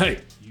 All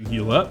right. You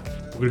heal up.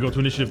 We're going to go to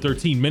initiative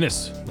 13,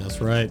 Menace.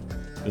 That's right.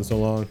 It's been so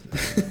long.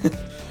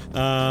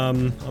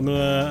 I'm going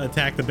to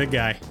attack the big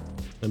guy.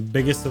 The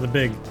biggest of the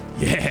big.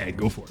 Yeah,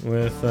 go for it.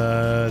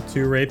 With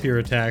 2 rapier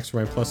attacks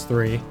for my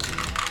 +3.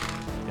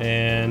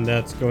 And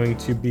that's going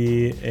to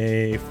be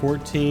a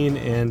 14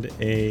 and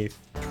a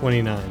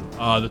 29.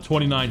 The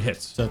 29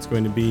 hits. So that's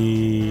going to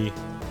be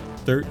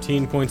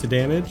 13 points of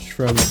damage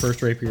from the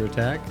first rapier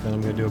attack. Then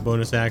I'm going to do a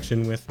bonus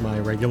action with my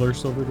regular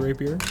silvered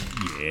rapier.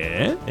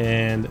 Yeah.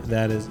 And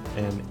that is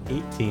an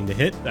 18 to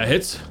hit. That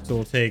hits. So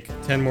we'll take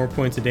 10 more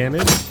points of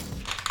damage.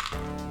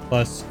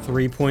 Plus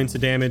 3 points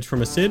of damage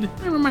from a Sid.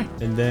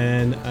 And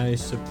then I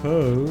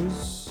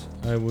suppose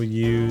I will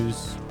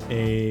use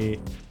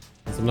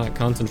since I'm not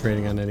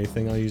concentrating on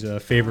anything, I'll use a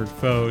favored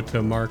foe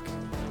to mark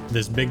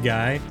this big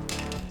guy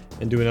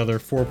and do another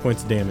 4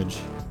 points of damage.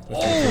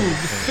 Oh,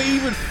 the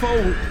favorite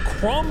foe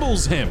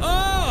crumbles him.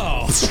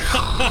 Oh!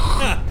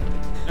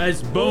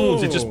 As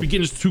Bones, it just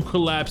begins to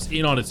collapse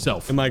in on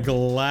itself. Am I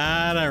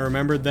glad I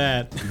remembered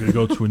that? We're going to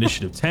go to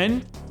initiative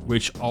 10,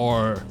 which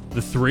are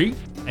the 3.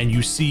 And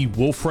you see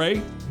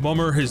Wolfray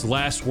murmur his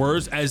last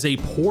words as a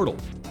portal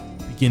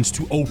begins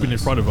to open in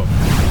front of him.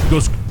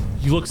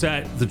 He looks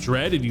at the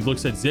Dread and he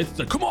looks at Zith. He's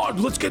like, come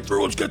on, let's get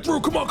through.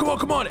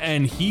 Come on.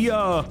 And he,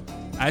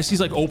 as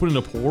he's like opening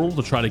the portal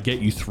to try to get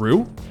you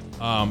through,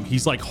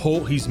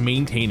 he's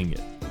maintaining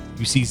it.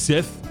 You see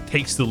Zith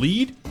takes the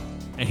lead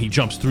and he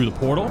jumps through the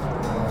portal.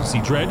 You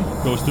see Dread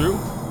goes through,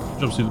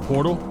 jumps through the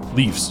portal,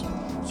 leaves.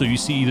 So you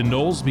see the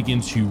gnolls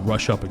begin to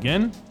rush up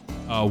again.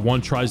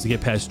 One tries to get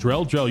past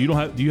Drell.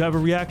 Drell, do you have a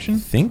reaction? I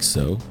think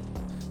so.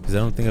 Because I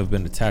don't think I've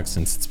been attacked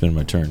since it's been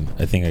my turn.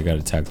 I think I got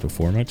attacked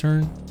before my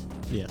turn.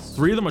 Yes.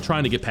 3 of them are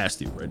trying to get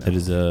past you right now. That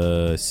is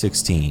a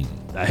 16.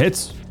 That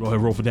hits. Go ahead,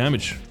 roll for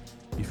damage.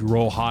 If you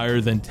roll higher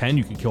than 10,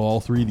 you can kill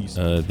all 3 of these.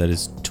 That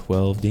is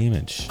 12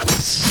 damage.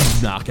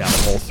 Knock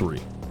out all 3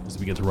 as they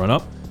begin to run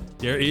up.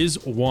 There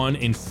is one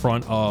in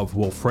front of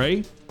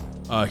Wolfray.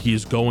 He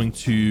is going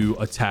to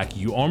attack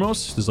you,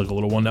 Ormos. There's like a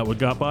little one that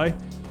got by.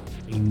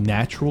 A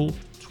natural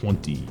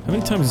 20. How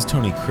many times did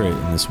Tony crit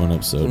in this one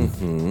episode?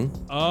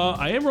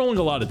 I am rolling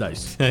a lot of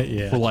dice.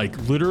 Yeah. For like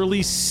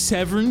literally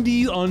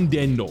 70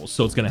 undendals,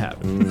 so it's gonna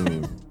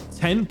happen.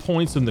 10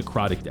 points of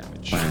necrotic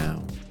damage.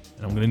 Wow.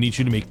 And I'm gonna need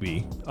you to make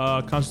me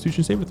a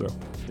Constitution saving throw.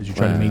 as you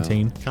try to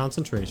maintain.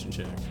 Concentration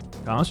check.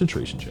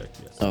 Concentration check,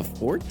 yes. A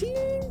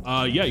 14?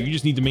 Yeah, you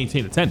just need to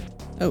maintain a 10.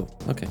 Oh,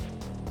 okay.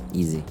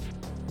 Easy.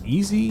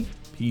 Easy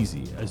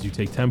peasy as you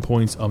take 10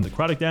 points of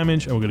necrotic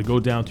damage, and we're going to go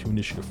down to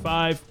initiative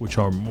 5, which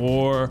are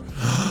more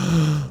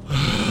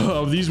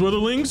of these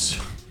witherlings.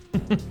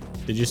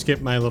 Did you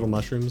skip my little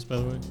mushrooms, by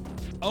the way?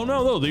 Oh,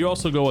 no, they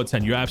also go at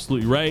 10. You're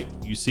absolutely right.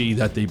 You see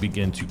that they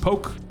begin to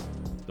poke.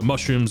 The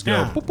mushrooms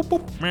go, boop, boop,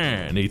 boop,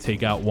 man. They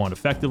take out one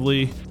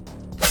effectively.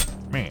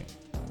 Man.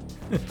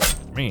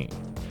 Man.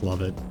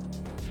 Love it.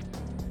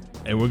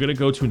 And we're going to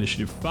go to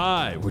initiative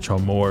 5, which are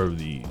more of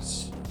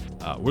these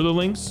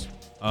witherlings.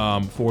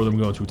 4 of them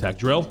going to attack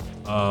Drill.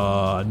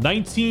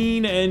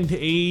 19 and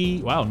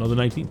a... Wow, another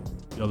 19.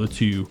 The other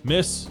 2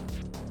 miss.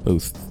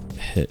 Both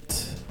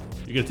hit.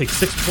 You're going to take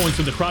 6 points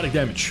of necrotic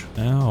damage.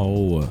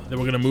 Ow. Then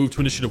we're going to move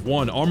to initiative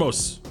 1.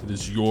 Armos, it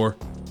is your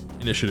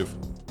initiative.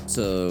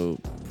 So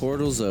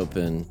portal's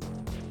open.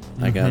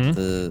 I got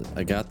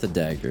the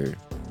dagger.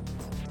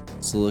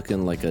 It's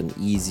looking like an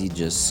easy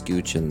just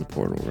scooch in the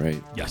portal,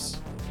 right?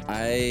 Yes.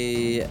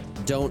 I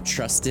don't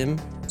trust him,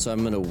 so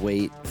I'm gonna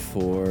wait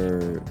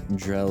for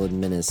Drell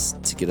and Menace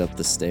to get up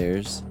the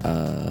stairs.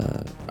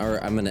 Or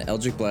I'm gonna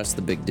Eldritch Blast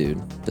the big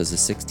dude. Does a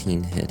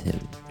 16 hit him?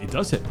 It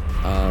does hit.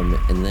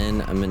 And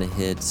then I'm gonna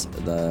hit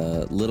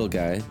the little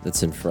guy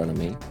that's in front of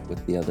me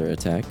with the other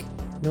attack.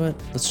 You know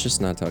what? Let's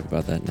just not talk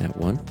about that nat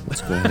 1.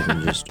 Let's go ahead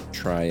and just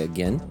try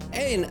again.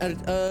 And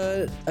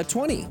a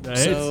 20.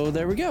 Nice. So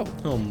there we go.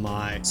 Oh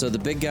my. So the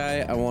big guy,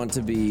 I want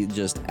to be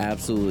just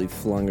absolutely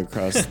flung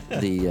across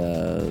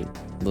the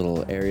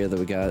little area that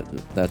we got.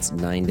 That's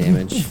 9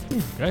 damage.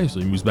 Okay,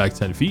 so he moves back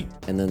 10 feet.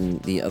 And then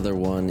the other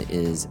one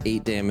is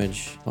 8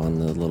 damage on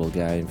the little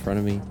guy in front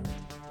of me.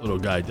 Little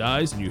guy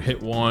dies, and you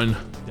hit one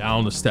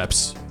down the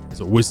steps. As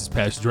it whizzes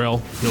past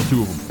Drell, kill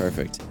 2 of them.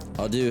 Perfect.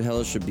 I'll do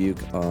Hellish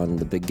Rebuke on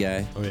the big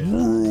guy. Oh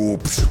yeah.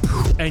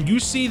 And you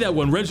see that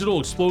when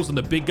Reginald explodes on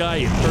the big guy,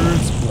 it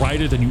burns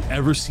brighter than you've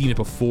ever seen it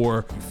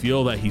before. You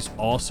feel that he's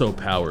also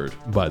powered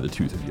by the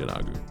Tooth of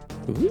Yeenoghu.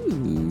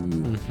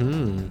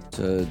 Ooh.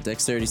 So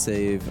dexterity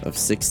save of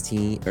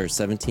 16 or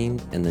 17,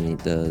 and then he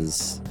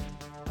does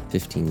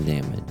 15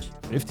 damage.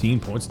 15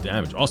 points of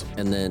damage. Awesome.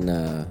 And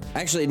then,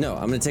 actually, no,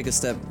 I'm gonna take a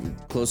step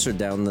closer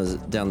down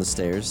the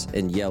stairs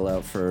and yell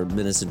out for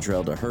Menace and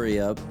Drell to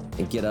hurry up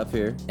and get up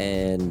here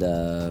and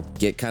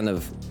get kind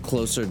of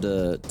closer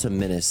to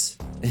Menace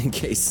in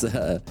case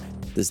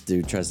this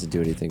dude tries to do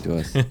anything to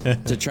us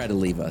to try to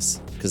leave us,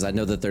 because I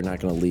know that they're not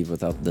gonna leave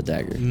without the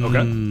dagger.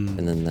 Okay.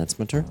 And then that's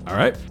my turn. All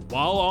right.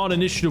 While on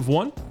initiative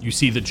 1, you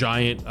see the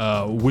giant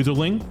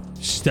witherling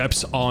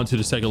steps onto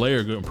the second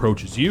layer,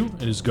 approaches you,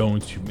 and is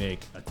going to make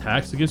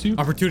attacks against you.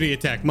 Opportunity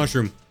attack.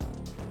 Mushroom.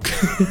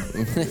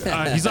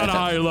 He's on a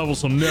higher level,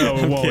 so no,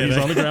 it won't. He's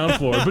on the ground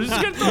floor. But it's a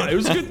good thought. It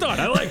was a good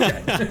thought. I like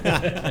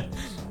that.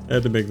 I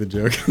had to make the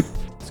joke.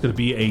 It's going to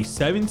be a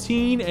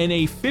 17 and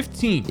a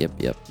 15. Yep.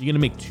 You're going to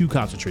make 2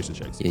 concentration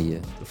checks. Yeah.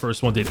 The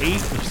first one did 8.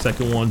 The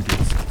second one did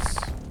 6.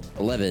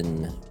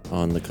 11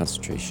 on the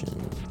concentration.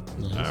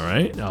 All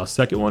right. Now,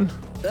 second one.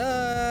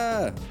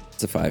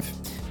 It's a 5.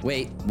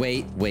 Wait. Your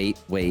wait,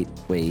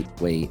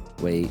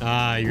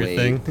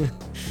 thing.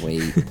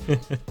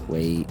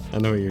 Wait. I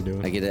know what you're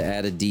doing. I get to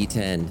add a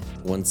D10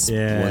 once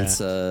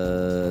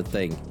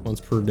thing.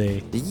 Once per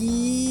day.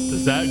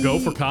 Does that go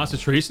for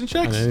concentration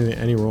checks?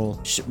 Any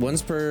roll.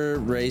 Once per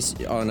race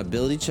on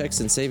ability checks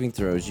and saving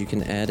throws, you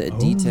can add a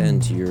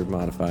D10 to your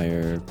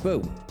modifier.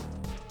 Boom.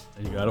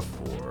 And you got a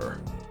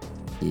 4.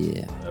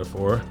 Yeah. Got a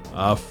 4.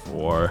 A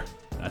 4.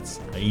 That's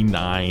a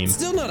 9.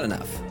 Still not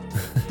enough.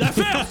 That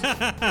fails!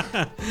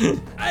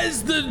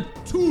 As the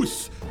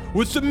tooth,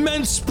 with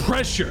immense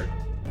pressure,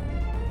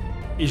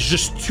 is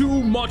just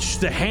too much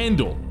to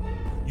handle,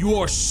 you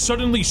are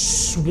suddenly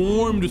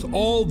swarmed with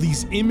all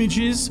these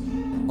images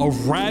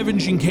of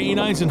ravaging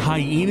canines and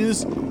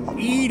hyenas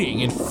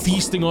eating and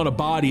feasting on a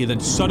body, and then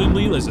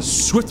suddenly, there's a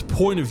swift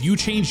point of view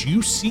change.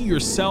 You see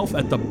yourself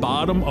at the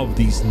bottom of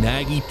these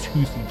naggy,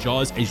 toothy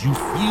jaws as you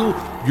feel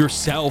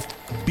yourself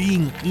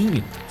being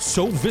eaten.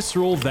 So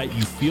visceral that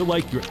you feel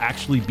like you're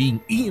actually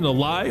being eaten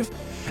alive.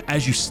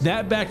 As you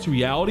snap back to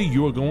reality,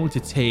 you are going to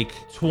take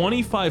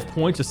 25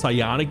 points of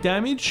psionic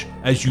damage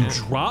as you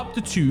drop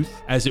the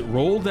tooth as it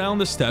rolled down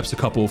the steps a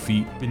couple of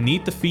feet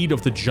beneath the feet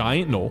of the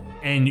giant gnoll.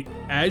 And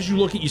as you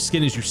look at your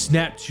skin, as you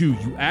snap to,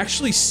 you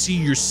actually see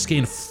your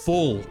skin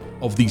full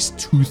of these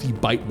toothy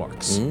bite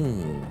marks.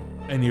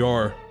 And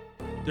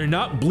they're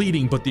not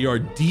bleeding, but they are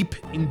deep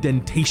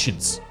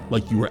indentations,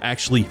 like you were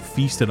actually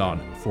feasted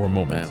on for a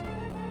moment. Wow.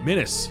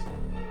 Menace,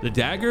 the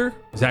dagger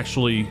is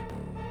actually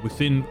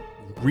within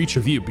reach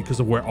of you because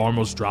of where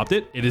Armos dropped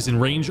it. It is in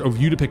range of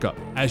you to pick up.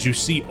 As you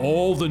see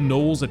all the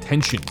gnoll's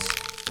attentions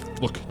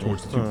look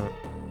towards the tooth.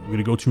 We're going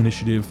to go to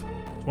initiative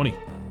 20.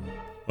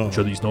 Which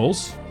are these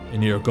gnolls,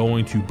 and they are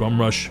going to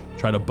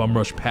try to bum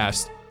rush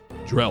past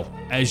Drell.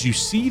 As you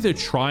see they're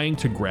trying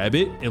to grab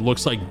it, it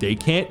looks like they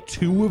can't.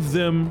 2 of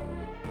them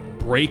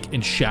break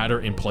and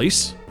shatter in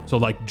place. So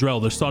like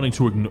Drell, they're starting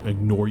to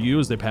ignore you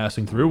as they're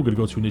passing through. We're going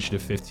to go to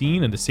initiative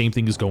 15, and the same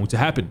thing is going to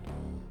happen.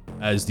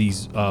 as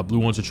these blue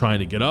ones are trying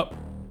to get up.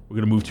 We're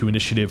going to move to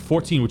initiative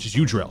 14, which is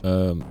you,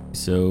 Drell.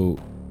 So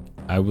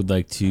I would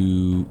like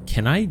to,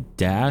 can I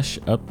dash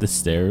up the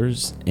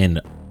stairs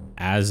and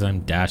as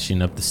I'm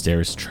dashing up the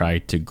stairs, try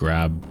to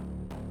grab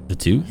the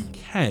tooth?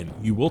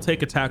 You will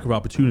take attack of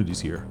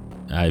opportunities here.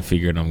 I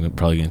figured I'm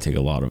probably going to take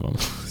a lot of them.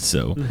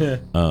 So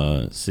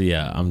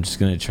yeah, I'm just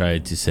going to try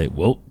to say,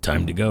 well,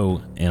 time to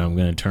go. And I'm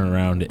going to turn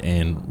around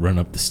and run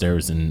up the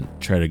stairs and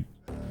try to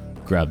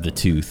grab the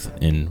tooth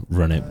and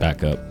run it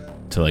back up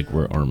to like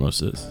where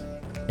Armos is.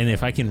 And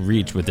if I can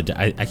reach with the,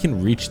 I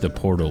can reach the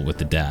portal with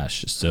the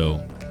dash.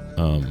 So,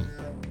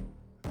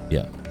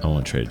 yeah, I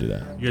want to try to do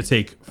that. You're going to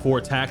take 4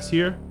 attacks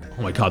here.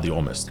 Oh my God, they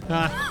all missed.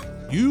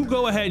 You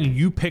go ahead and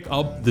you pick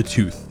up the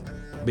tooth.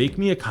 Make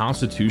me a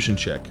constitution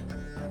check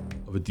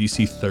of a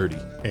DC 30.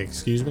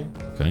 Excuse me?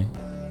 Okay.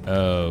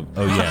 Oh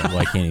yeah, well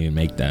I can't even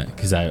make that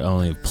because I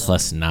only have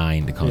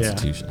 +9 to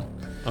constitution. Yeah.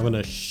 I'm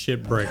gonna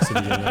shit bricks if you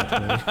get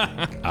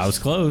that 20. I was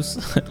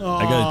close. I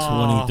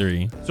got a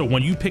 23. So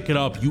when you pick it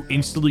up, you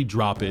instantly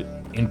drop it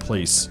in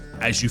place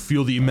as you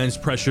feel the immense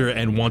pressure.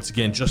 And once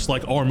again, just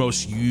like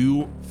Armos,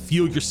 you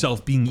feel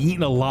yourself being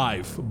eaten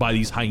alive by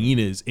these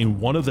hyenas in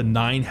one of the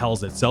 9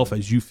 hells itself.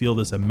 As you feel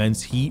this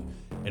immense heat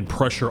and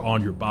pressure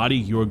on your body,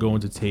 you are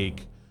going to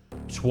take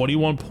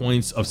 21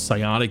 points of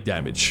psionic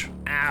damage.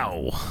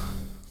 Ow.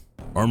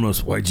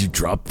 Armos, why'd you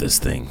drop this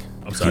thing?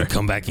 I'm sorry. Can you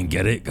come back and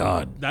get it?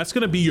 God. That's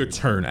going to be your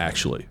turn,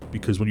 actually,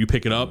 because when you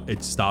pick it up,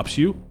 it stops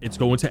you. It's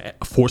going to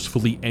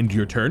forcefully end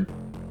your turn.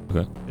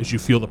 Okay. As you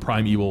feel the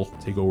prime evil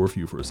take over for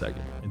you for a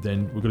second. And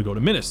then we're going to go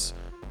to Minas.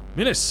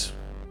 Minas,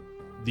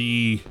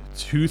 the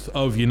Tooth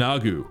of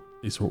Yeenoghu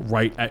is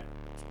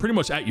pretty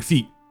much at your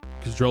feet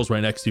because Drell's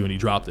right next to you and he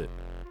dropped it.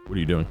 What are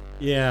you doing?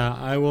 Yeah,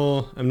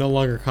 I'm no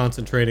longer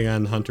concentrating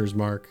on Hunter's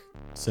Mark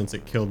since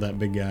it killed that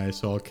big guy.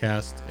 So I'll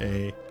cast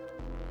a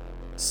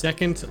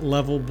 2nd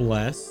level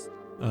bless.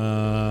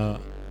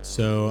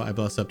 So I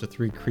bless up to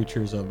 3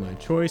 creatures of my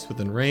choice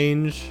within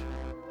range.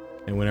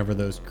 And whenever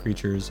those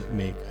creatures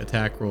make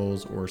attack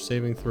rolls or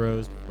saving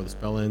throws before the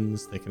spell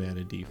ends, they can add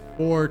a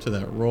d4 to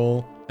that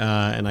roll.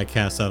 And I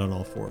cast that on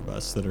all 4 of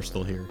us that are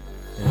still here.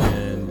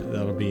 And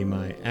that'll be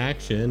my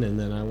action. And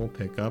then I will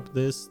pick up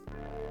this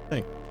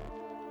thing.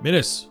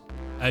 Minas,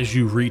 as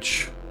you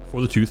reach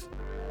for the tooth,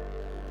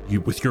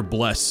 with your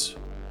bless,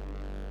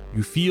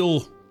 you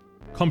feel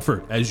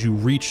comfort as you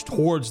reach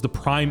towards the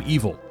prime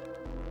evil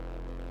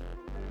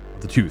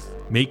of the tooth.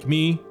 Make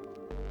me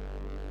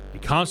a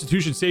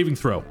Constitution saving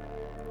throw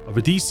of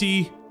a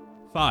DC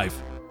 5.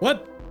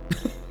 What?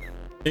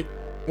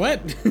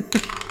 What?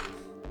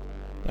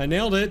 I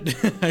nailed it.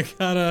 I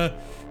got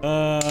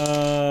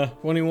a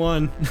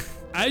 21.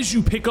 As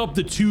you pick up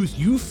the tooth,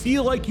 you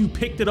feel like you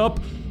picked it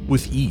up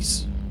with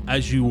ease,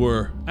 as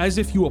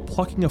if you were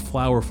plucking a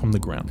flower from the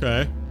ground.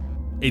 Okay.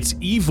 Its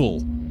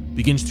evil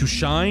begins to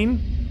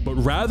shine, but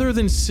rather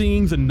than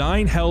seeing the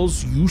 9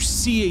 hells, you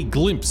see a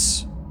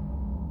glimpse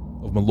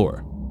of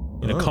Malora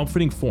in a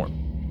comforting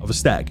form of a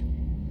stag.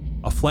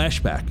 A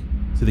flashback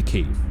to the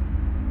cave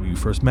where you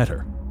first met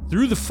her.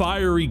 Through the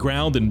fiery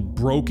ground and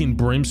broken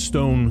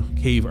brimstone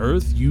cave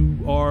earth, you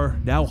are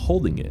now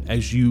holding it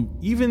as you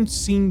even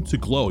seem to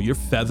glow. Your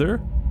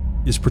feather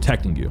is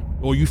protecting you,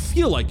 or you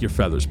feel like your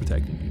feather is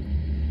protecting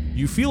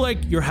you. You feel like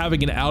you're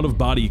having an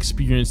out-of-body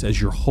experience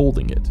as you're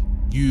holding it.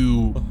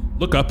 You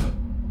look up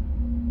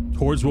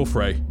towards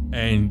Wolfrey,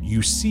 and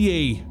you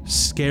see a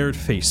scared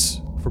face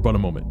for but a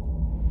moment.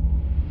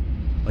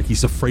 Like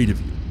he's afraid of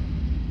you.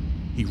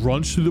 He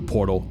runs through the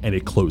portal, and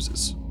it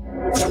closes.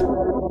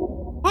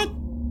 What?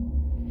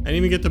 I didn't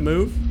even get to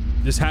move?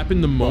 This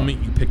happened the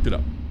moment you picked it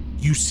up.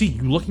 You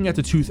looking at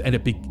the tooth, and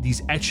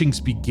these etchings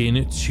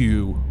begin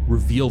to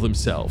reveal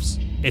themselves.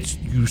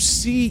 You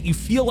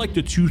feel like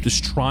the tooth is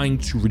trying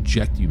to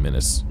reject you,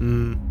 Minas.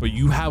 But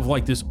you have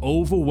like this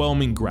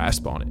overwhelming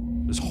grasp on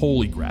it, this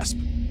holy grasp.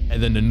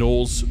 And then the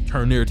gnolls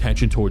turn their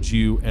attention towards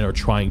you and are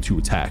trying to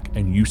attack.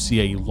 And you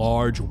see a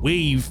large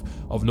wave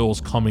of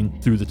gnolls coming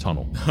through the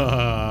tunnel.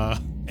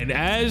 And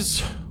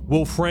as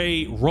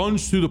Wolfrey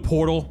runs through the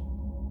portal,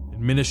 and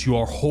Minas, you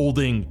are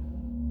holding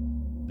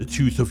the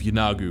Tooth of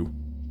Yeenoghu.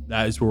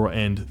 That is where we'll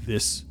end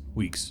this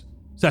week's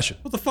session.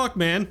 What the fuck,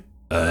 man?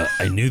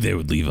 I knew they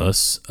would leave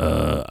us.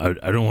 I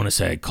don't want to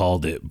say I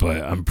called it, but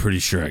I'm pretty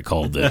sure I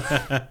called it.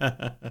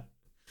 I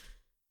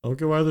don't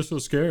get why they're so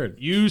scared.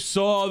 You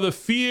saw the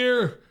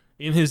fear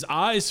in his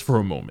eyes for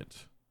a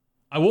moment.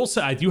 I will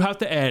say, I do have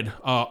to add,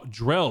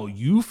 Drell,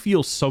 you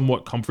feel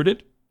somewhat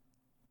comforted.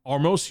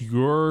 Armos,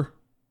 you're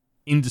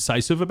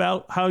indecisive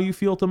about how you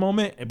feel at the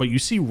moment, but you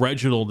see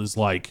Reginald is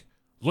like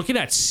looking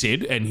at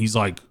Sid, and he's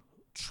like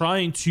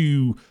trying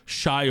to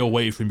shy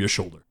away from your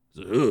shoulder.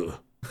 Ugh.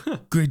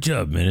 Great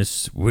job,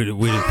 Menace. Way to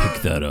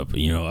pick that up.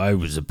 You know, I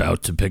was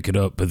about to pick it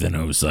up, but then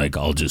I was like,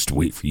 I'll just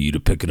wait for you to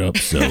pick it up,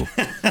 so...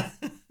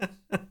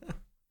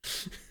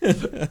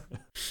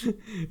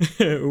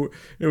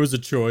 It was a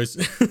choice.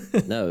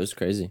 No, it was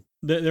crazy.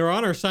 They were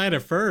on our side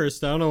at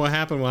first. I don't know what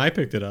happened when I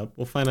picked it up.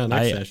 We'll find out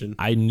next session.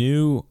 I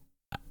knew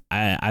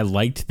I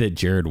liked that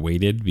Jared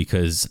waited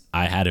because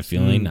I had a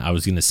feeling I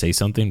was going to say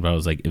something, but I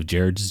was like, if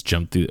Jared just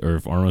jumped through, or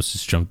if Armos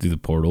just jumped through the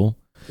portal,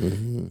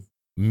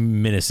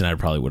 Menace and I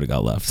probably would have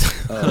got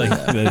left. Oh, like,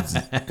 that's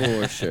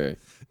for sure.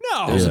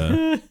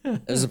 No.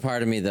 There's a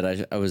part of me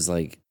that I was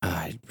like,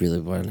 I really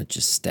want to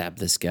just stab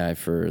this guy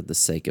for the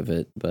sake of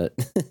it, but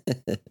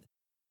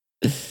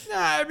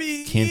I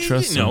mean, can't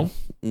trust him.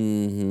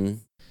 mm-hmm.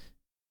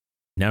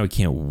 Now I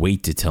can't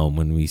wait to tell him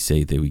when we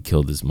say that we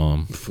killed his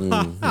mom.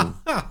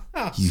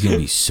 Mm-hmm. He's going to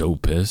be so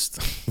pissed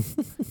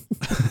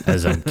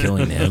as I'm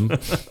killing him.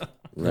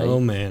 Right. Oh,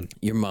 man.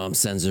 Your mom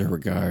sends her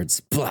regards.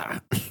 Blah.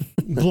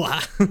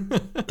 Blah.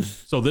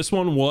 So this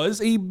one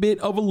was a bit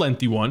of a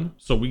lengthy one.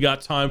 So we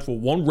got time for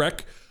one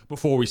rec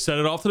before we send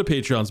it off to the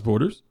Patreon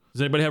supporters.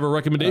 Does anybody have a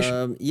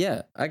recommendation?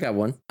 Yeah, I got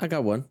one.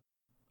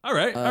 All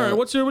right.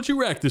 What's your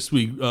rec this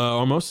week,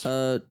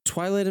 Armos?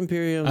 Twilight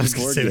Imperium. I was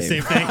going to say the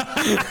same thing.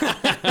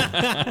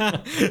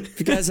 If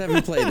you guys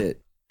haven't played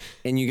it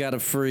and you got a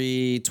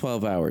free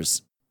 12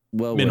 hours,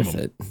 well Minimum.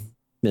 worth it.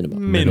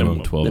 Minimum.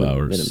 Minimum 12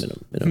 hours.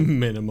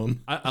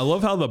 Minimum. I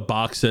love how the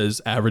box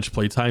says average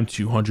playtime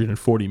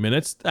 240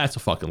 minutes. That's a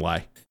fucking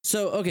lie.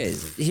 So, okay,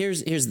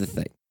 here's the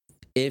thing.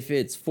 If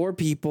it's 4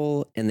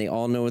 people and they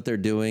all know what they're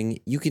doing,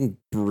 you can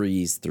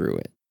breeze through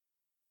it.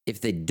 If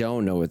they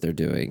don't know what they're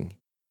doing,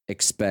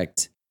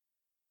 expect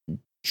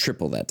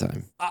triple that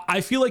time.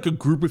 I feel like a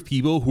group of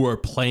people who are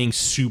playing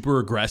super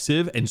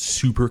aggressive and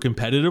super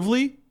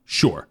competitively,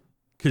 sure.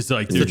 Because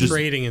like It's they're the just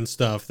trading and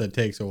stuff that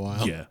takes a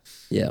while. yeah.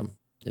 Yeah.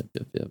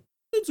 Yep.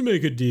 Let's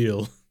make a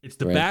deal. It's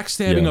the Right.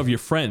 backstabbing Yeah. of your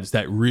friends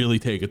that really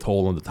take a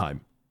toll on the time.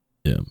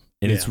 Yeah.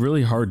 And it's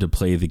really hard to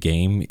play the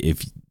game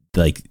if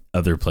like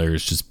other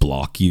players just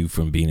block you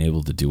from being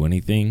able to do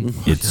anything.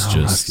 It's I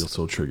just feel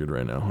so triggered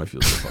right now. I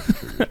feel so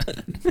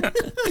fucking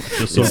triggered. I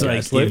feel so it's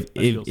like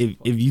gaslit.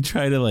 if you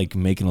try to like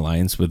make an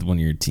alliance with one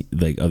of your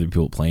like other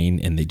people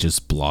playing and they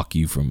just block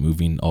you from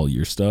moving all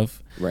your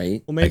stuff.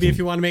 Right? Well, maybe if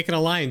you want to make an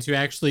alliance, you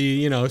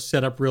actually,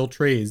 set up real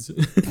trades.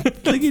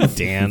 Look at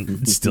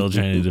Dan still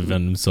trying to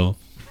defend himself.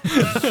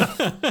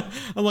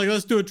 I'm like,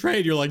 let's do a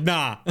trade. You're like,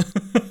 nah.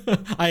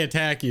 I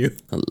attack you.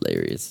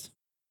 Hilarious.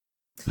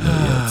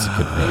 Yeah, it's a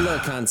good A little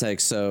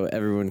context. So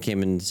everyone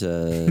came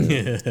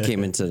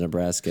into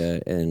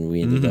Nebraska, and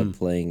we ended up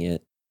playing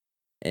it.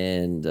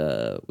 And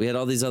we had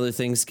all these other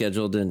things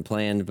scheduled and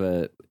planned,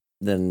 but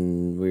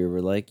then we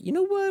were like, you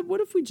know what? What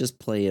if we just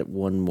play it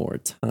one more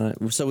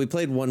time? So we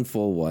played one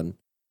full one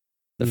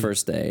the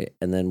first day,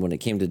 and then when it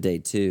came to day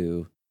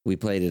 2, we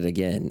played it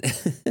again.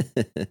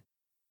 It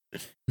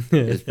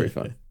was pretty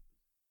fun.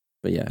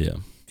 But yeah,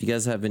 if you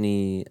guys have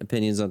any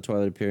opinions on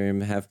Twilight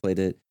Imperium, have played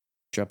it,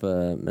 drop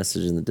a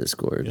message in the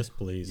Discord. Yes,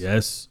 please.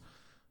 Yes.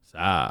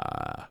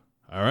 All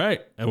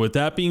right. And with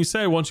that being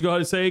said, why don't you go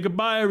ahead and say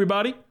goodbye,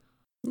 everybody?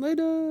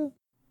 Later.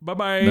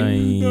 Bye-bye.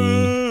 Bye.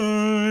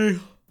 Bye.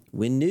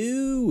 We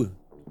knew.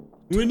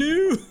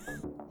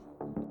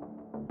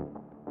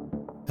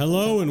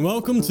 Hello and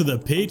welcome to the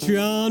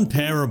Patreon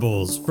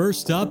Parables.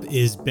 First up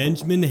is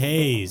Benjamin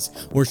Hayes,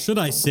 or should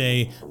I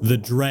say, the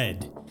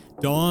Dread.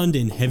 Donned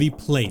in heavy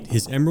plate,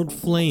 his emerald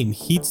flame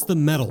heats the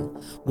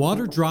metal.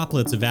 Water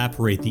droplets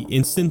evaporate the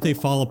instant they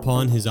fall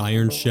upon his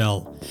iron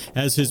shell.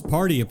 As his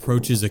party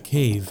approaches a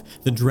cave,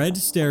 the Dread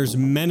stares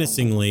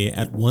menacingly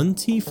at one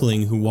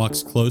tiefling who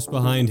walks close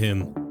behind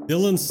him.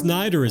 Dylan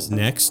Snyder is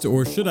next,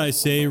 or should I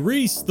say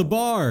Reese the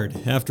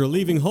Bard. After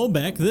leaving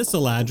Holbeck, this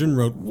Eladrin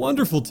wrote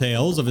wonderful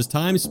tales of his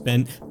time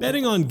spent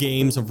betting on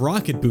games of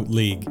Rocket Boot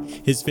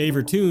League. His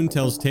favorite tune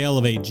tells tale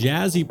of a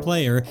jazzy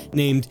player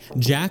named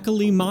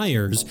Jackalee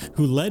Myers,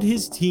 who led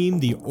his team,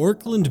 the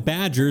Orkland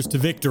Badgers, to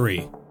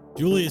victory.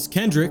 Julius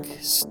Kendrick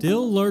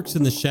still lurks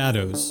in the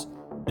shadows.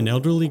 An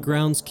elderly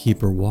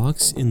groundskeeper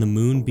walks in the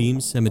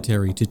Moonbeam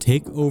Cemetery to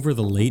take over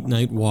the late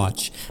night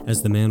watch.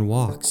 As the man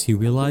walks, he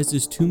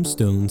realizes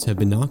tombstones have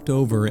been knocked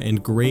over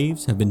and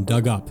graves have been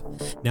dug up.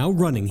 Now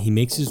running, he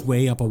makes his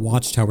way up a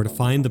watchtower to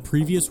find the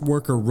previous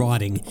worker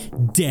rotting,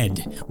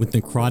 dead with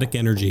necrotic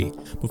energy.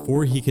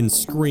 Before he can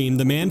scream,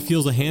 the man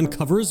feels a hand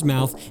cover his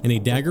mouth and a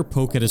dagger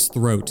poke at his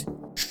throat.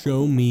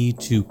 "Show me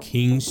to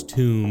King's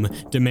Tomb,"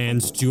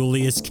 demands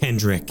Julius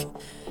Kendrick.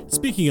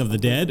 Speaking of the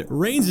dead,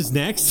 Reigns is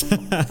next.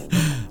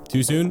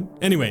 Too soon?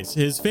 Anyways,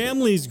 his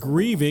family's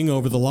grieving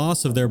over the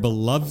loss of their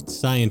beloved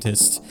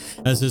scientist.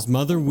 As his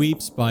mother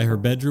weeps by her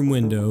bedroom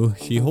window,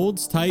 she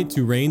holds tight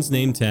to Reigns'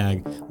 name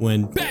tag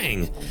when,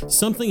 bang!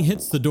 Something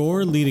hits the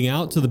door leading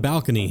out to the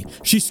balcony.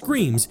 She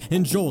screams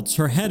and jolts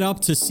her head up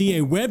to see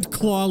a webbed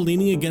claw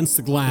leaning against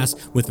the glass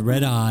with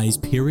red eyes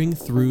peering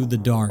through the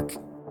dark.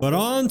 But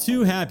on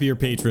to happier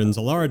patrons.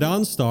 Alara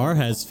Dawnstar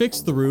has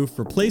fixed the roof,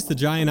 replaced the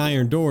giant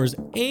iron doors,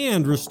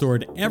 and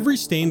restored every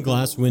stained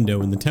glass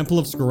window in the Temple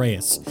of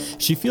Scareus.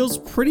 She feels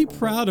pretty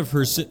proud of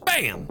her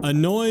BAM! A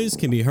noise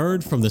can be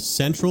heard from the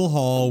central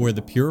hall where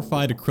the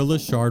purified Acryla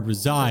shard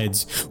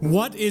resides.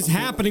 What is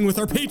happening with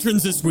our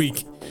patrons this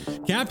week?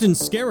 Captain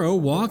Scarrow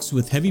walks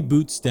with heavy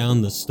boots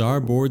down the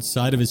starboard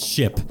side of his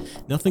ship.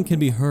 Nothing can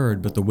be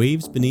heard but the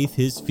waves beneath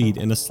his feet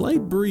and a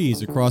slight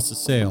breeze across the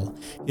sail.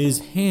 His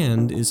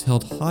hand is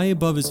held high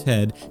above his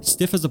head,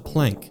 stiff as a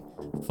plank.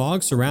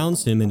 Fog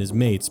surrounds him and his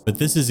mates, but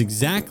this is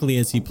exactly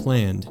as he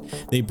planned.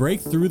 They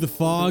break through the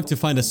fog to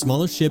find a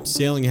smaller ship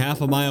sailing half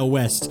a mile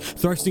west.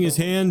 Thrusting his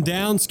hand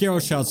down, Scarrow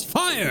shouts,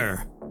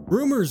 "Fire!"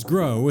 Rumors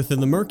grow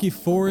within the murky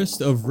forest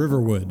of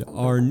Riverwood.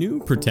 Our new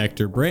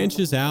protector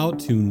branches out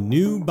to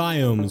new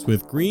biomes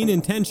with green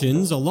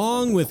intentions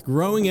along with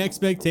growing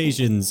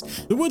expectations.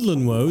 The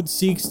Woodland Woad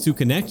seeks to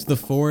connect the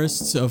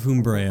forests of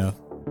Humbrea.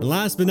 And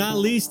last but not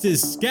least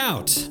is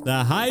Scout.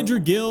 The Hydra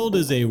Guild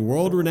is a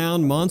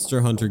world-renowned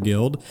monster hunter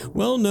guild,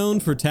 well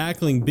known for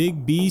tackling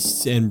big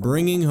beasts and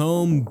bringing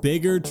home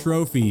bigger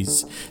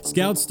trophies.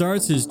 Scout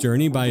starts his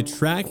journey by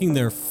tracking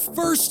their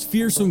first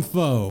fearsome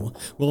foe.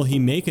 Will he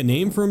make a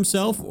name for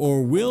himself,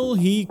 or will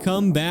he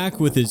come back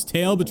with his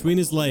tail between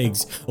his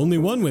legs? Only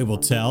one way will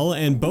tell,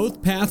 and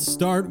both paths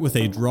start with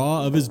a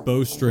draw of his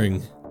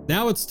bowstring.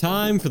 Now it's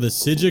time for the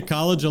Sidja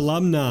College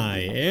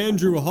alumni.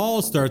 Andrew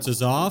Hall starts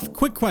us off.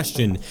 Quick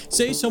question.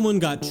 Say someone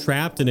got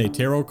trapped in a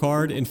tarot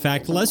card. In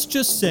fact, let's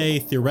just say,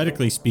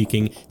 theoretically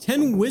speaking,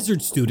 10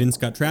 wizard students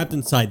got trapped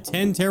inside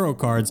 10 tarot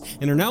cards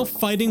and are now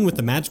fighting with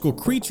the magical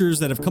creatures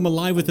that have come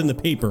alive within the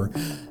paper.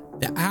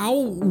 How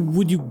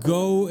would you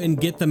go and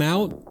get them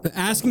out?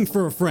 Asking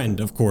for a friend,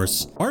 of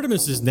course.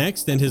 Artemis is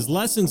next, and his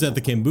lessons at the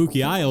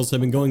Kambuki Isles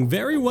have been going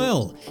very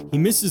well. He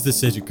misses the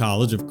Sidja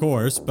College, of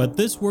course, but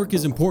this work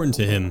is important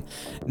to him.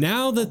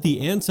 Now that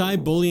the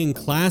anti-bullying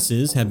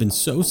classes have been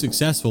so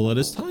successful, it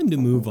is time to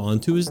move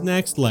on to his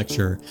next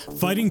lecture,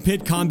 Fighting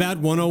Pit Combat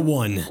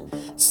 101.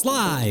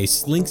 Sly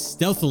slinks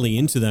stealthily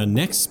into the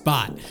next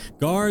spot.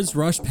 Guards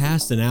rush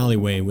past an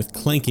alleyway with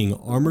clanking,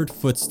 armored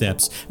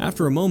footsteps.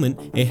 After a moment,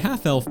 a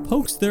half-elf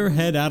pokes their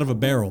head out of a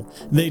barrel.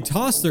 They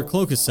toss their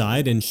cloak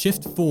aside and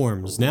shift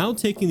forms, now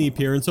taking the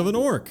appearance of an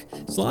orc.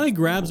 Sly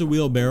grabs a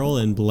wheelbarrow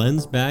and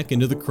blends back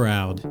into the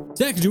crowd.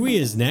 Sacagawea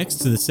is next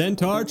to the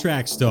Centaur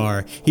track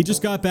star. He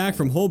just got back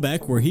from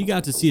Holbeck, where he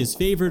got to see his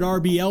favorite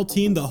RBL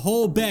team, the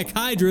Holbeck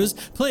Hydras,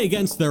 play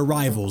against their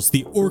rivals,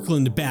 the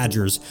Orkland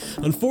Badgers.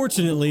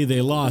 Unfortunately,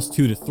 they lost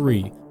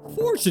 2-3.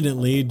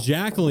 Fortunately,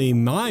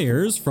 Jacqueline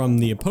Myers from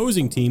the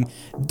opposing team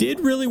did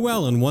really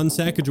well and won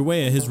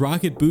Sacagawea his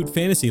Rocket Boot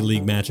Fantasy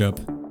League matchup.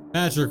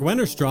 Patrick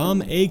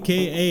Wennerstrom,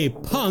 aka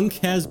Punk,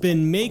 has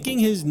been making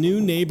his new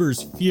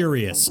neighbors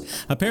furious.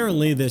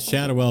 Apparently, this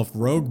Shadow Elf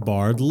rogue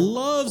bard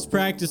loves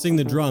practicing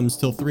the drums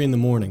till 3 in the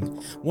morning.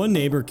 One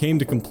neighbor came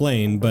to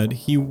complain, but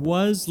he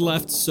was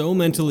left so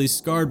mentally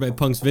scarred by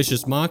Punk's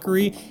vicious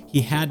mockery,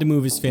 he had to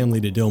move his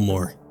family to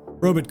Dillmore.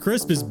 Robert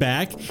Crisp is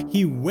back.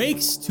 He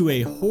wakes to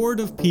a horde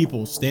of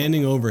people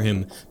standing over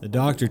him. The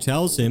doctor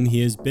tells him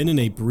he has been in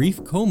a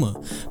brief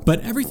coma,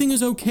 but everything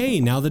is okay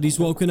now that he's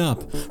woken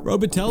up.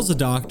 Robert tells the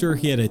doctor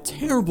he had a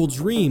terrible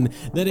dream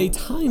that a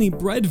tiny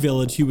bread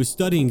village he was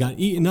studying got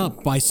eaten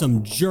up by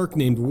some jerk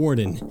named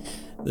Warden.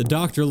 The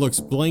doctor looks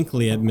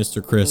blankly at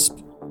Mr. Crisp.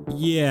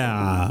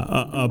 Yeah,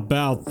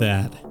 about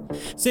that.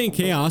 St.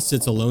 Chaos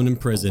sits alone in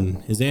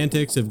prison. His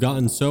antics have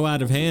gotten so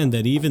out of hand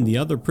that even the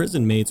other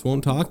prison mates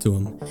won't talk to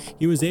him.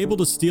 He was able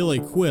to steal a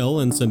quill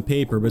and some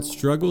paper, but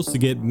struggles to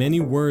get many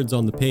words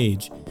on the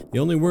page. The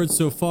only words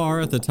so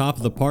far at the top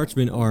of the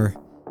parchment are,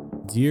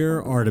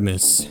 "Dear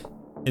Artemis."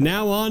 And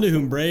now on to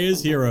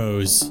Humbrea's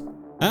heroes.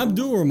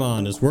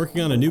 Abdulrahman is working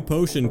on a new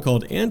potion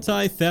called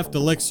Anti-Theft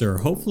Elixir.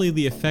 Hopefully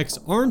the effects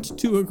aren't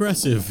too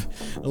aggressive.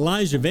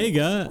 Elijah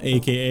Vega,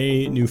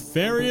 aka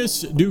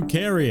Nefarious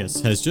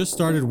Ducarius, has just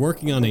started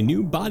working on a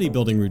new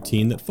bodybuilding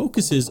routine that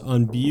focuses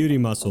on beauty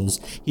muscles.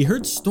 He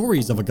heard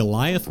stories of a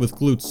Goliath with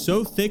glutes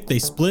so thick they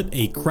split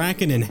a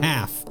kraken in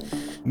half.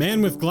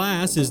 Man with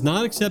Glass is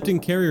not accepting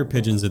carrier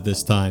pigeons at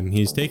this time.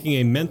 He's taking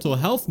a mental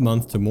health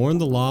month to mourn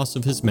the loss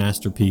of his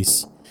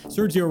masterpiece.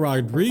 Sergio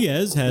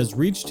Rodriguez has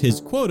reached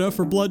his quota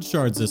for blood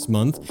shards this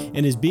month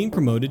and is being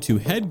promoted to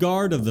head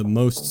guard of the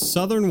most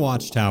southern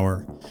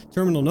watchtower.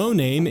 Terminal No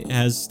Name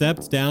has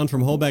stepped down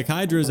from Holbeck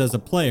Hydras as a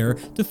player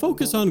to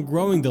focus on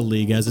growing the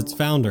league as its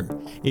founder.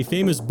 A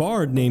famous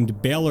bard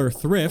named Baylor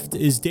Thrift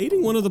is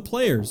dating one of the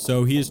players,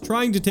 so he is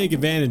trying to take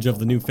advantage of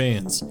the new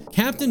fans.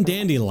 Captain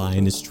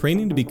Dandelion is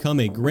training to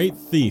become a great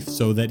thief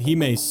so that he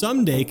may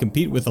someday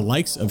compete with the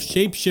likes of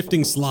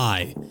shape-shifting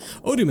Sly.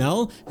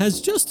 Odumel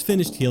has just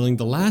finished healing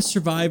the last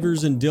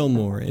survivors in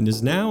Dillmore and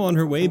is now on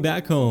her way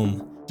back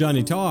home.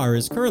 Johnny Tar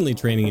is currently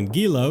training in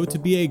Gilo to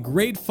be a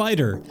great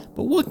fighter,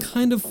 but what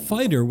kind of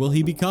fighter will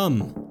he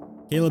become?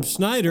 Caleb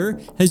Schneider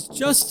has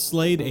just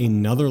slayed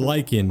another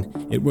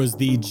Lycan. It was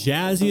the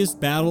jazziest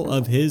battle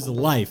of his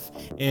life,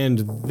 and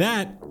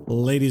that,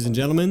 ladies and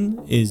gentlemen,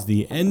 is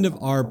the end of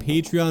our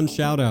Patreon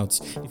shoutouts.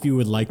 If you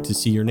would like to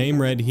see your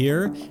name read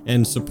here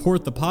and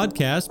support the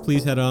podcast,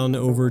 please head on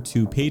over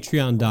to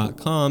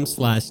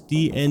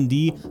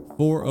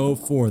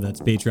patreon.com/DND404.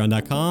 That's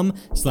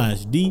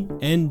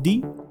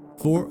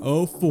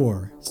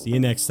patreon.com/DND404. See you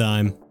next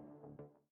time.